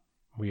 Yeah,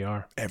 we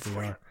are.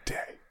 Every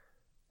day.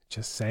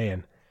 Just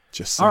saying.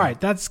 Just saying. All right,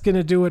 that's going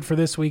to do it for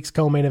this week's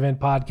Co-Main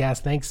Event podcast.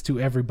 Thanks to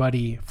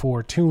everybody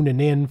for tuning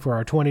in. For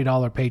our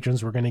 $20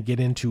 patrons, we're going to get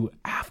into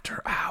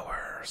After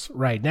Hours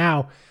right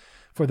now.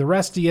 For the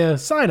rest of you,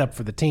 sign up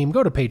for the team.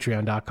 Go to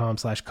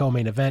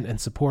patreon.com/co-main event and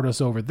support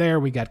us over there.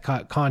 We got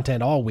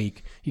content all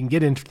week. You can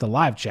get into the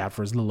live chat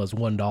for as little as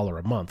 $1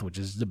 a month, which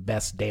is the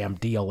best damn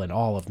deal in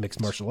all of mixed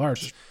martial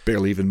arts. Just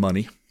barely even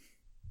money.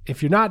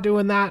 If you're not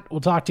doing that, we'll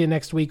talk to you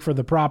next week for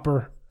the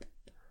proper.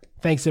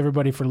 Thanks,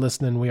 everybody, for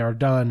listening. We are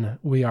done.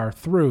 We are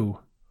through.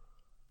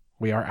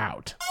 We are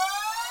out.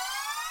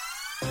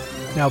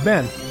 Now,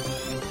 Ben,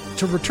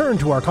 to return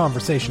to our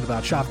conversation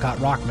about Shavkat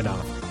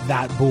Rakhmonov,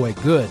 that boy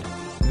good.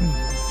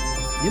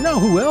 You know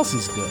who else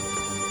is good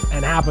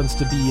and happens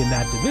to be in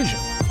that division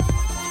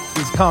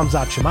is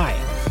Khamzat Chimaev.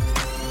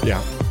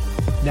 Yeah.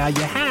 Now,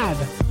 you had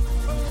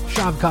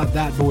Shavkat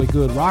that boy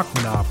good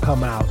Rakhmonov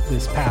come out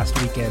this past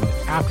weekend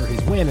after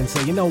his win and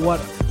say, you know what,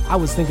 I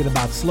was thinking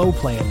about slow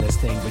playing this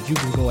thing, but you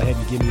can go ahead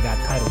and give me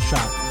that title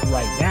shot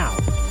right now.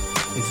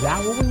 Is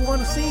that what we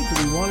want to see?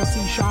 Do we want to see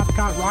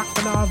Shavkat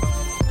Rakhmonov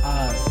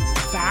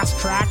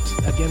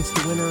fast-tracked against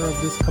the winner of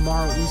this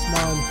Kamaru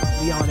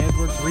Usman-Leon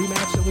Edwards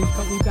rematch that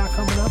we've got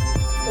coming up?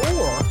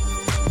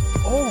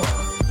 Or